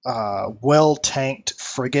well-tanked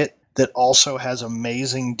frigate that also has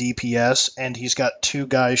amazing DPS, and he's got 2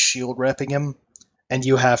 guys shield repping him, and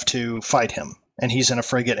you have to fight him. And he's in a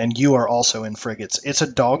frigate, and you are also in frigates. It's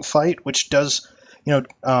a dogfight, which does,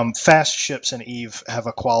 fast ships in EVE have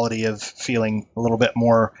a quality of feeling a little bit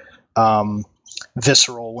more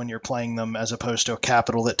visceral when you're playing them, as opposed to a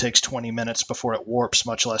capital that takes 20 minutes before it warps,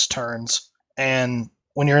 much less turns. And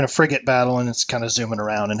when you're in a frigate battle and it's kind of zooming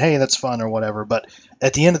around, and hey, that's fun or whatever, but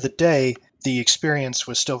at the end of the day, the experience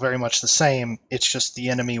was still very much the same. It's just the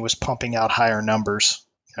enemy was pumping out higher numbers,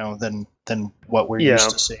 than what we're used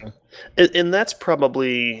to seeing. And that's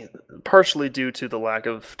probably partially due to the lack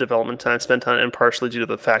of development time spent on it, and partially due to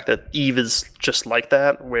the fact that EVE is just like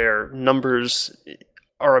that, where numbers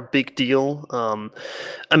are a big deal.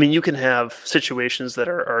 I mean, you can have situations that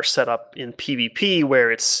are set up in PvP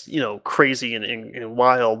where it's crazy and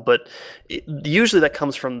wild, but usually that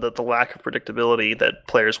comes from the lack of predictability that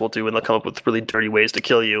players will do, and they'll come up with really dirty ways to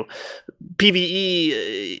kill you.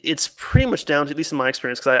 PvE, it's pretty much down to, at least in my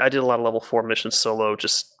experience, because I did a lot of level 4 missions solo,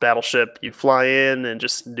 just battleship, you fly in and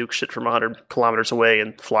just nuke shit from 100 kilometers away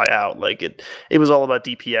and fly out. Like it was all about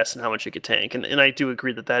DPS and how much you could tank, and I do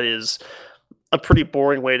agree that is a pretty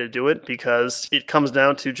boring way to do it, because it comes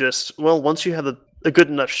down to just, once you have a good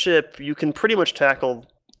enough ship, you can pretty much tackle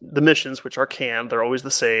the missions, which are canned. They're always the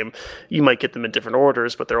same. You might get them in different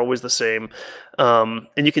orders, but they're always the same. And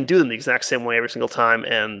you can do them the exact same way every single time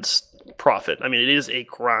and profit. I mean, it is a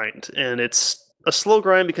grind, and it's a slow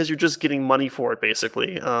grind because you're just getting money for it,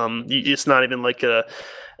 basically. It's not even like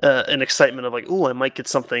an excitement of like, oh, I might get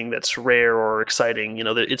something that's rare or exciting.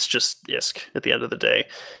 It's just ISK at the end of the day.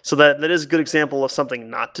 So that is a good example of something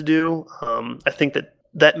not to do. I think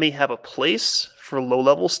that may have a place for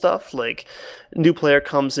low-level stuff, like a new player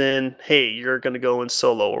comes in, hey, you're going to go in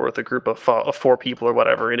solo or with a group of 4 people or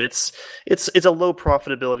whatever, and it's a low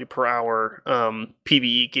profitability per hour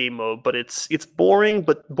PvE game mode, but it's boring,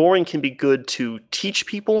 but boring can be good to teach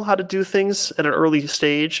people how to do things at an early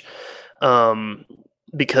stage,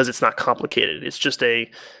 because it's not complicated. It's just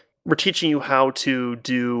we're teaching you how to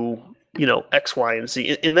do X, Y, and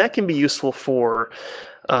Z, and that can be useful for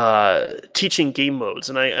teaching game modes.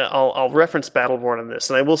 And I'll reference Battleborn on this,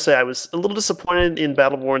 and I will say I was a little disappointed in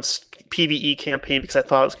Battleborn's PvE campaign because I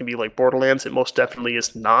thought it was going to be like Borderlands. It most definitely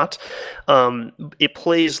is not. It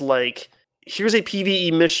plays like, here's a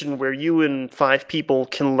PvE mission where you and 5 people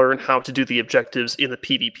can learn how to do the objectives in the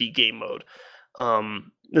PvP game mode.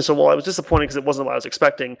 And so while I was disappointed because it wasn't what I was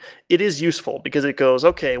expecting, it is useful because it goes,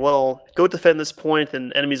 okay, well, go defend this point,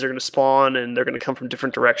 and enemies are going to spawn, and they're going to come from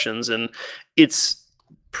different directions, and it's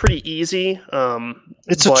pretty easy.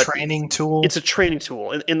 It's a training tool. It's a training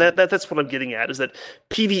tool, and that's what I'm getting at, is that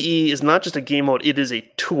PvE is not just a game mode, it is a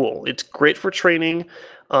tool. It's great for training,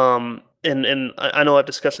 and I know I've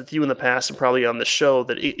discussed with you in the past and probably on the show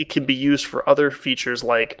that it can be used for other features,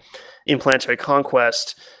 like in Planetary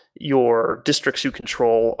Conquest, your districts you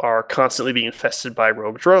control are constantly being infested by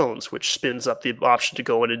rogue drones, which spins up the option to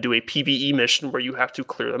go in and do a PvE mission where you have to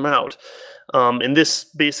clear them out. And this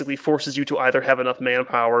basically forces you to either have enough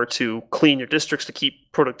manpower to clean your districts to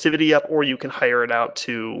keep productivity up, or you can hire it out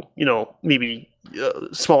to, maybe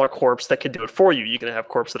smaller corps that can do it for you. You can have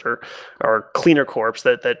corps that are cleaner corps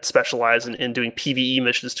that specialize in doing PvE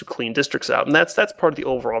missions to clean districts out. And that's part of the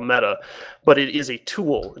overall meta. But it is a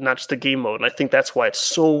tool, not just a game mode. And I think that's why it's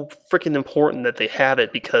so freaking important that they have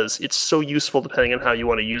it, because it's so useful depending on how you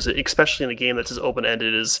want to use it, especially in a game that's as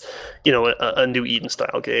open-ended as, a New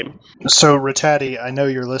Eden-style game. So, Rattati, I know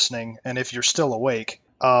you're listening, and if you're still awake,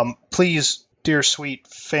 please, dear sweet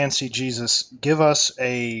fancy Jesus, give us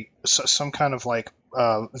some kind of like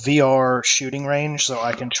VR shooting range so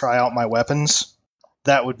I can try out my weapons.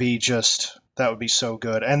 That would be so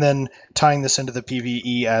good. And then tying this into the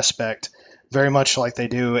PvE aspect, very much like they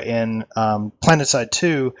do in PlanetSide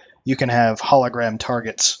 2, you can have hologram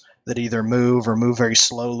targets that either move or move very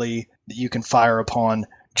slowly that you can fire upon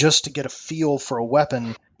just to get a feel for a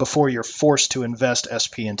weapon before you're forced to invest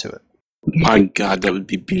SP into it. My God, that would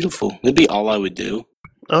be beautiful. That'd be all I would do.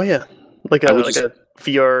 Oh yeah, like a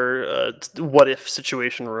VR what if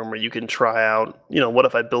situation room where you can try out, what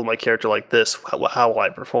if I build my character like this? How will I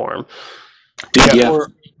perform? Yeah.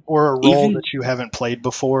 Or a role Even- that you haven't played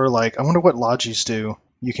before. Like, I wonder what Logis do.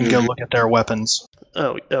 You can go Mhm. look at their weapons.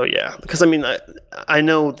 Oh yeah. Because I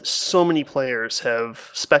know so many players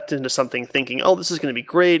have specced into something thinking, oh, this is going to be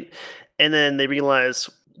great, and then they realize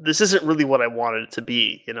this isn't really what I wanted it to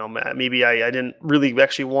be. Maybe I didn't really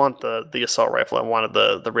actually want the assault rifle. I wanted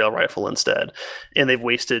the rail rifle instead, and they've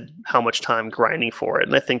wasted how much time grinding for it.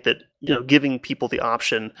 And I think that giving people the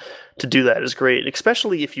option to do that is great,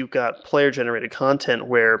 especially if you've got player generated content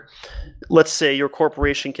where, let's say, your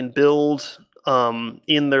corporation can build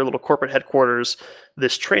in their little corporate headquarters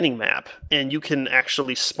this training map, and you can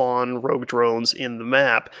actually spawn rogue drones in the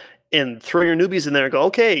map and throw your newbies in there and go,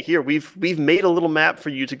 okay, here we've made a little map for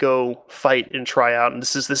you to go fight and try out, and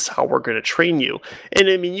this is how we're going to train you. And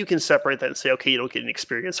I mean, you can separate that and say, okay, you don't get any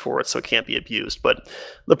experience for it, so it can't be abused. But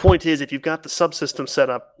the point is, if you've got the subsystem set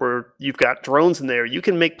up where you've got drones in there, you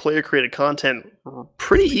can make player created content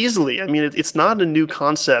pretty easily. I mean, it's not a new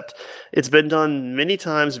concept. It's been done many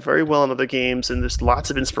times very well in other games, and there's lots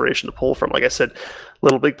of inspiration to pull from. Like I said,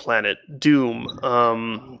 Little Big Planet, Doom,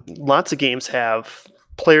 lots of games have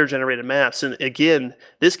player generated maps, and again,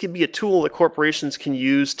 this could be a tool that corporations can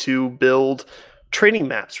use to build training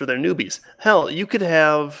maps for their newbies. Hell, you could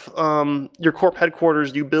have your corp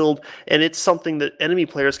headquarters you build, and it's something that enemy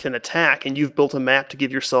players can attack, and you've built a map to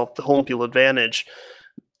give yourself the home field advantage.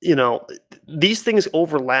 These things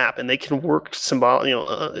overlap, and they can work in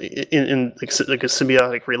like a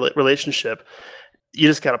symbiotic relationship. You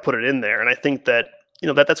just got to put it in there, and I think that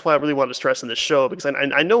that's why I really wanted to stress in this show, because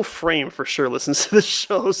I know Frame for sure listens to this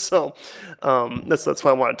show, so that's why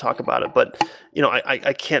I want to talk about it. But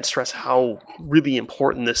I can't stress how really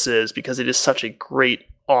important this is, because it is such a great,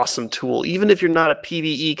 awesome tool. Even if you're not a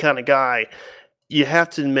PvE kind of guy, you have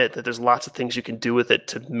to admit that there's lots of things you can do with it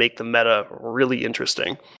to make the meta really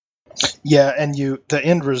interesting. Yeah, and the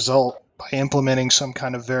end result, by implementing some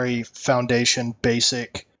kind of very foundation,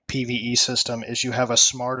 basic PvE system, is you have a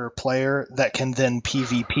smarter player that can then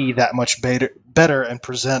PvP that much better and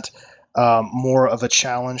present more of a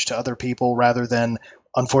challenge to other people, rather than,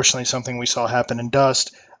 unfortunately, something we saw happen in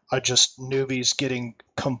Dust, just newbies getting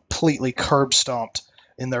completely curb stomped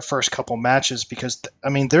in their first couple matches, because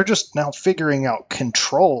they're just now figuring out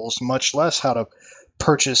controls, much less how to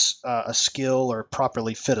purchase a skill or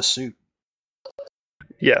properly fit a suit.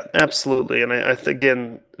 Yeah, absolutely, and I think,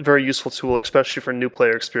 again, very useful tool, especially for new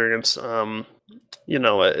player experience. I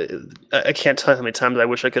can't tell you how many times I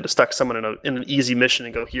wish I could have stuck someone in an easy mission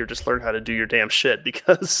and go, here, just learn how to do your damn shit,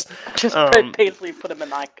 because Just basically put them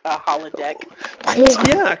in like a holodeck.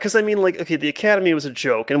 yeah, because the Academy was a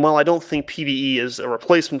joke, and while I don't think PvE is a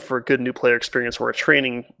replacement for a good new player experience or a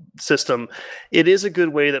training system, it is a good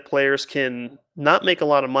way that players can not make a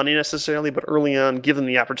lot of money necessarily, but early on give them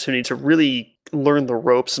the opportunity to really learn the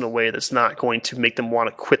ropes in a way that's not going to make them want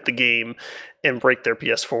to quit the game and break their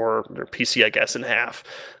PS4 or their PC, I guess, in half.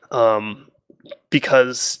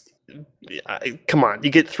 Because come on, you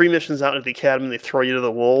get 3 missions out of the Academy, they throw you to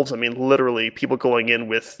the wolves. I mean, literally, people going in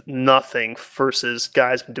with nothing versus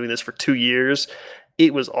guys been doing this for 2 years.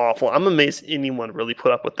 It was awful. I'm amazed anyone really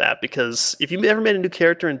put up with that, because if you ever made a new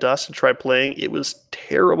character in Dust and tried playing, it was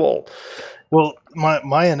terrible. Well,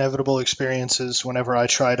 my inevitable experiences whenever I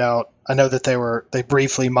tried out, I know that they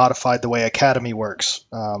briefly modified the way Academy works.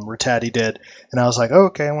 Rattati did, and I was like, oh,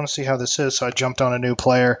 okay, I want to see how this is. So I jumped on a new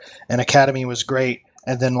player, and Academy was great.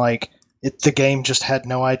 And then the game just had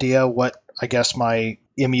no idea what I guess my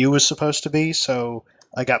MU was supposed to be. So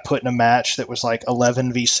I got put in a match that was like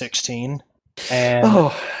 11v16,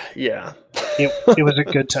 and yeah, it was a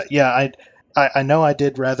good time. Yeah, I know I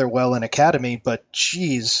did rather well in Academy, but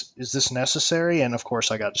geez, is this necessary? And of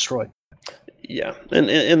course, I got destroyed. Yeah,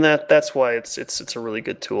 and that's why it's a really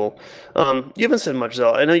good tool. You haven't said much,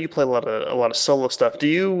 Zell. I know you play a lot of solo stuff. Do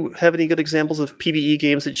you have any good examples of PvE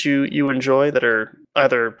games that you enjoy that are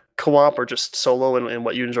either co-op or just solo, and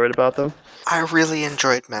what you enjoyed about them? I really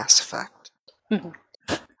enjoyed Mass Effect.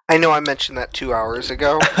 I know I mentioned that 2 hours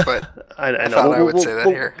ago, but I know. thought I would say that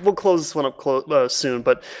here. We'll close this one up soon,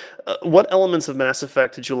 but what elements of Mass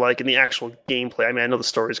Effect did you like in the actual gameplay? I mean, I know the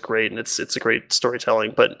story's great, and it's a great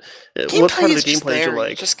storytelling, but what part of the gameplay did you like?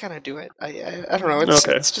 You just kind of do it. I don't know.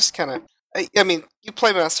 It's just kind of... I mean, you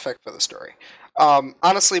play Mass Effect for the story.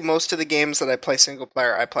 Honestly, most of the games that I play single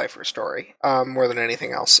player, I play for story more than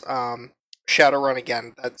anything else. Shadowrun,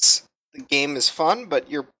 again, the game is fun, but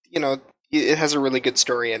it has a really good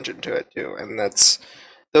story engine to it too, and those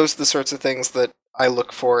are the sorts of things that I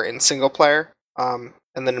look for in single player.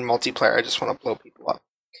 And then in multiplayer, I just want to blow people up.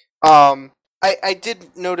 I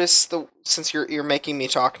did notice since you're making me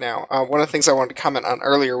talk now. One of the things I wanted to comment on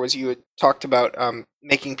earlier was you had talked about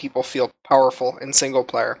making people feel powerful in single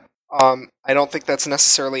player. I don't think that's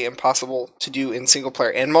necessarily impossible to do in single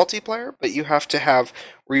player and multiplayer, but you have to have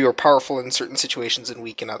where you are powerful in certain situations and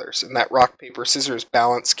weak in others, and that rock paper scissors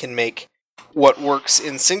balance can make what works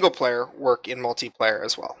in single player work in multiplayer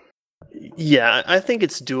as well. Yeah, I think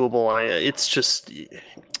it's doable. It's just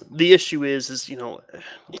the issue is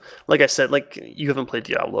like I said, like you haven't played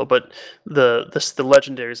Diablo, but the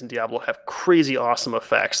legendaries in Diablo have crazy awesome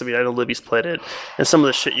effects. I mean, I know Libby's played it, and some of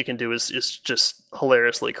the shit you can do is just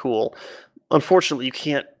hilariously cool. Unfortunately, you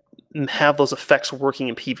can't have those effects working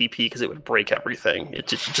in PvP because it would break everything. It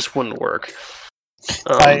just wouldn't work.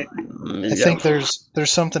 I think there's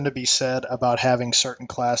something to be said about having certain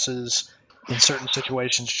classes in certain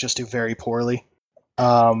situations just do very poorly.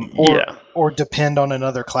 Or depend on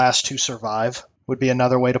another class to survive would be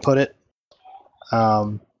another way to put it.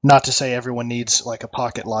 Not to say everyone needs like a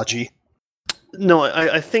pocket Logi. No,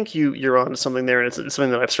 I think you're on to something there, and it's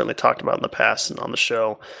something that I've certainly talked about in the past and on the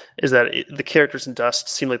show, is that the characters in Dust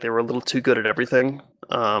seemed like they were a little too good at everything.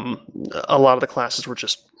 A lot of the classes were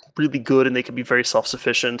just really good, and they could be very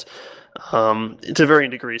self-sufficient to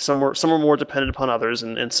varying degrees. Some were more dependent upon others,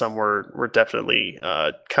 and some were definitely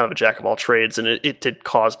kind of a jack of all trades, and it did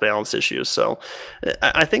cause balance issues. So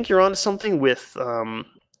I think you're on to something with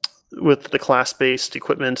the class-based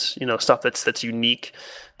equipment, stuff that's unique,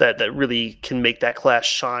 that really can make that class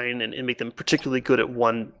shine and make them particularly good at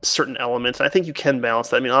one certain element. And I think you can balance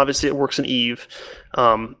that. I mean, obviously it works in Eve.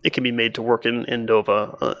 It can be made to work in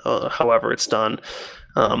Nova, however it's done.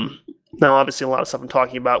 Now, obviously, a lot of stuff I'm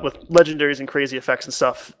talking about with legendaries and crazy effects and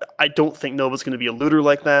stuff, I don't think Nova's going to be a looter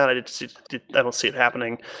like that. I don't see it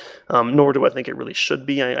happening, nor do I think it really should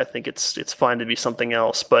be. I think it's fine to be something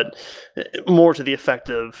else, but more to the effect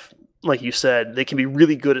of, like you said, they can be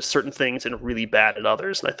really good at certain things and really bad at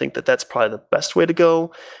others, and I think that's probably the best way to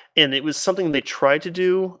go. And it was something they tried to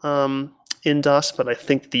do in Dust, but I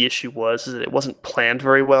think the issue was that it wasn't planned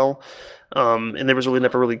very well. And there was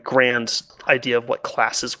never really grand idea of what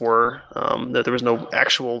classes were. There was no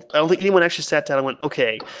actual. I don't think anyone actually sat down and went,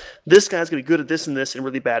 "Okay, this guy's gonna be good at this and this, and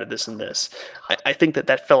really bad at this and this." I think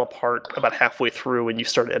that fell apart about halfway through, and you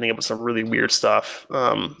started ending up with some really weird stuff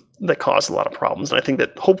that caused a lot of problems. And I think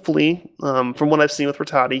that hopefully, from what I've seen with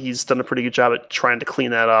Rattati, he's done a pretty good job at trying to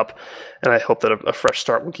clean that up. And I hope that a fresh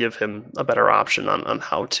start will give him a better option on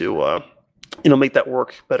how to. Make that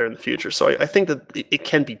work better in the future. So I think that it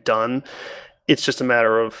can be done. It's just a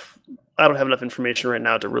matter of, I don't have enough information right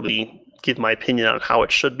now to really give my opinion on how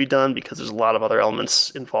it should be done, because there's a lot of other elements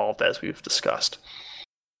involved, as we've discussed.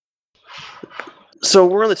 So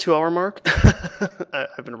we're on the 2-hour mark.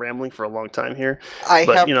 I've been rambling for a long time here. I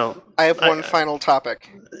have one final topic.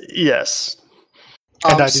 Yes.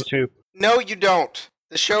 And I do too. No, you don't.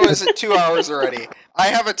 The show is at 2 hours already. I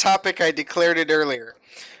have a topic. I declared it earlier.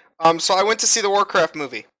 So I went to see the Warcraft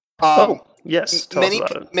movie. Yes. Tell us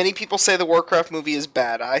about it. Many people say the Warcraft movie is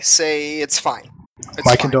bad. I say it's fine.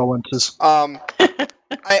 My condolences.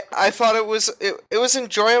 I thought it was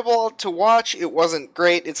enjoyable to watch. It wasn't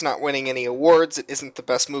great. It's not winning any awards. It isn't the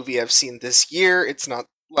best movie I've seen this year. It's not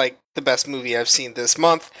like the best movie I've seen this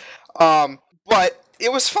month. But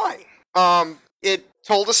it was fine. It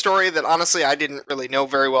told a story that honestly I didn't really know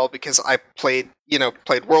very well, because I played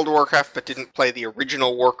World of Warcraft but didn't play the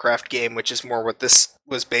original Warcraft game, which is more what this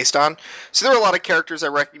was based on. So there were a lot of characters I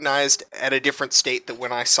recognized at a different state than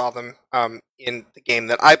when I saw them in the game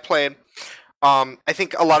that I played. I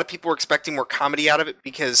think a lot of people were expecting more comedy out of it,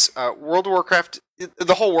 because World of Warcraft,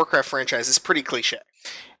 the whole Warcraft franchise is pretty cliche.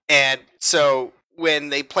 And so when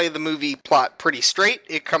they play the movie plot pretty straight,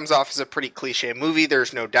 it comes off as a pretty cliche movie.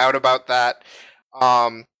 There's no doubt about that.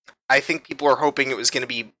 I think people are hoping it was going to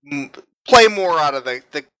be play more out of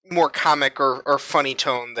the more comic or funny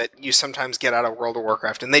tone that you sometimes get out of World of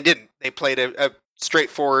Warcraft, and they didn't. They played a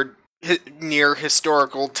straightforward, near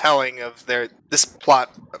historical telling of this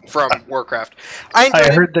plot from Warcraft.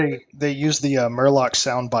 I heard they used the Murloc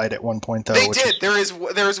soundbite at one point, though. They did. There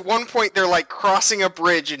is one point they're like crossing a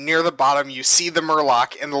bridge, and near the bottom you see the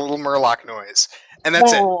Murloc and the little Murloc noise, and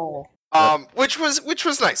that's it. Which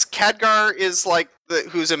was nice. Khadgar is like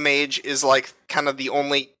who's a mage, is like kind of the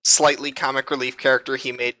only slightly comic relief character.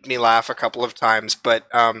 He made me laugh a couple of times, but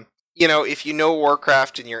if you know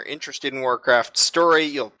Warcraft and you're interested in Warcraft story,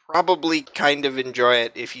 you'll probably kind of enjoy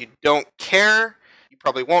it. If you don't care, you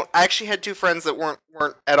probably won't. I actually had two friends that weren't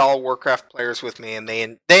at all Warcraft players with me, and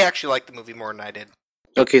they actually liked the movie more than I did.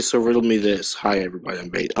 Okay, so riddle me this. Hi, everybody. I'm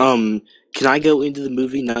Bait. Can I go into the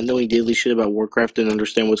movie not knowing daily shit about Warcraft and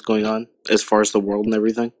understand what's going on as far as the world and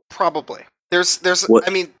everything? Probably. What?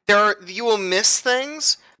 I mean, you will miss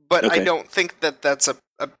things, but I Okay. don't think that that's a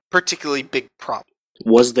particularly big problem.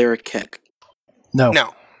 Was there a Keck? No.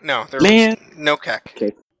 No, there Man. was no Keck.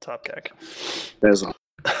 Top cack. That is all.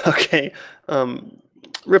 Okay.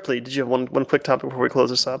 Ripley, did you have one quick topic before we close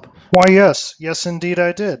this up? Why, yes. Yes, indeed,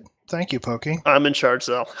 I did. Thank you, Pokey. I'm in charge,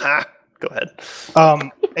 though. Ha! Go ahead.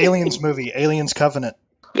 Aliens movie, Aliens Covenant.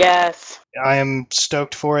 Yes. I am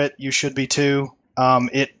stoked for it. You should be too.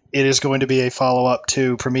 It is going to be a follow-up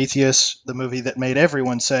to Prometheus, the movie that made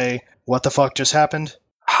everyone say, "What the fuck just happened?"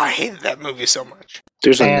 I hated that movie so much.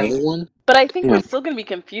 There's And- another one? But I think Yeah. we're still going to be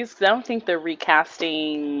confused because I don't think they're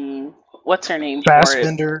recasting. What's her name? for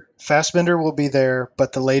it. Fassbender will be there,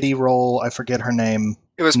 but the lady role, I forget her name.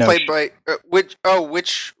 It was No. played by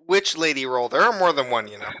which lady role? There are more than one,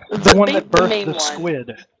 you know. The one that birthed main the one.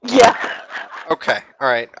 squid. Yeah. Okay, all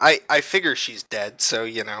right. I figure she's dead, so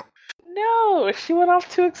you know. No, she went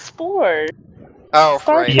off to explore. Oh,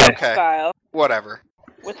 Star right. Trek Okay. style Whatever.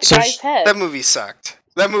 with the So guy's head. That movie sucked.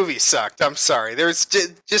 I'm sorry. There's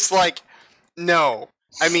just like no.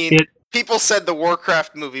 I mean, people said the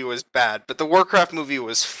Warcraft movie was bad, but the Warcraft movie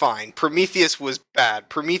was fine. Prometheus was bad.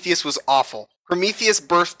 Prometheus was awful. Prometheus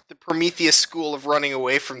birthed the Prometheus school of running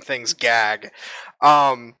away from things gag.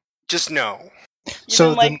 Just no. You So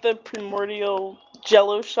didn't like the primordial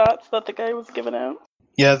Jello shots that the guy was giving out?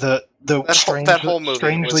 Yeah, the that whole movie was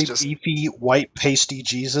strangely just- beefy white pasty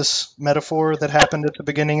Jesus metaphor that happened at the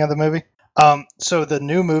beginning of the movie. So the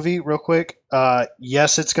new movie, real quick.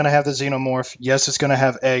 Yes, it's going to have the xenomorph. Yes, it's going to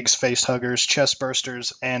have eggs, face huggers, chest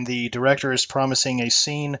bursters, and the director is promising a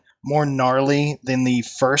scene more gnarly than the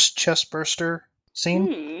first chest burster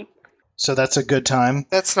scene. So that's a good time.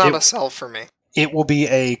 That's not It- a sell for me. It will be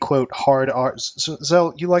a quote hard R. So,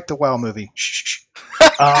 Zell, you like the WoW movie? Shh.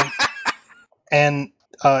 And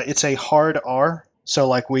it's a hard R, so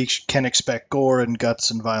like we can expect gore and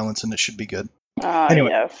guts and violence, and it should be good. Anyway.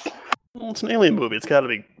 Yes. Well, it's an alien movie. It's got to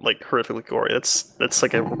be like horrifically gory. That's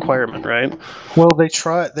like a requirement, right? Well,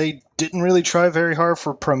 they didn't really try very hard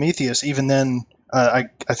for Prometheus. Even then, I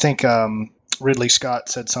think Ridley Scott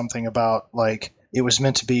said something about like it was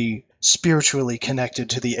meant to be spiritually connected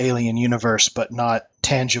to the alien universe, but not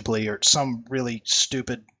tangibly, or some really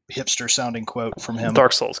stupid hipster sounding quote from him.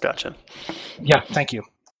 Dark Souls, gotcha. Yeah, thank you.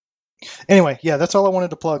 Anyway, yeah, that's all I wanted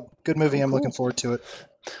to plug. Good movie. I'm Cool. looking forward to it.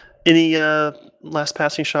 Any last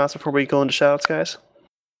passing shots before we go into shoutouts, guys?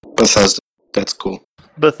 Bethesda. That's cool.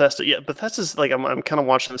 Bethesda, yeah, Bethesda's like I'm kind of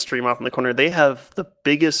watching the stream off in the corner. They have the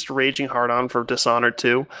biggest raging hard on for Dishonored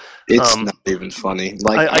 2. It's Um, not even funny.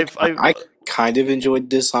 Like I kind of enjoyed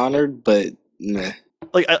Dishonored, but meh.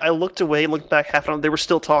 Like I looked away and looked back half an hour. They were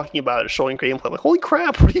still talking about it, showing gameplay. I'm like, holy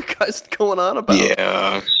crap, what are you guys going on about?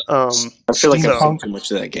 Yeah. Um, I feel like I've seen Steampunk. too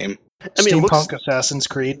much of that game. I mean, it looks Steampunk Assassin's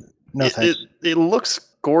Creed. No thanks. it looks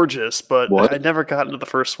gorgeous, but What? I never got into the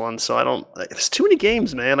first one, so I don't. There's too many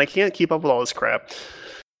games, man. I can't keep up with all this crap.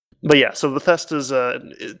 But yeah, so Bethesda's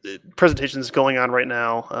presentation is going on right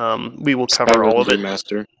now. We will cover all of it.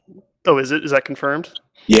 Remaster. Oh, is it? Is that confirmed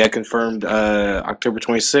Yeah, confirmed. October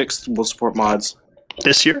 26th. We'll support mods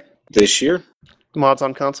this year? this year. Mods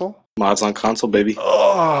on console? Mods on console, baby.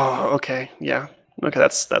 Oh, okay, yeah, okay,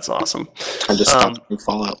 that's awesome. Time to stop and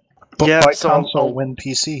Fallout. But yeah, why so console I'll- win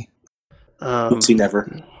PC? We'll see never.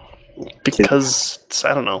 Because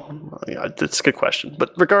I don't know. Yeah, it's a good question,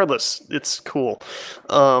 but regardless, it's cool.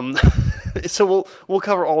 So we'll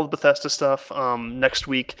cover all of Bethesda stuff next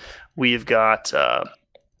week. We've got I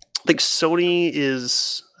think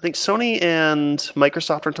Sony and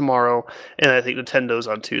Microsoft are tomorrow, and I think Nintendo's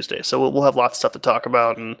on Tuesday. So we'll have lots of stuff to talk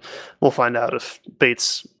about, and we'll find out if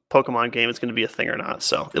Bates' Pokemon game is going to be a thing or not.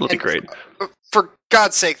 So it'll be great. For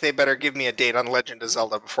God's sake, they better give me a date on Legend of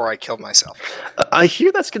Zelda before I kill myself. I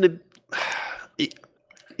hear that's going to.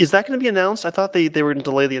 Is that going to be announced? I thought they were going to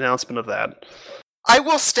delay the announcement of that. I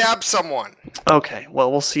will stab someone. Okay,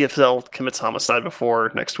 well, we'll see if Zell commits homicide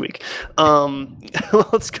before next week.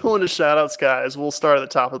 Let's go into shoutouts, guys. We'll start at the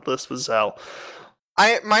top of the list with Zell.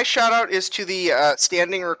 My shout out is to the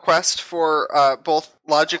standing request for both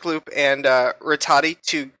Logic Loop and Ritati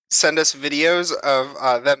to send us videos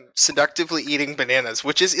of them seductively eating bananas,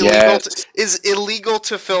 which is illegal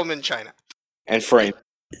to film in China. And frame.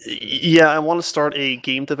 Yeah, I want to start a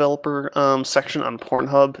game developer section on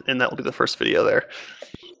Pornhub, and that will be the first video there.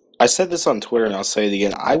 I said this on Twitter, and I'll say it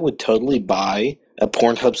again. I would totally buy a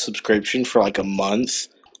Pornhub subscription for like a month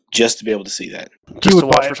just to be able to see that. Just to would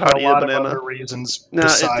watch buy it for Ritati a eat a lot of banana. other reasons No,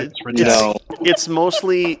 besides it- Ritati. No. It's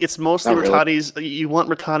mostly Not really. Ritati's. You want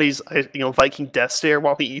Ritati's, Viking death stare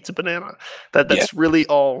while he eats a banana. That's really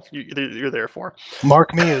all you're there for.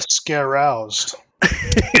 Mark me as scare-roused.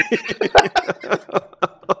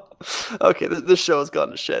 Okay, this show has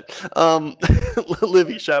gone to shit.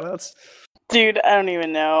 Livy, shoutouts. Dude, I don't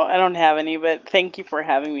even know. I don't have any, but thank you for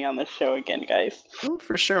having me on the show again, guys. Oh,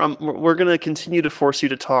 for sure. We're going to continue to force you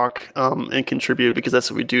to talk and contribute because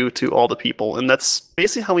that's what we do to all the people. And that's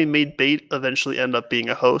basically how we made Bait eventually end up being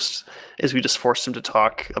a host, is we just forced him to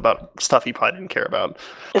talk about stuff he probably didn't care about.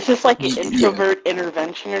 Is this like an introvert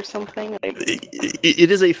intervention or something?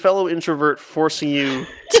 It is a fellow introvert forcing you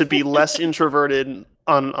to be less introverted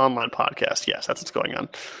on an online podcast. Yes, that's what's going on.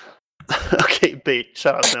 Okay, Bait,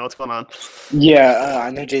 shout out now. What's going on? Yeah, I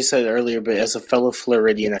know Jay said it earlier, but as a fellow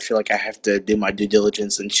Floridian, I feel like I have to do my due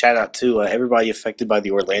diligence and shout out to everybody affected by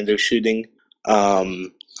the Orlando shooting.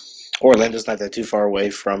 Orlando's not that too far away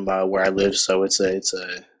from where I live, so it's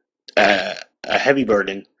a heavy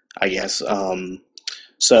burden, I guess.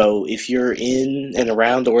 So if you're in and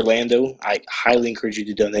around Orlando, I highly encourage you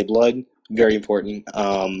to donate blood. Very important.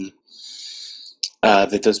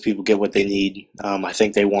 That those people get what they need. I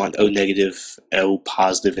think they want O negative, O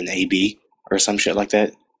positive, and AB or some shit like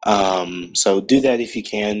that. So do that if you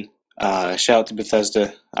can. Shout out to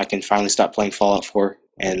Bethesda. I can finally stop playing Fallout 4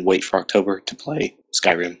 and wait for October to play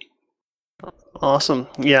Skyrim. Awesome.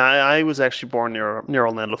 Yeah, I was actually born near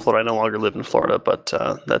Orlando, Florida. I no longer live in Florida, but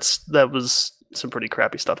that was some pretty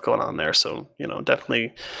crappy stuff going on there. So,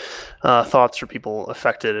 definitely thoughts for people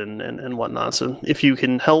affected and whatnot. So if you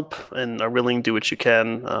can help and are willing, do what you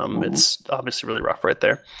can. It's obviously really rough right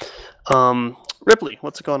there. Ripley,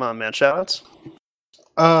 what's going on, man? Shoutouts?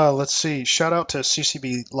 Let's see. Shout out to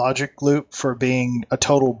CCB Logic Loop for being a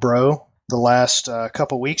total bro. The last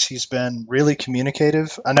couple weeks, he's been really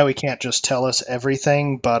communicative. I know he can't just tell us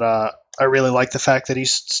everything, but I really like the fact that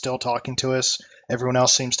he's still talking to us. Everyone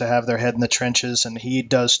else seems to have their head in the trenches, and he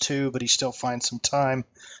does too, but he still finds some time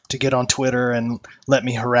to get on Twitter and let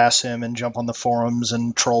me harass him and jump on the forums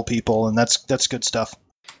and troll people, and that's good stuff.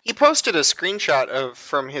 He posted a screenshot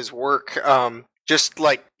from his work, just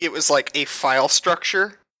like it was like a file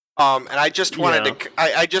structure, and I just wanted to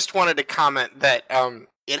I just wanted to comment that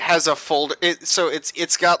it has a folder.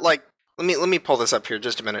 It's got like let me pull this up here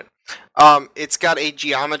just a minute. It's got a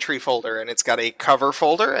geometry folder, and it's got a cover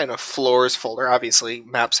folder and a floors folder. Obviously,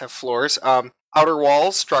 maps have floors. Outer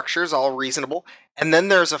walls, structures, all reasonable. And then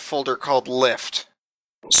there's a folder called lift.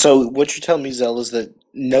 So what you're telling me, Zell, is that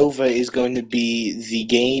Nova is going to be the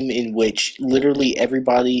game in which literally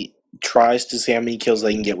everybody tries to see how many kills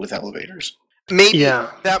they can get with elevators. Maybe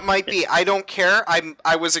that might be. I don't care.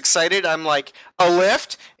 I was excited. I'm like, a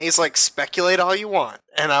lift? And he's like, speculate all you want.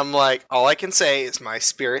 And I'm like, all I can say is my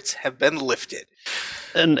spirits have been lifted.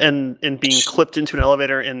 And being clipped into an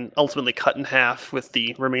elevator and ultimately cut in half with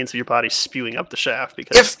the remains of your body spewing up the shaft,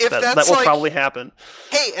 because if that will probably happen.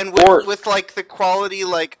 Hey, and with like the quality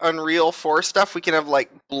like Unreal 4 stuff, we can have like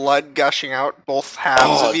blood gushing out both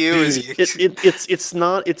halves of you.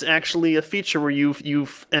 It's actually a feature where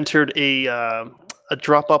you've entered a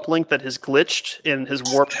drop-up link that has glitched and has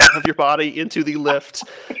warped half of your body into the lift,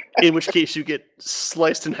 in which case you get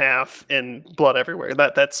sliced in half and blood everywhere.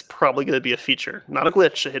 That's probably going to be a feature. Not a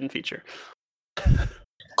glitch, a hidden feature. It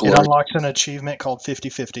unlocks an achievement called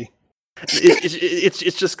 50-50.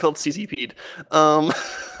 It's just called CCP'd. All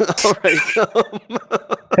right.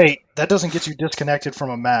 Hey, that doesn't get you disconnected from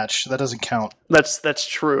a match. That doesn't count. That's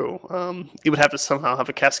true. You would have to somehow have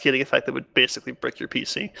a cascading effect that would basically brick your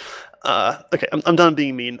PC. Okay, I'm done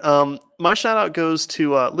being mean. My shout out goes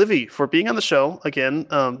to Livy for being on the show again,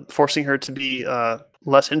 forcing her to be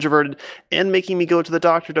less introverted and making me go to the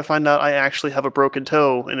doctor to find out I actually have a broken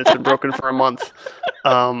toe and it's been broken for a month.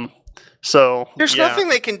 So there's nothing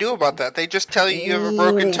they can do about that. They just tell you have a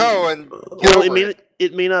broken toe and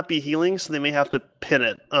it may not be healing, so they may have to pin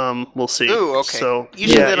it. We'll see. Ooh, okay. So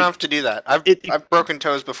usually they don't have to do that. I've broken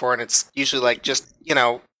toes before, and it's usually like just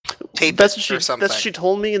tape or something. That's what she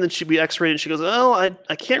told me, and then she'd be x-rayed, and she goes, "Oh,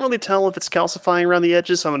 I can't really tell if it's calcifying around the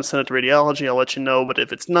edges, so I'm going to send it to radiology. I'll let you know, but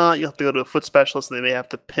if it's not, you'll have to go to a foot specialist, and they may have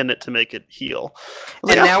to pin it to make it heal."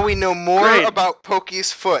 And now we know more about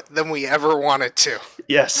Pokey's foot than we ever wanted to.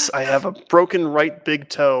 Yes, I have a broken right big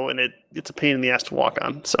toe, and it's a pain in the ass to walk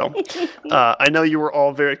on. So I know you were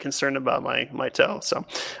all very concerned about my toe. So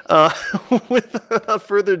without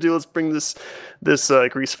further ado, let's bring this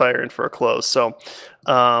grease fire in for a close. So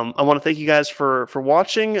I want to thank you guys for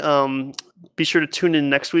watching. Be sure to tune in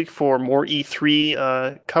next week for more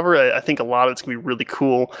E3 cover. I think a lot of it's going to be really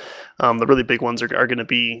cool. The really big ones are going to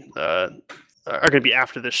be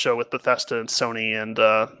after this show with Bethesda and Sony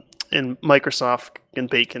and Microsoft, and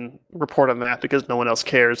Bait can report on that because no one else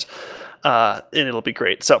cares, and it'll be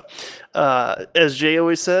great. So, as Jay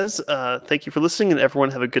always says, thank you for listening, and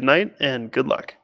everyone have a good night and good luck.